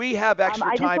minute. We have extra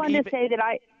time. I just wanted to say that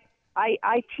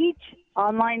I teach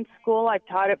online school. I've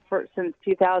taught it since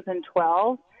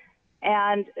 2012,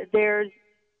 and there's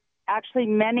actually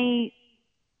many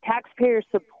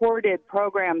taxpayer-supported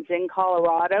programs in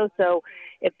Colorado. So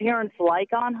if parents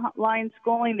like online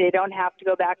schooling, they don't have to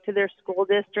go back to their school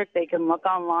district. They can look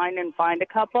online and find a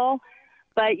couple.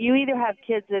 But you either have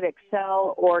kids that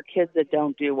excel or kids that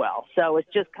don't do well. So it's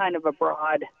just kind of a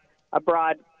broad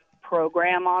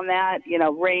program on that,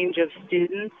 range of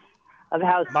students of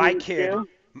how students do.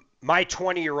 My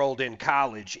 20-year-old in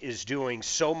college is doing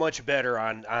so much better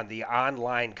on the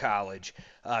online college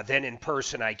than in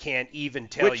person. I can't even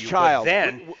tell Which you. Child? But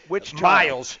then Which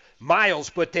child? Miles.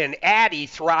 But then Addie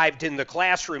thrived in the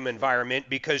classroom environment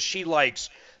because she likes,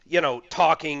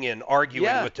 talking and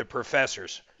arguing with the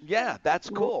professors. Yeah, that's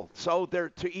cool. So they're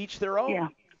to each their own. Yeah,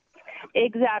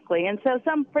 exactly. And so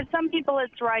for some people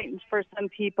it's right, and for some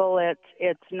people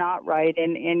it's not right,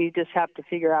 and you just have to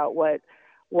figure out what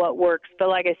works. But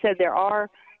like I said,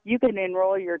 you can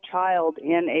enroll your child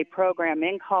in a program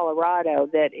in Colorado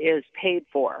that is paid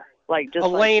for. like your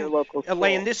local school.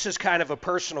 Elaine, this is kind of a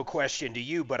personal question to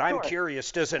you, but I'm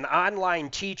curious, does an online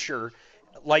teacher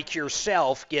like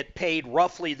yourself get paid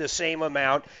roughly the same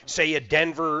amount, say a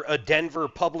Denver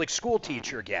public school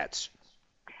teacher gets?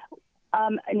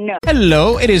 No.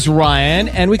 Hello, it is Ryan,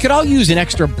 and we could all use an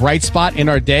extra bright spot in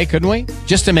our day, couldn't we?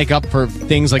 Just to make up for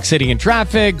things like sitting in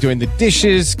traffic, doing the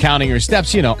dishes, counting your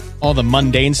steps, all the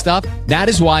mundane stuff. That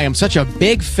is why I'm such a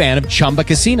big fan of Chumba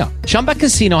Casino. Chumba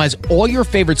Casino has all your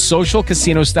favorite social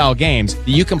casino-style games that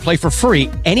you can play for free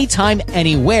anytime,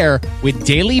 anywhere with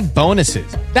daily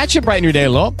bonuses. That should brighten your day a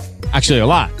little. Actually, a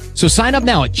lot. So sign up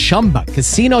now at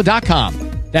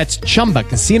ChumbaCasino.com. That's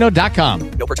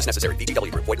ChumbaCasino.com. No purchase necessary.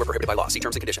 VGW Group. Void where prohibited by law. See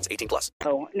terms and conditions. 18+.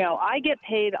 Oh, no, I get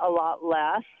paid a lot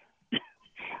less,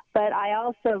 but I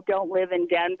also don't live in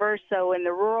Denver. So in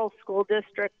the rural school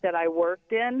district that I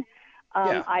worked in,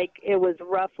 it was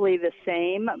roughly the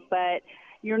same. But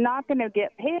you're not going to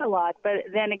get paid a lot. But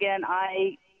then again,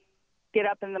 I get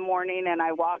up in the morning and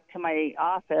I walk to my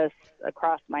office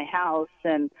across my house,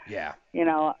 and I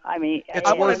mean,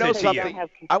 I want to know something.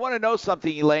 I want to know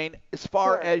something, Elaine. As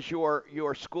far as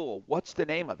your school, what's the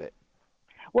name of it?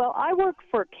 Well, I work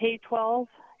for K-12,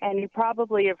 and you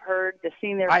probably have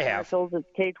seen their commercials at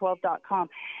K12.com.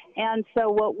 And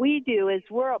so what we do is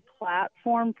we're a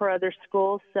platform for other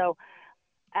schools. So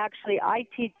actually, I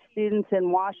teach students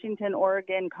in Washington,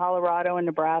 Oregon, Colorado, and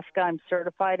Nebraska. I'm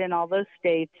certified in all those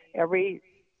states.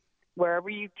 Wherever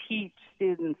you teach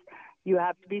students, you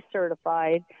have to be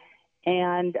certified.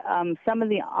 And some of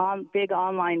the big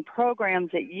online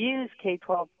programs that use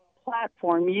K-12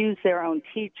 platform use their own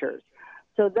teachers.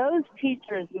 So those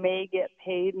teachers may get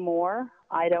paid more.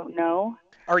 I don't know.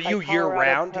 Are you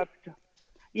year-round?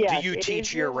 Yes. Do you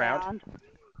teach year-round?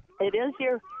 It is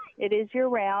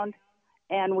year-round.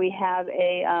 And we have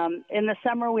in the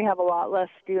summer we have a lot less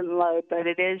student load, but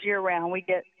it is year round. We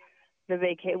get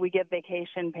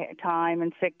vacation time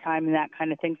and sick time and that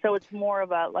kind of thing. So it's more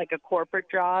of a corporate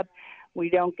job. I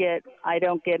don't get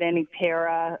any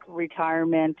para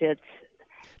retirement. Do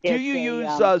you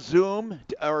use Zoom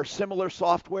or similar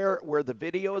software where the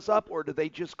video is up, or do they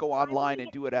just go online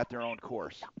and do it at their own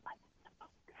course?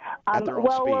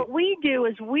 What we do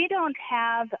is we don't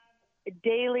have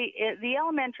daily. The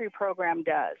elementary program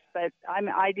does, but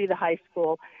I do the high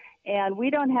school, and we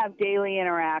don't have daily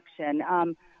interaction.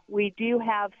 We do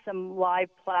have some live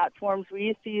platforms. We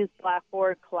used to use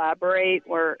Blackboard Collaborate.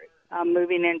 We're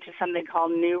moving into something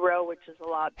called Neuro, which is a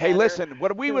lot better. Hey, listen,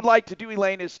 what we would like to do,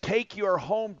 Elaine, is take your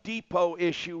Home Depot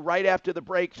issue right after the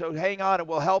break, so hang on and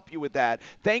we'll help you with that.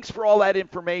 Thanks for all that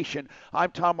information.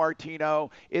 I'm Tom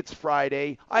Martino. It's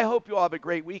Friday. I hope you all have a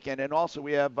great weekend, and also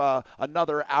we have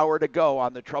another hour to go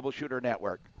on the Troubleshooter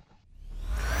Network.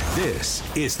 This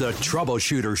is the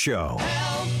Troubleshooter Show.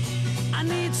 Help, I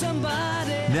need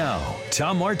somebody. Now,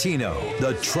 Tom Martino,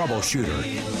 the Troubleshooter.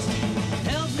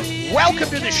 Welcome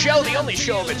to the show, the only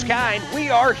show of its kind. We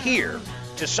are here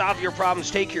to solve your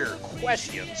problems, take your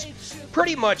questions,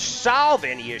 pretty much solve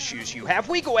any issues you have.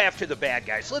 We go after the bad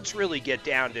guys. Let's really get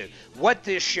down to what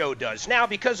this show does. Now,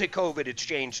 because of COVID, it's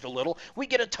changed a little. We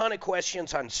get a ton of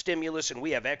questions on stimulus, and we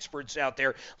have experts out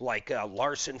there like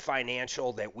Larson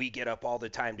Financial that we get up all the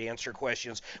time to answer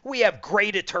questions. We have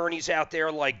great attorneys out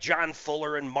there like John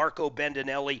Fuller and Marco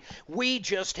Bendinelli. We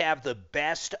just have the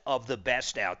best of the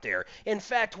best out there. In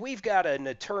fact, we've got an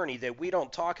attorney that we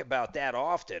don't talk about that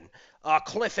often,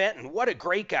 Cliff Enton. What a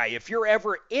great guy. If you're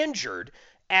ever injured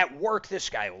at work,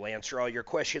 this guy will answer all your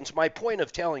questions. My point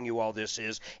of telling you all this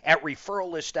is at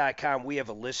referrallist.com, we have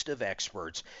a list of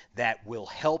experts that will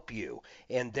help you,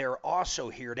 and they're also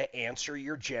here to answer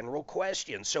your general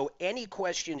questions. So any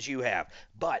questions you have.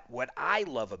 But what I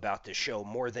love about the show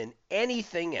more than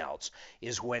anything else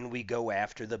is when we go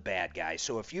after the bad guys.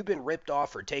 So if you've been ripped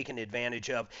off or taken advantage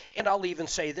of, and I'll even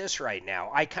say this right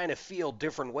now, I kind of feel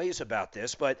different ways about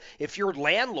this, but if your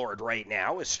landlord right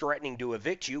now is threatening to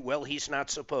evict you, well, he's not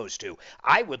supposed to.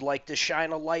 I would like to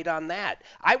shine a light on that.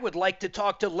 I would like to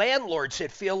talk to landlords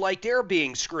that feel like they're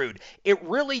being screwed. It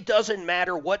really doesn't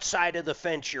matter what side of the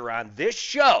fence you're on. This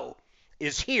show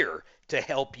is here to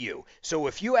help you. So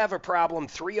if you have a problem,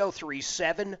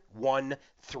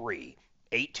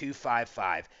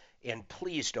 303-713-8255. And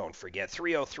please don't forget,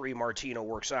 303 Martino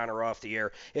works on or off the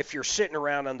air. If you're sitting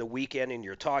around on the weekend and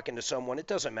you're talking to someone, it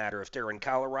doesn't matter if they're in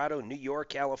Colorado, New York,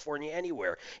 California,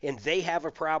 anywhere, and they have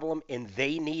a problem and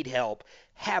they need help,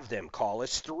 have them call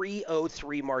us,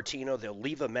 303 Martino. They'll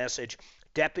leave a message.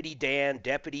 Deputy Dan,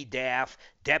 Deputy Daff,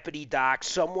 Deputy Doc,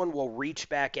 someone will reach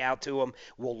back out to them.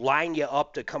 We'll line you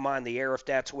up to come on the air if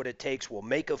that's what it takes. We'll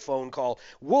make a phone call.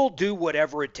 We'll do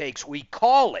whatever it takes. We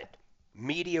call it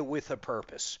Media with a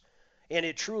Purpose. And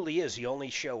it truly is the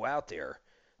only show out there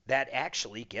that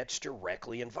actually gets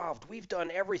directly involved. We've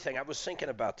done everything. I was thinking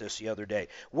about this the other day.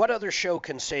 What other show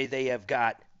can say they have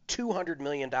got $200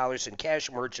 million in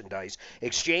cash merchandise,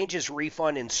 exchanges,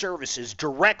 refund, and services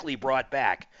directly brought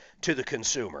back to the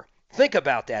consumer? Think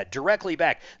about that, directly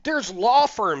back. There's law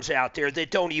firms out there that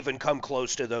don't even come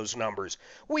close to those numbers.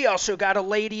 We also got a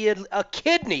lady in a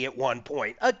kidney at one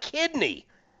point. A kidney.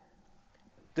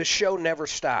 The show never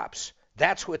stops.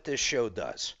 That's what this show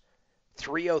does.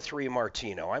 303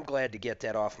 Martino. I'm glad to get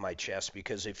that off my chest,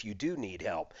 because if you do need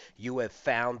help, you have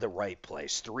found the right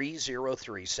place.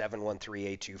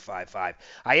 303-713-8255.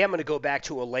 I am going to go back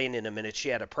to Elaine in a minute. She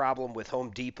had a problem with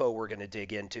Home Depot we're going to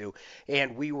dig into,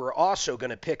 and we were also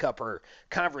going to pick up her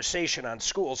conversation on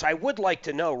schools. I would like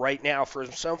to know right now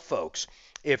from some folks,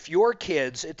 if your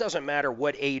kids, it doesn't matter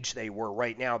what age they were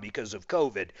right now because of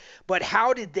COVID, but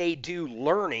how did they do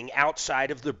learning outside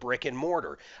of the brick and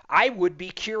mortar? I would be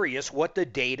curious what the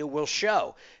data will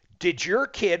show. Did your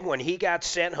kid, when he got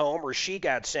sent home or she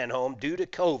got sent home due to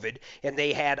COVID and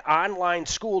they had online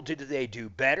school, did they do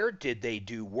better? Did they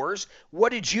do worse?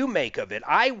 What did you make of it?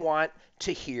 I want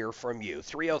to hear from you.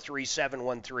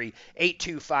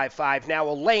 303-713-8255. Now,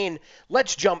 Elaine,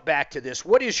 let's jump back to this.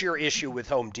 What is your issue with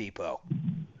Home Depot?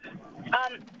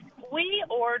 We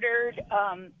ordered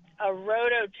a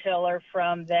rototiller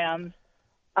from them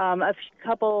a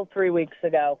couple, 3 weeks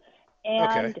ago.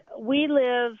 And we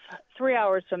live 3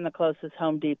 hours from the closest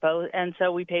Home Depot, and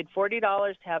so we paid $40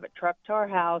 to have it trucked to our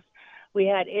house. We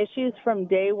had issues from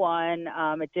day one.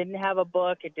 It didn't have a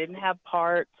book. It didn't have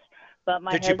parts. But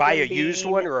my Did you buy a used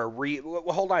one or well,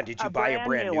 hold on. Did you buy a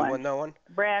brand new one, though?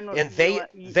 Brand new. And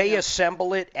they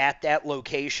assemble it at that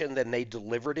location, then they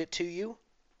delivered it to you?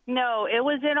 No, it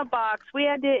was in a box.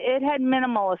 It had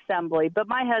minimal assembly, but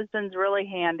my husband's really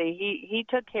handy. He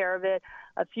took care of it.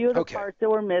 A few of the parts that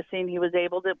were missing, he was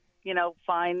able to,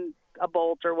 find a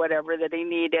bolt or whatever that he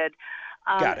needed.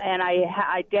 Got it. And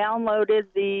I downloaded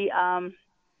the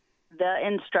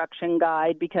instruction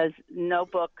guide because no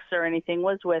books or anything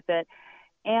was with it.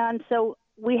 And so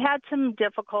we had some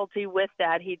difficulty with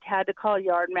that. He'd had to call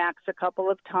YardMax a couple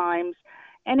of times.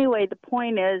 Anyway, the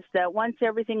point is that once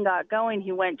everything got going,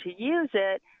 he went to use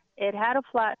it. It had a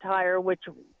flat tire, which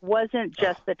wasn't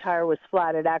just the tire was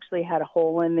flat. It actually had a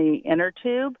hole in the inner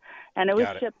tube, and it was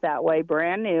shipped that way,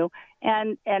 brand new.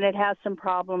 And it has some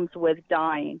problems with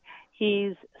dying.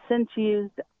 He's since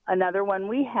used another one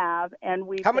we have, and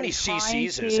we. How many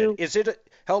cc's is it? Is it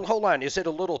hold on? Is it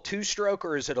a little two-stroke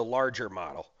or is it a larger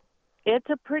model? It's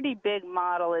a pretty big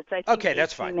model. It's I think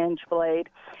that's fine. 18-inch blade.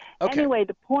 Okay. Anyway,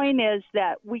 the point is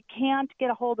that we can't get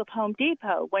a hold of Home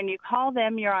Depot. When you call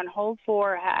them, you're on hold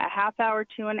for a half hour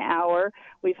to an hour.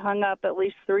 We've hung up at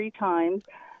least 3 times.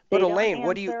 But Elaine,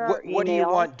 what do you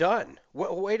want done?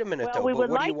 Wait a minute, well, though. We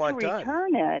would what like do you want to done?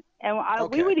 return it,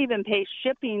 and we would even pay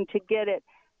shipping to get it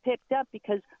picked up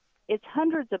because it's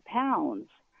hundreds of pounds.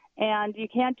 And you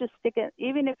can't just stick it,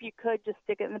 even if you could just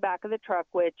stick it in the back of the truck,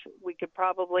 which we could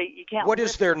probably, you can't. What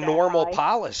is their normal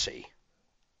policy?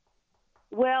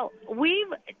 Well,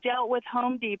 we've dealt with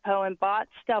Home Depot and bought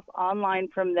stuff online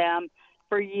from them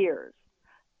for years.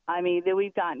 I mean,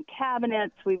 we've gotten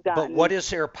cabinets, we've gotten. But what is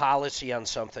their policy on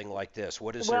something like this?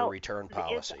 What is their return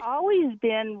policy? It's always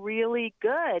been really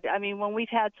good. I mean, when we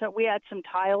had some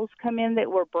tiles come in that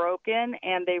were broken,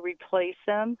 and they replaced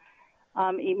them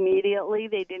immediately.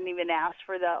 They didn't even ask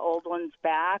for the old ones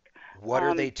back. What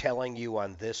are they telling you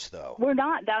on this, though? We're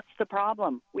not. That's the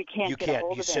problem. We can't get a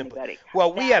hold of anybody.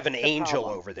 Well, we have an angel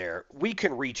over there. We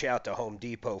can reach out to Home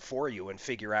Depot for you and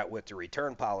figure out what the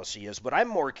return policy is. But I'm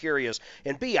more curious,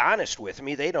 and be honest with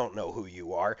me, they don't know who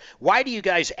you are. Why do you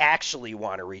guys actually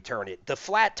want to return it? The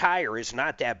flat tire is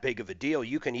not that big of a deal.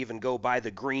 You can even go buy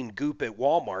the green goop at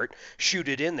Walmart, shoot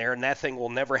it in there, and that thing will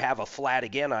never have a flat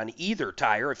again on either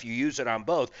tire if you use it on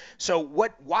both. So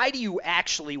why do you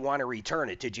actually want to return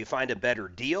it? Did you find a better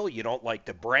deal? You don't like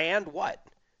the brand? What?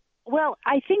 Well,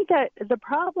 I think that the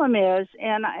problem is,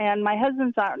 and my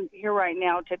husband's not here right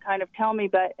now to kind of tell me,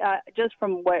 but just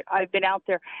from what I've been out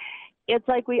there, it's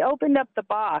like we opened up the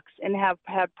box and have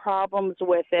had problems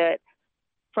with it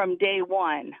from day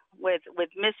one with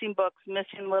missing books,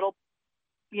 missing little,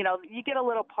 you get a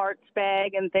little parts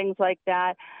bag and things like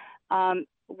that.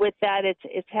 With that,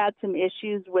 it's had some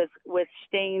issues with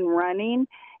staying running.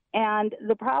 And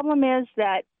the problem is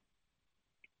that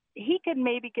he could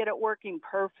maybe get it working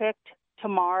perfect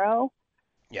tomorrow.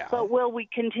 Yeah. But will we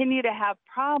continue to have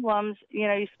problems?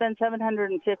 You spend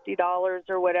 $750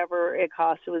 or whatever it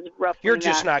costs. It was roughly. You're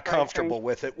just not comfortable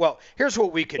with it. Well, here's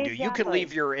what we can do. Exactly. You can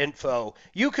leave your info.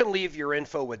 You can leave your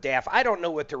info with DAF. I don't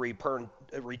know what the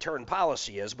return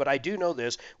policy is, but I do know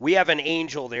this. We have an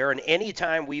angel there, and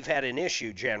anytime we've had an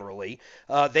issue, generally,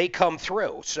 they come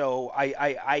through. So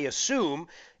I assume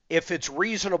if it's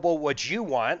reasonable what you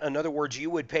want, in other words, you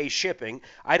would pay shipping,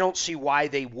 I don't see why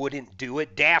they wouldn't do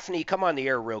it. Daphne, come on the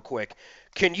air real quick.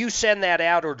 Can you send that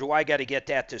out, or do I got to get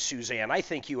that to Suzanne? I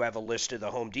think you have a list of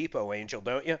the Home Depot, Angel,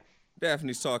 don't you?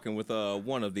 Daphne's talking with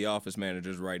one of the office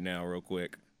managers right now real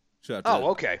quick.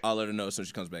 Okay. I'll let her know so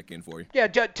she comes back in for you. Yeah,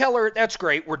 tell her that's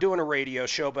great. We're doing a radio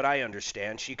show, but I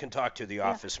understand. She can talk to the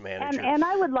office manager. And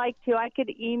I would like to. I could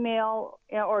email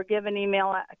or give an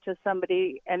email to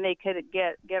somebody, and they could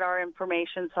get our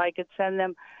information so I could send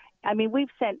them. I mean,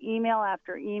 we've sent email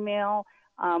after email.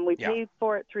 We paid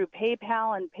for it through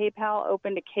PayPal, and PayPal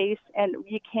opened a case, and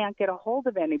you can't get a hold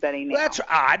of anybody now. That's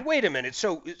odd. Wait a minute.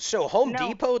 So Home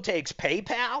Depot takes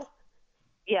PayPal?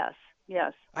 Yes.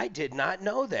 Yes. I did not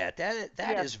know that.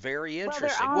 That is very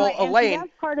interesting. Well, Elaine,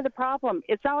 that's part of the problem.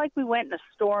 It's not like we went in a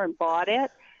store and bought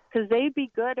it, because they'd be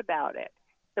good about it.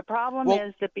 The problem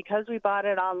is that because we bought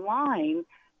it online,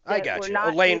 I got you,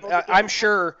 Elaine.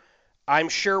 I'm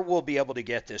sure we'll be able to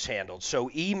get this handled. So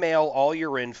email all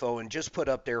your info and just put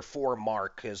up there for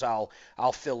Mark, because I'll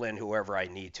fill in whoever I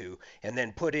need to, and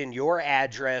then put in your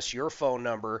address, your phone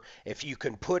number. If you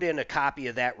can put in a copy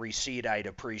of that receipt, I'd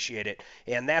appreciate it.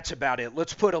 And that's about it.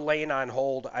 Let's put Elaine on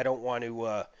hold. I don't want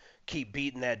to keep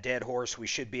beating that dead horse. We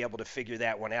should be able to figure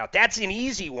that one out. That's an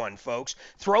easy one, folks.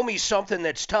 Throw me something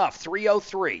that's tough.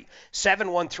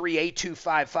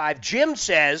 303-713-8255. Jim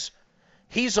says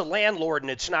he's a landlord and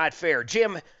it's not fair.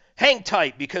 Jim, hang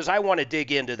tight, because I want to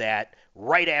dig into that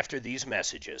right after these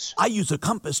messages. I use a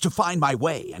compass to find my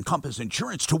way and Compass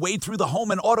Insurance to wade through the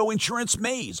home and auto insurance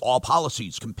maze. All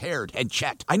policies compared and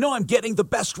checked. I know I'm getting the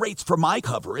best rates for my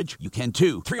coverage. You can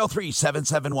too.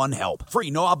 303-771-HELP.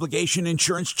 Free no obligation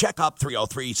insurance checkup.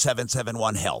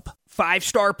 303-771-HELP.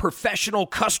 5-star professional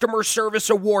customer service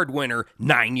award winner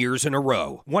 9 years in a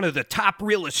row. One of the top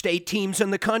real estate teams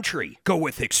in the country. Go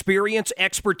with experience,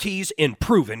 expertise, and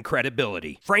proven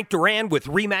credibility. Frank Duran with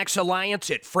RE/MAX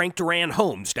Alliance at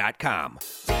frankduranhomes.com.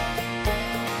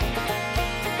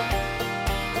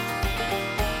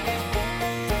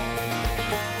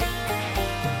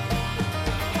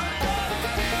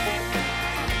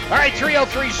 All right,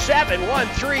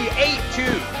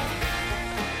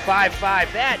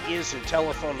 303-713-8255. That is a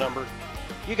telephone number.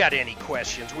 You got any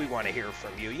questions? We want to hear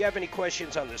from you. You have any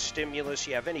questions on the stimulus?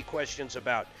 You have any questions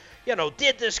about,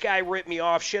 did this guy rip me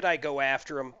off? Should I go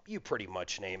after him? You pretty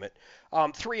much name it.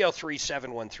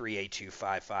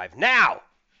 303-713-8255. Now,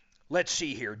 let's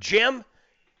see here. Jim,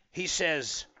 he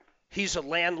says he's a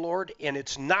landlord, and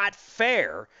it's not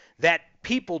fair that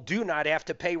people do not have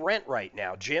to pay rent right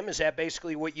now. Jim, is that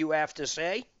basically what you have to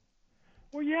say?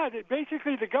 Well, yeah,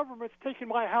 basically the government's taking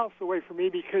my house away from me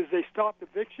because they stopped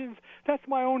evictions. That's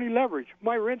my only leverage.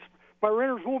 My renters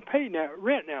won't pay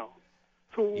rent now.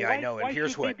 So yeah, I know. And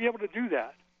here's why should they be able to do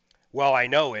that? Well, I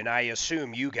know, and I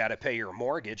assume you got to pay your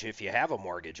mortgage if you have a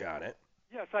mortgage on it.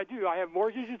 Yes, I do. I have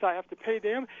mortgages. I have to pay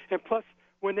them, and plus,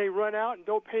 when they run out and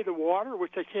don't pay the water,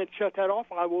 which I can't shut that off,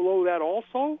 I will owe that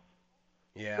also.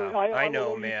 Yeah, so I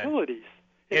know, man. Utilities.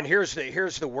 And here's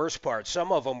the worst part.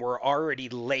 Some of them were already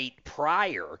late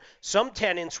prior. Some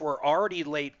tenants were already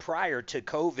late prior to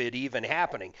COVID even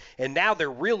happening. And now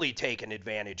they're really taking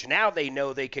advantage. Now they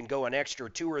know they can go an extra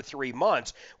 2 or 3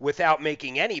 months without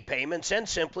making any payments and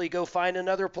simply go find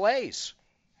another place.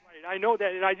 Right, I know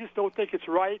that, and I just don't think it's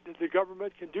right that the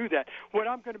government can do that. What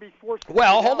I'm going to be forced to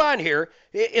Well, hold on here.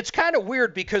 It's kind of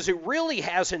weird because it really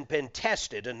hasn't been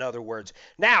tested, in other words.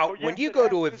 Now, when you go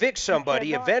to evict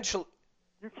somebody, eventually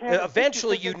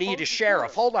you need a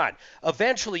sheriff. Hold on.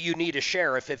 Eventually you need a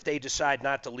sheriff if they decide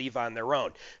not to leave on their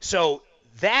own. So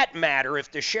that matter,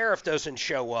 if the sheriff doesn't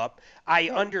show up, I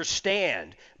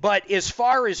understand. But as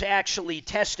far as actually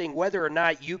testing whether or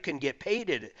not you can get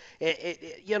paid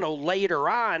later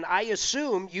on, I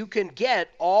assume you can get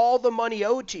all the money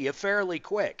owed to you fairly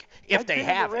quick if they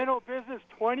have it. I've been in the rental business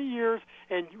 20 years,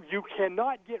 and you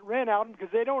cannot get rent out of them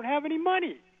because they don't have any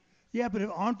money. Yeah, but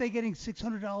aren't they getting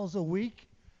 $600 a week?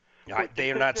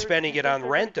 They're not spending it on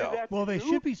rent, though. Well, they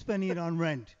should be spending it on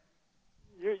rent.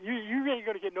 You ain't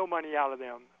going to get no money out of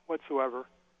them whatsoever.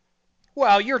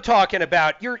 Well, you're talking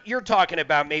about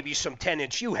maybe some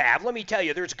tenants you have. Let me tell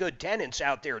you, there's good tenants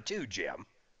out there too, Jim.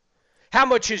 How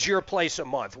much is your place a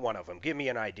month? One of them. Give me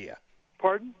an idea.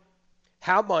 Pardon?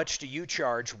 How much do you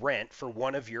charge rent for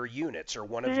one of your units or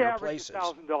one of your places?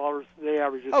 $1,000. They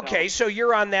average $1,000. Okay, so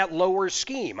you're on that lower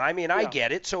scheme. I mean, I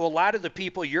get it. So a lot of the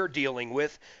people you're dealing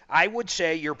with, I would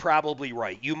say you're probably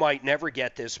right. You might never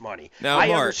get this money. Now, I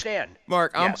Mark, understand.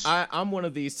 Mark, yes. I'm one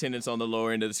of these tenants on the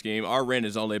lower end of the scheme. Our rent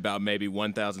is only about maybe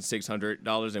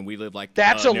 $1,600, and we live like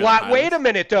that's a near lot. the Wait a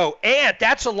minute, though, Ant.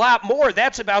 That's a lot more.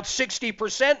 That's about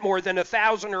 60% more than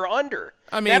 1,000 or under.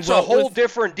 I mean, that's a whole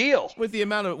different deal. With the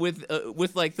amount of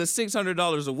with like the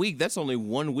 $600 a week, that's only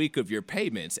 1 week of your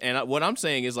payments. And what I'm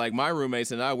saying is, like, my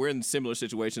roommates and I, we're in similar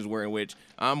situations where in which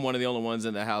I'm one of the only ones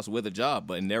in the house with a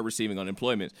job, and they're receiving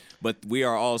unemployment, but we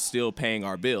are all still paying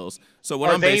our bills. So what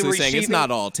I'm basically saying, it's not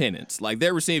all tenants. Like,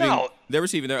 they're receiving their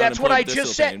unemployment, they're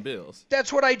still paying bills.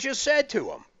 That's what I just said to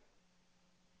them.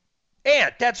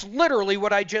 And that's literally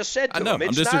what I just said to I know. him.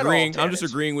 I'm just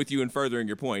agreeing with you and furthering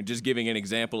your point. Just giving an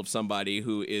example of somebody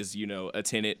who is, a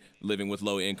tenant living with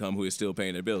low income who is still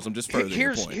paying their bills. I'm just furthering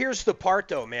your point. Here's the part,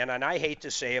 though, man, and I hate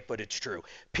to say it, but it's true.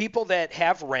 People that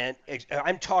have rent,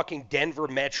 I'm talking Denver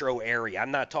metro area. I'm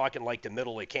not talking like the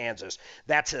middle of Kansas.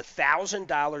 That's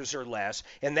 $1,000 or less,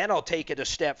 and then I'll take it a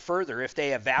step further. If they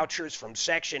have vouchers from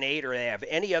Section 8 or they have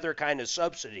any other kind of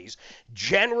subsidies,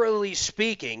 generally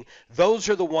speaking, those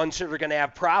are the ones that are going to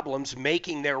have problems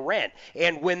making their rent.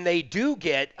 And when they do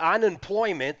get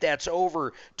unemployment that's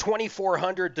over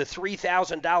 $2,400 to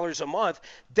 $3,000 a month,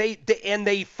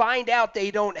 they find out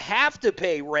they don't have to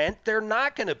pay rent, they're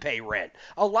not going to pay rent.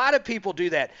 A lot of people do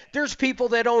that. There's people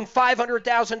that own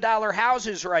 $500,000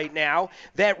 houses right now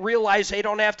that realize they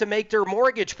don't have to make their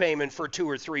mortgage payment for 2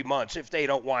 or 3 months if they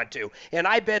don't want to. And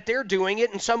I bet they're doing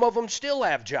it, and some of them still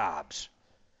have jobs.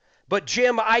 But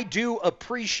Jim, I do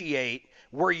appreciate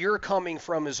where you're coming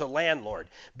from as a landlord,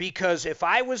 because if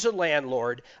I was a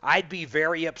landlord, I'd be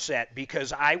very upset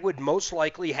because I would most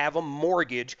likely have a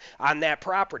mortgage on that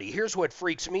property. Here's what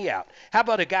freaks me out. How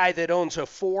about a guy that owns a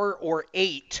 4 or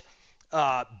 8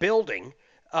 building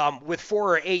with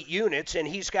 4 or 8 units, and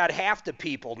he's got half the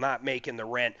people not making the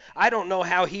rent? I don't know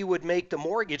how he would make the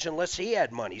mortgage unless he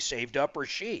had money saved up, or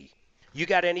she. You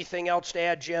got anything else to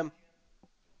add, Jim?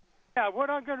 Yeah, what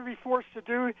I'm going to be forced to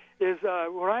do is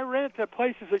when I rent the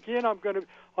places again, I'm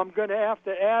going to have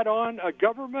to add on a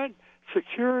government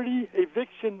security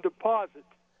eviction deposit.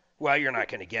 Well, you're not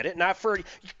going to get it. Not for.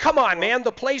 Come on, man.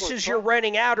 The places you're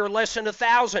renting out are less than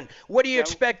 1,000. What do you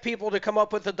expect people to come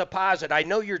up with a deposit? I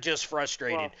know you're just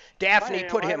frustrated. Well, Daphne,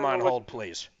 put him on hold,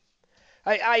 please.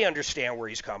 I understand where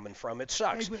he's coming from. It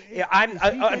sucks. Hey, I'm is he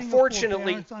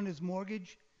unfortunately. getting a forbearance on his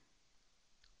mortgage?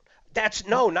 That's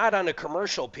not on a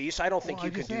commercial piece. I don't think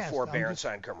you can do asked. forbearance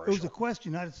on commercial. It was a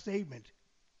question, not a statement.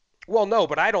 Well, no,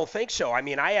 but I don't think so. I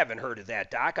mean, I haven't heard of that,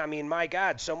 Doc. I mean, my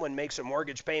God, someone makes a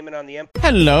mortgage payment on the empty.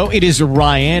 Hello, it is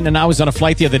Ryan, and I was on a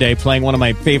flight the other day playing one of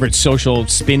my favorite social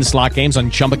spin slot games on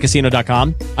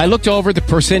ChumbaCasino.com. I looked over at the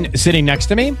person sitting next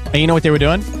to me, and you know what they were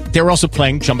doing? They were also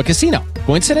playing Chumba Casino.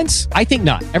 Coincidence? I think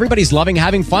not. Everybody's loving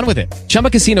having fun with it.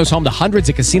 Chumba Casino is home to hundreds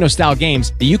of casino-style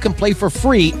games that you can play for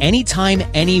free anytime,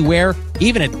 anywhere,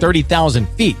 even at 30,000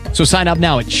 feet. So sign up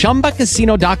now at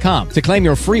ChumbaCasino.com to claim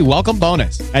your free welcome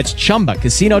bonus. That's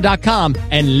ChumbaCasino.com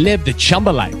and live the Chumba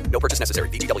life. No purchase necessary.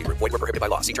 VGW. Void where prohibited by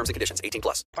law. See terms and conditions.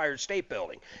 18+. Empire State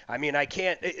Building. I mean, I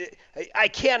can't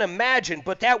imagine,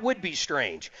 but that would be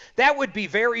strange. That would be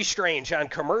very strange on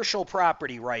commercial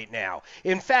property right now.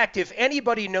 In fact, if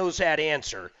anybody knows that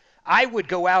answer, I would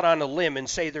go out on a limb and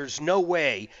say there's no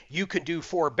way you can do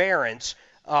forbearance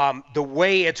the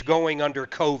way it's going under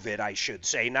COVID, I should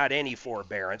say, not any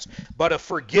forbearance, but a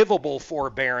forgivable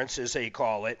forbearance, as they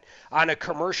call it, on a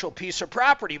commercial piece of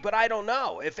property. But I don't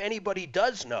know. If anybody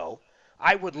does know,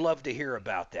 I would love to hear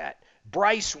about that.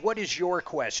 Bryce, what is your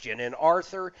question? And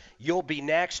Arthur, you'll be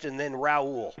next, and then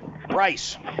Raul.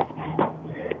 Bryce.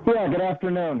 Yeah, good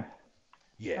afternoon.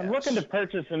 Yes. I'm looking to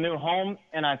purchase a new home,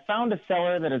 and I found a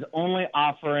seller that is only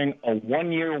offering a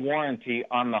 1-year warranty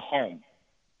on the home.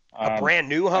 A brand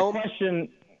new home?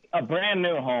 A brand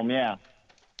new home, yeah.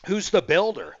 Who's the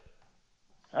builder?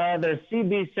 They're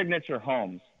CB Signature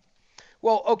Homes.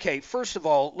 Well, okay, first of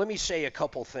all, let me say a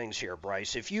couple things here,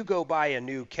 Bryce. If you go buy a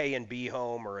new K&B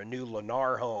home or a new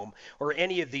Lennar home or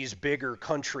any of these bigger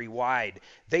countrywide,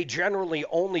 they generally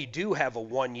only do have a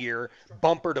 1-year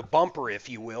bumper to bumper, if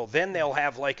you will. Then they'll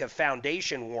have like a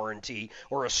foundation warranty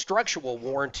or a structural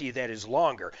warranty that is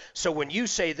longer. So when you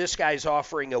say this guy's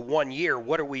offering a 1 year,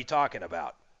 what are we talking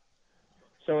about?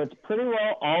 So it's pretty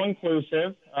well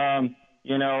all-inclusive,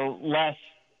 less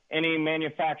any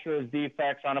manufacturer's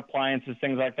defects on appliances,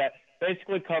 things like that.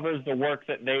 Basically covers the work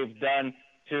that they've done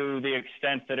to the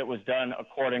extent that it was done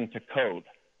according to code.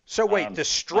 So wait, the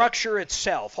structure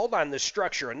itself, hold on, the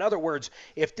structure. In other words,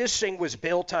 if this thing was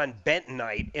built on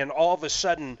bentonite and all of a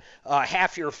sudden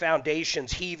half your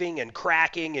foundation's heaving and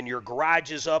cracking and your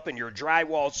garage is up and your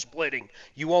drywall's splitting,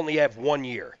 you only have 1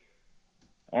 year.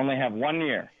 Only have 1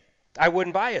 year. I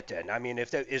wouldn't buy it then. I mean,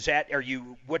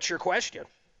 what's your question?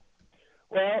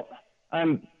 Well,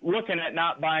 I'm looking at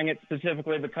not buying it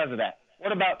specifically because of that.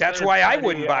 What about That's why I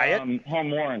wouldn't buy it.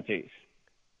 Home warranties.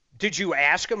 Did you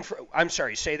ask him for, I'm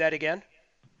sorry, say that again?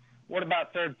 What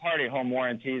about third-party home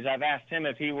warranties? I've asked him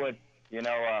if he would,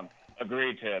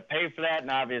 agree to pay for that, and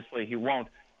obviously he won't.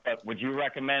 But would you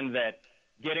recommend that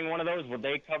getting one of those, would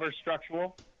they cover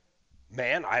structural?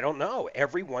 Man, I don't know.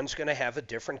 Everyone's going to have a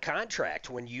different contract.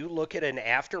 When you look at an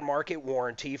aftermarket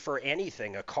warranty for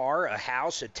anything, a car, a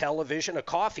house, a television, a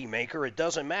coffee maker, it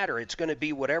doesn't matter. It's going to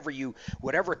be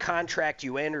whatever contract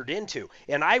you entered into.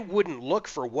 And I wouldn't look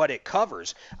for what it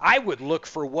covers. I would look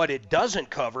for what it doesn't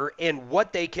cover and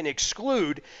what they can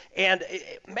exclude. And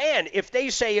man, if they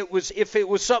say if it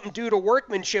was something due to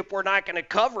workmanship, we're not going to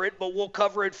cover it, but we'll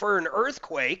cover it for an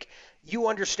earthquake. You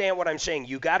understand what I'm saying.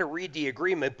 You got to read the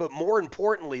agreement, but more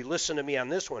importantly, listen to me on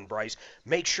this one, Bryce.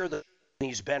 Make sure that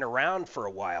he's been around for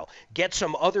a while. Get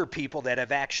some other people that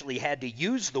have actually had to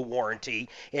use the warranty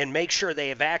and make sure they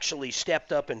have actually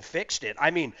stepped up and fixed it.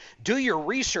 I mean, do your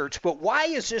research, but why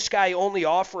is this guy only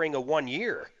offering a 1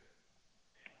 year?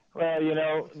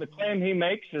 Well, the claim he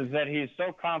makes is that he's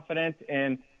so confident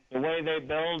in the way they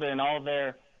build and all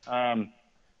their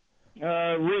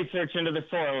research into the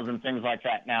soils and things like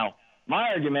that. Now, my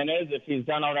argument is if he's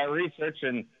done all that research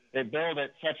and they build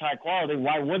at such high quality,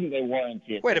 why wouldn't they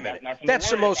warranty it? Wait a minute.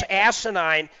 That's the most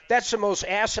asinine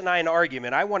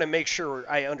argument. I want to make sure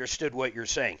I understood what you're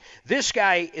saying. This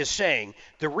guy is saying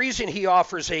the reason he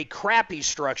offers a crappy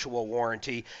structural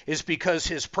warranty is because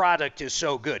his product is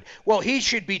so good. Well, he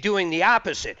should be doing the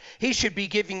opposite. He should be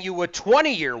giving you a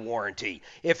 20-year warranty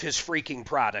if his freaking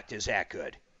product is that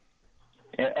good.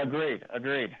 Agreed.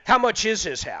 How much is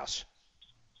his house?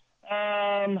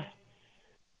 I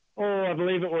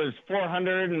believe it was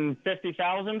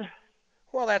 $450,000.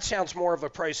 Well, that sounds more of a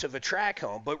price of a track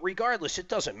home, but regardless, it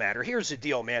doesn't matter. Here's the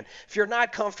deal, man. If you're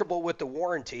not comfortable with the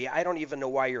warranty, I don't even know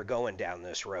why you're going down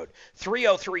this road.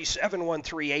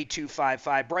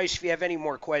 303-713-8255. Bryce, if you have any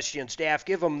more questions, Daff,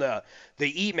 give them the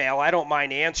email. I don't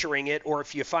mind answering it, or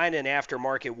if you find an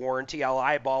aftermarket warranty, I'll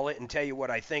eyeball it and tell you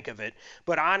what I think of it.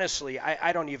 But honestly,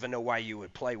 I don't even know why you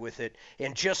would play with it.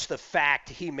 And just the fact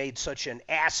he made such an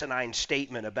asinine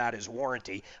statement about his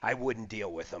warranty, I wouldn't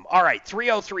deal with him. All right,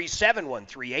 303-713-8255.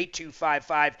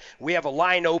 We have a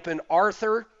line open.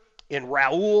 Arthur and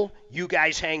Raul, you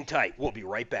guys hang tight. We'll be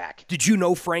right back. Did you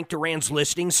know Frank Duran's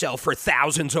listings sell for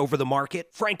thousands over the market?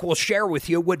 Frank will share with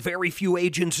you what very few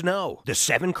agents know. The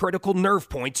 7 critical nerve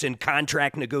points in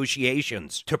contract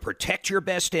negotiations to protect your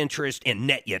best interest and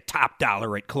net you top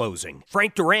dollar at closing.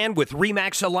 Frank Duran with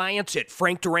RE/MAX Alliance at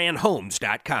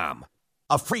frankduranhomes.com.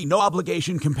 A free,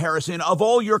 no-obligation comparison of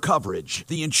all your coverage.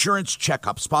 The Insurance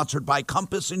Checkup, sponsored by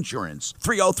Compass Insurance.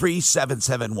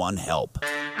 303-771-HELP.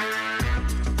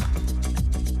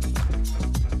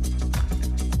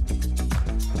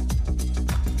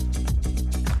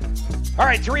 All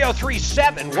right,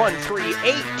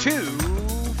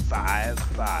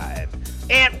 303-713-8255.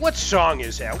 And what song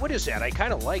is that? What is that? I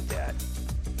kind of like that.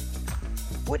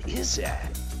 What is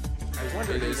that? I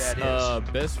wonder who that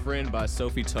is. Best Friend by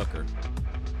Sophie Tucker.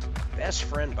 Best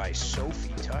Friend by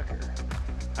Sophie Tucker.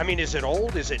 I mean, is it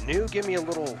old? Is it new? Give me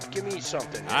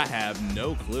something. I have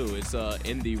no clue. It's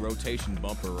in the rotation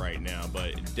bumper right now, but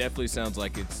it definitely sounds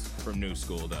like it's from new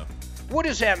school, though. What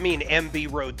does that mean,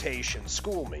 MB rotation?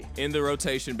 School me. In the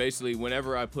rotation, basically,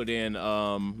 whenever I put in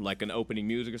like an opening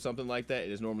music or something like that,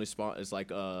 it is normally it's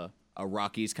like a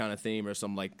Rockies kind of theme or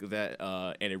something like that,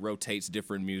 and it rotates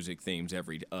different music themes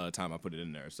every time I put it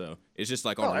in there. So it's just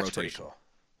like on a rotation. Pretty cool.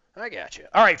 I got you.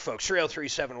 All right, folks,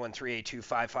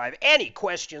 303-713-8255. Any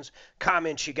questions,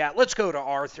 comments you got? Let's go to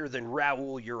Arthur, then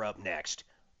Raul, you're up next.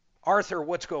 Arthur,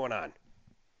 what's going on?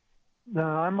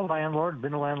 I'm a landlord,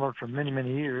 been a landlord for many,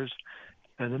 many years.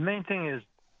 And the main thing is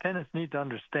tenants need to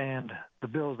understand the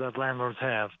bills that landlords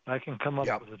have. I can come up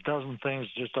with a dozen things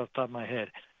just off the top of my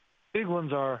head. Big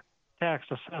ones are tax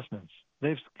assessments.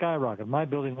 They've skyrocketed. My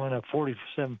building went up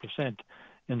 47%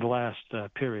 in the last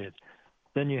period.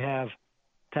 Then you have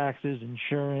taxes,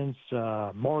 insurance,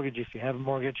 mortgage if you have a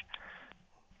mortgage.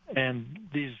 And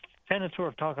these tenants who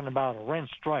are talking about a rent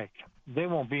strike, they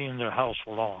won't be in their house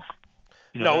for long.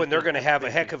 And they're going to have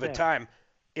a heck of a time.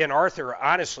 And Arthur,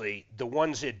 honestly, the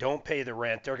ones that don't pay the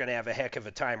rent, they're going to have a heck of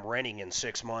a time renting in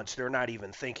 6 months. They're not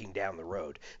even thinking down the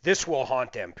road. This will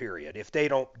haunt them, period, if they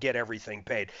don't get everything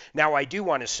paid. Now, I do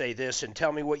want to say this, and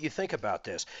tell me what you think about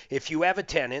this. If you have a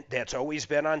tenant that's always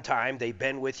been on time, they've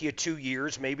been with you 2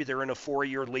 years, maybe they're in a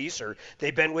 4-year lease, or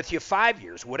they've been with you 5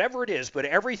 years, whatever it is, but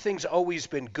everything's always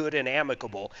been good and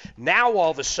amicable. Now,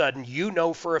 all of a sudden, you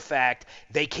know for a fact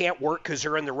they can't work because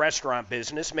they're in the restaurant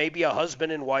business, maybe a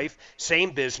husband and wife,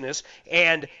 same business,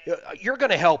 and you're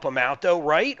going to help them out, though,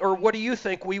 right? Or what do you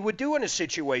think we would do in a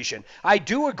situation? I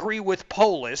do agree with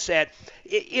Polis that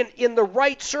in the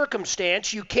right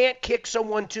circumstance, you can't kick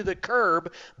someone to the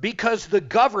curb because the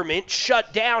government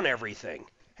shut down everything.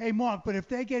 Hey, Mark, but if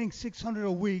they're getting $600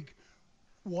 a week,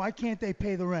 why can't they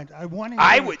pay the rent?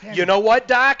 You know what,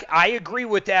 Doc? I agree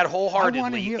with that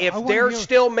wholeheartedly. If they're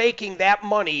still making that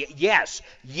money, yes,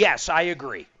 I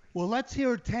agree. Well, let's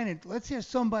hear a tenant. Let's hear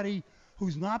somebody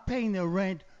who's not paying their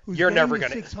rent, who's You're getting never the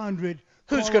gonna. $600.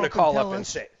 Who's going to call up and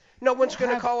say? No one's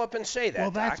going to call up and say that. Well,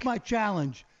 Doc. that's my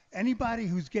challenge. Anybody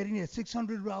who's getting their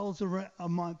 $600 a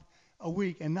month, a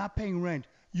week, and not paying rent,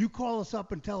 you call us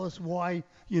up and tell us why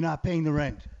you're not paying the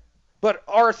rent. But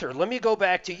Arthur, let me go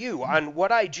back to you on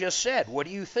what I just said. What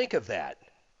do you think of that?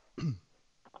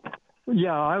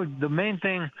 Yeah, the main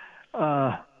thing,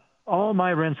 all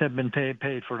my rents have been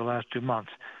paid for the last 2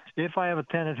 months. If I have a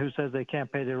tenant who says they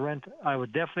can't pay their rent, I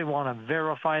would definitely want to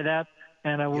verify that,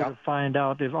 and I would find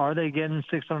out are they getting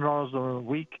 $600 a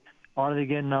week, are they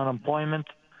getting unemployment,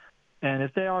 and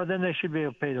if they are, then they should be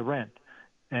able to pay the rent.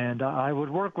 And I would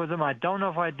work with them. I don't know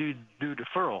if I do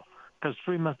deferral, because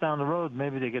 3 months down the road,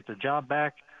 maybe they get their job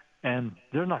back, and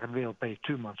they're not going to be able to pay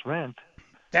 2 months' rent.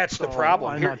 That's the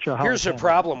problem. Here's the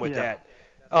problem with that.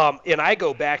 And I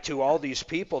go back to all these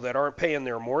people that aren't paying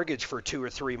their mortgage for 2 or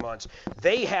 3 months.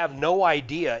 They have no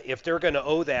idea if they're going to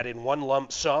owe that in one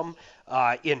lump sum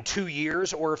in 2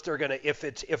 years, or if they're going to, if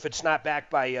it's not backed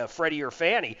by Freddie or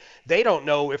Fannie, they don't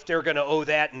know if they're going to owe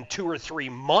that in 2 or 3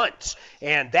 months,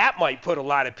 and that might put a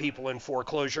lot of people in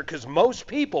foreclosure because most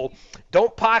people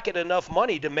don't pocket enough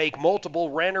money to make multiple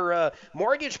rent or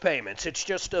mortgage payments. It's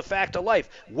just a fact of life.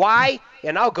 Why?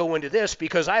 And I'll go into this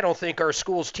because I don't think our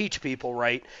schools teach people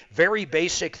right very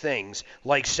basic things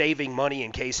like saving money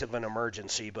in case of an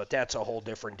emergency, but that's a whole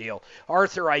different deal.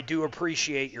 Arthur, I do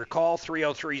appreciate your call,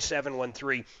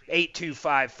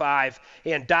 303-713-8255.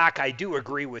 And Doc, I do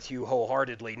agree with you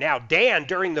wholeheartedly. Now, Dan,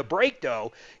 during the break,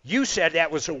 though, you said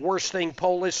that was the worst thing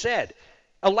Polis said.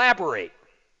 Elaborate.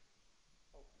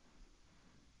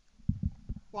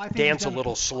 Well, Dan's a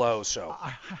little slow, so.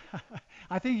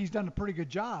 I think he's done a pretty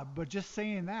good job, but just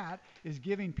saying that is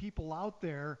giving people out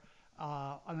there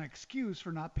an excuse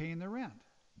for not paying their rent.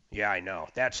 Yeah, I know.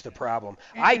 That's the problem.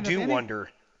 I do wonder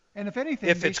And if anything,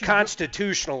 if it's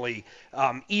constitutionally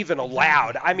even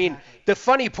allowed. I mean, the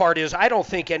funny part is I don't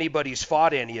think anybody's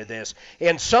fought any of this.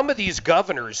 And some of these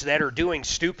governors that are doing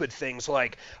stupid things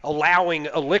like allowing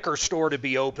a liquor store to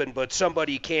be open, but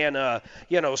somebody can,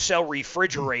 sell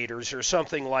refrigerators or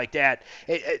something like that.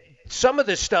 Some of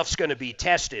this stuff's going to be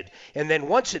tested, and then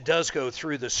once it does go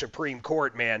through the Supreme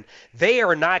Court, man, they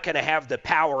are not going to have the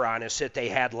power on us that they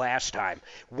had last time.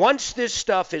 Once this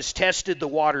stuff has tested the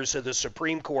waters of the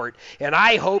Supreme Court, and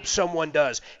I hope someone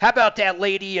does. How about that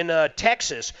lady in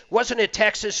Texas? Wasn't it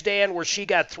Texas, Dan, where she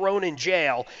got thrown in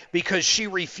jail because she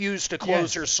refused to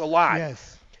close her salon? Yes.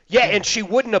 Yeah, and she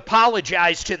wouldn't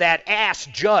apologize to that ass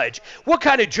judge. What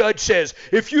kind of judge says,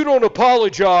 if you don't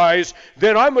apologize,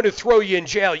 then I'm going to throw you in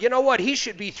jail? You know what? He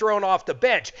should be thrown off the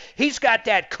bench. He's got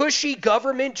that cushy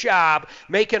government job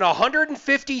making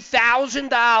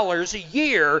 $150,000 a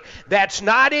year that's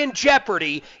not in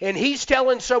jeopardy, and he's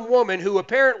telling some woman who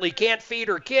apparently can't feed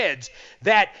her kids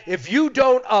that if you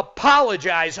don't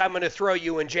apologize, I'm going to throw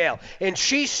you in jail. And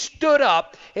she stood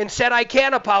up and said, I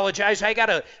can't apologize. I got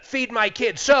to feed my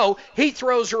kids. So he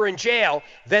throws her in jail.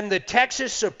 Then the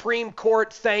Texas Supreme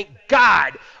Court, thank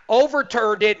God,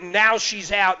 overturned it, and now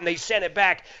she's out, and they sent it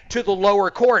back to the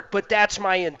lower court. But that's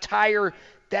my entire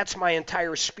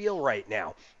spiel right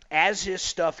now. As this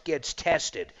stuff gets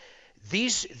tested,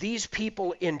 these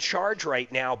people in charge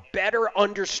right now better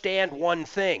understand one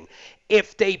thing.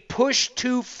 If they push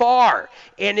too far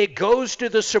and it goes to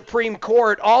the Supreme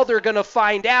Court, all they're going to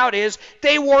find out is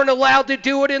they weren't allowed to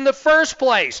do it in the first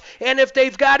place. And if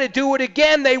they've got to do it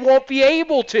again, they won't be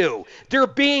able to. They're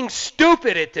being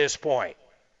stupid at this point.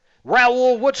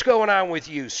 Raul, what's going on with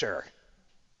you, sir?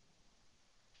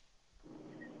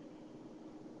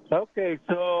 Okay,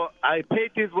 so I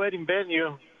paid this wedding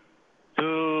venue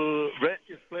to rent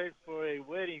this place for a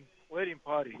wedding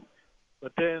party.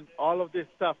 But then all of this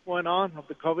stuff went on of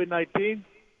the COVID-19.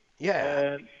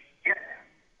 Yeah.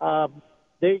 And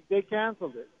they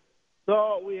canceled it.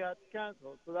 So we had to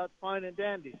cancel. So that's fine and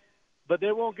dandy. But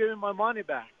they won't give me my money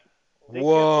back.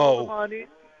 Whoa.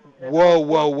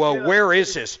 Whoa. Where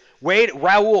is this? Wait,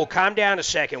 Raul, calm down a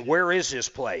second. Where is this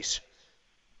place?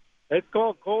 It's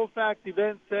called Colfax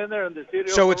Event Center in the city of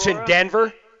Aurora. So it's in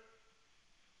Denver?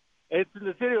 It's in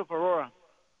the city of Aurora.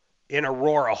 In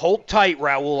Aurora. Hold tight,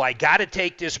 Raul. I got to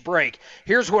take this break.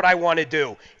 Here's what I want to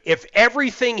do. If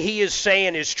everything he is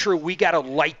saying is true, we got to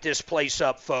light this place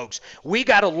up, folks. We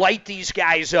got to light these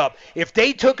guys up. If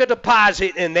they took a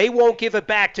deposit and they won't give it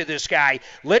back to this guy,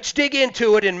 let's dig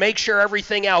into it and make sure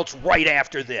everything else right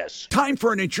after this. Time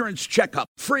for an insurance checkup.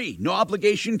 Free, no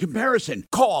obligation comparison.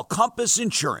 Call Compass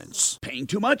Insurance. Paying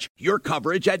too much? Your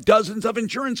coverage at dozens of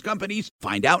insurance companies.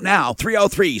 Find out now.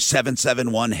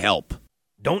 303-771-HELP.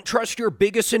 Don't trust your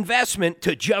biggest investment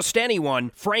to just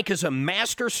anyone. Frank is a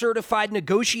master certified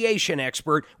negotiation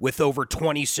expert with over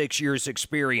 26 years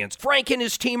experience. Frank and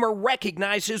his team are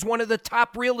recognized as one of the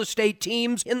top real estate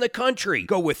teams in the country.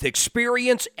 Go with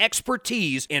experience,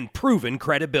 expertise, and proven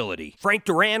credibility. Frank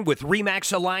Duran with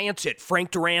RE/MAX Alliance at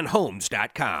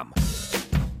frankduranhomes.com.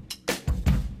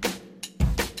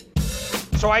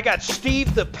 So I got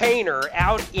Steve the painter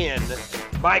out in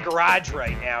my garage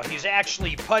right now. He's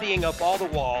actually puttying up all the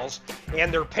walls,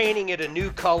 and they're painting it a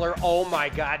new color. Oh my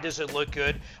God, does it look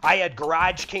good? I had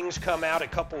Garage Kings come out a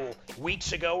couple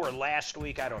weeks ago or last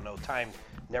week. I don't know. Time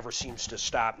never seems to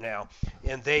stop now.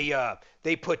 And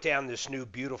they put down this new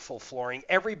beautiful flooring.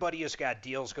 Everybody has got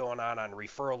deals going on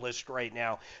Referral List right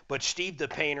now. But Steve the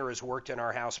painter has worked in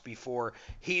our house before.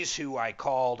 He's who I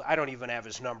called. I don't even have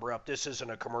his number up. This isn't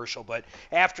a commercial, but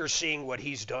after seeing what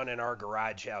he's done in our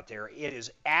garage out there, it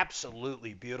is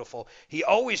absolutely beautiful. He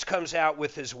always comes out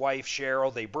with his wife,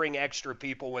 Cheryl. They bring extra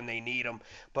people when they need them.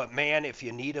 But man, if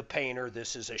you need a painter,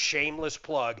 this is a shameless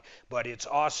plug, but it's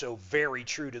also very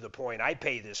true to the point. I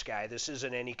pay this guy. This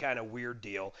isn't any kind of weird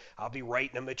deal. I'll be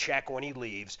writing him a check when he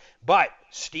leaves. But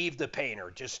Steve the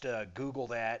painter, just Google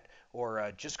that,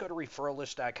 or just go to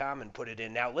referrallist.com and put it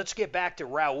in. Now let's get back to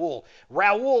Raul.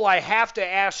 Raul, I have to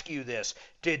ask you this.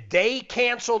 Did they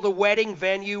cancel the wedding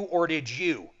venue, or did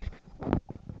you?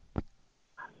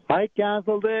 I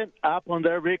canceled it upon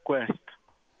their request.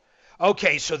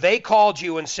 Okay, so they called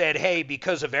you and said, hey,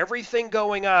 because of everything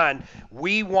going on,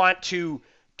 we want to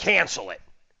cancel it.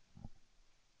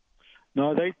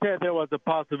 No, they said there was a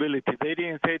possibility. They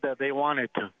didn't say that they wanted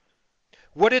to.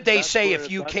 What did they say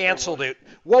if you canceled it?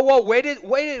 Whoa, wait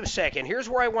a second. Here's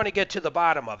where I want to get to the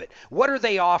bottom of it. What are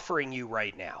they offering you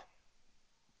right now?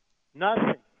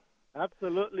 Nothing.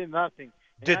 Absolutely nothing.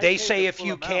 Did they say if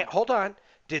you can't, hold on.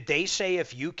 Did they say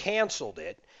if you canceled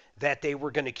it that they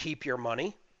were going to keep your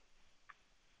money?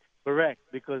 Correct,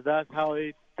 because that's how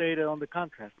it stated on the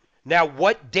contract. Now,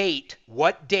 what date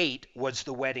was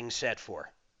the wedding set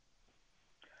for?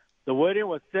 The wedding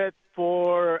was set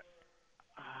for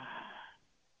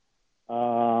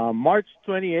March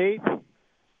 28th.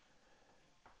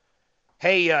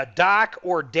 Hey, Doc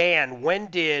or Dan, when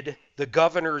did the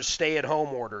governor's stay-at-home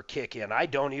order kick in? I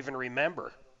don't even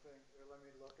remember.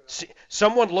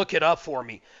 Someone look it up for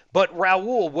me. But,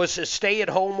 Raul, was a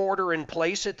stay-at-home order in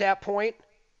place at that point?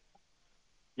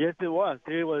 Yes, it was.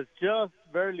 It was just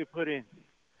barely put in.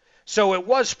 So it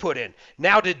was put in.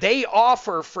 Now, did they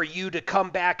offer for you to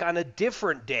come back on a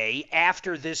different day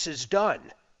after this is done?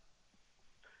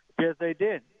 Yes, they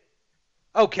did.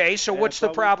 Okay, so what's the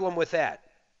problem with that?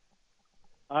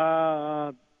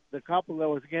 The couple that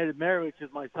was getting married, which is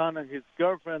my son and his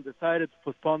girlfriend, decided to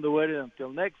postpone the wedding until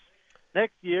next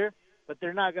year, but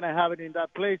they're not going to have it in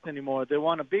that place anymore. They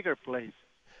want a bigger place.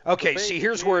 Okay, see,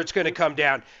 here's where it's going to come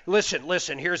down.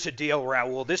 Listen, here's the deal,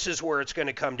 Raul. This is where it's going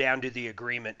to come down to the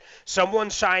agreement.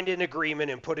 Someone signed an agreement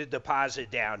and put a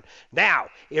deposit down. Now,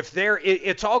 if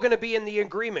it's all going to be in the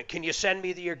agreement. Can you send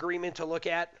me the agreement to look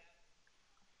at?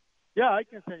 Yeah, I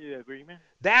can send you the agreement.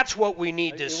 That's what we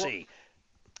need to see.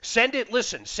 Send it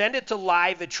to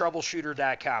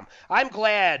live@troubleshooter.com. I'm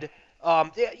glad.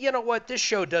 You know what? This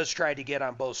show does try to get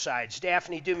on both sides.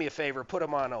 Daphne, do me a favor, put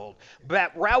them on hold.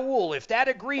 But Raul, if that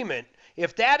agreement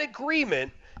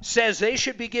says they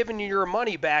should be giving you your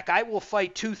money back, I will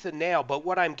fight tooth and nail. But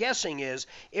what I'm guessing is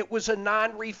it was a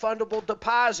non-refundable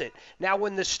deposit. Now,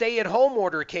 when the stay-at-home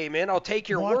order came in, I'll take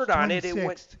your word on it. It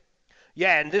went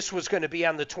Yeah, and this was going to be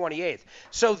on the 28th.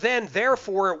 So then,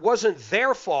 therefore, it wasn't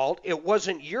their fault. It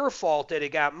wasn't your fault that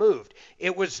it got moved.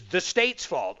 It was the state's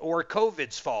fault or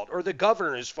COVID's fault or the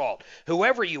governor's fault,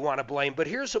 whoever you want to blame. But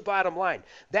here's the bottom line.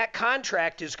 That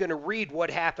contract is going to read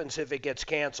what happens if it gets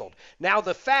canceled. Now,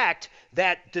 the fact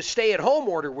that the stay-at-home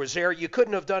order was there, you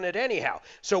couldn't have done it anyhow.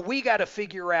 So we got to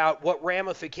figure out what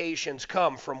ramifications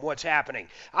come from what's happening.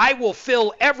 I will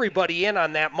fill everybody in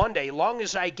on that Monday, long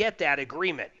as I get that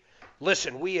agreement.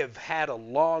 Listen, we have had a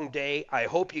long day. I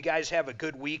hope you guys have a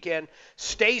good weekend.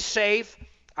 Stay safe.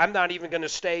 I'm not even going to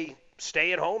stay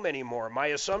at home anymore. My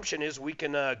assumption is we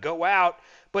can go out,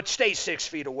 but stay 6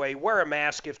 feet away. Wear a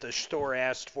mask if the store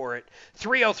asked for it.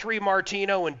 303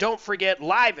 Martino, and don't forget,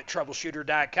 live at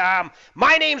troubleshooter.com.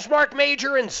 My name's Mark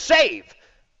Major, and save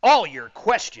all your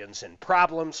questions and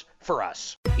problems for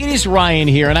us. It is Ryan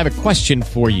here, and I have a question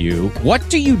for you. What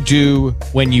do you do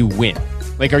when you win?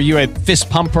 Like, are you a fist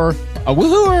pumper, a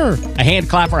woohooer, a hand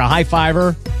clapper, a high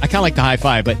fiver? I kind of like the high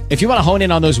five, but if you want to hone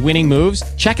in on those winning moves,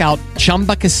 check out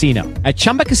Chumba Casino. At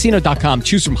ChumbaCasino.com,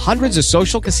 choose from hundreds of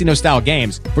social casino-style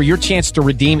games for your chance to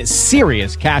redeem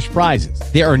serious cash prizes.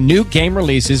 There are new game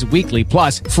releases weekly,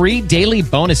 plus free daily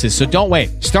bonuses, so don't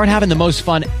wait. Start having the most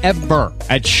fun ever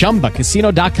at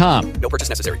ChumbaCasino.com. No purchase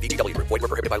necessary. VGW Group. Void where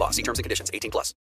prohibited by law. See terms and conditions. 18+.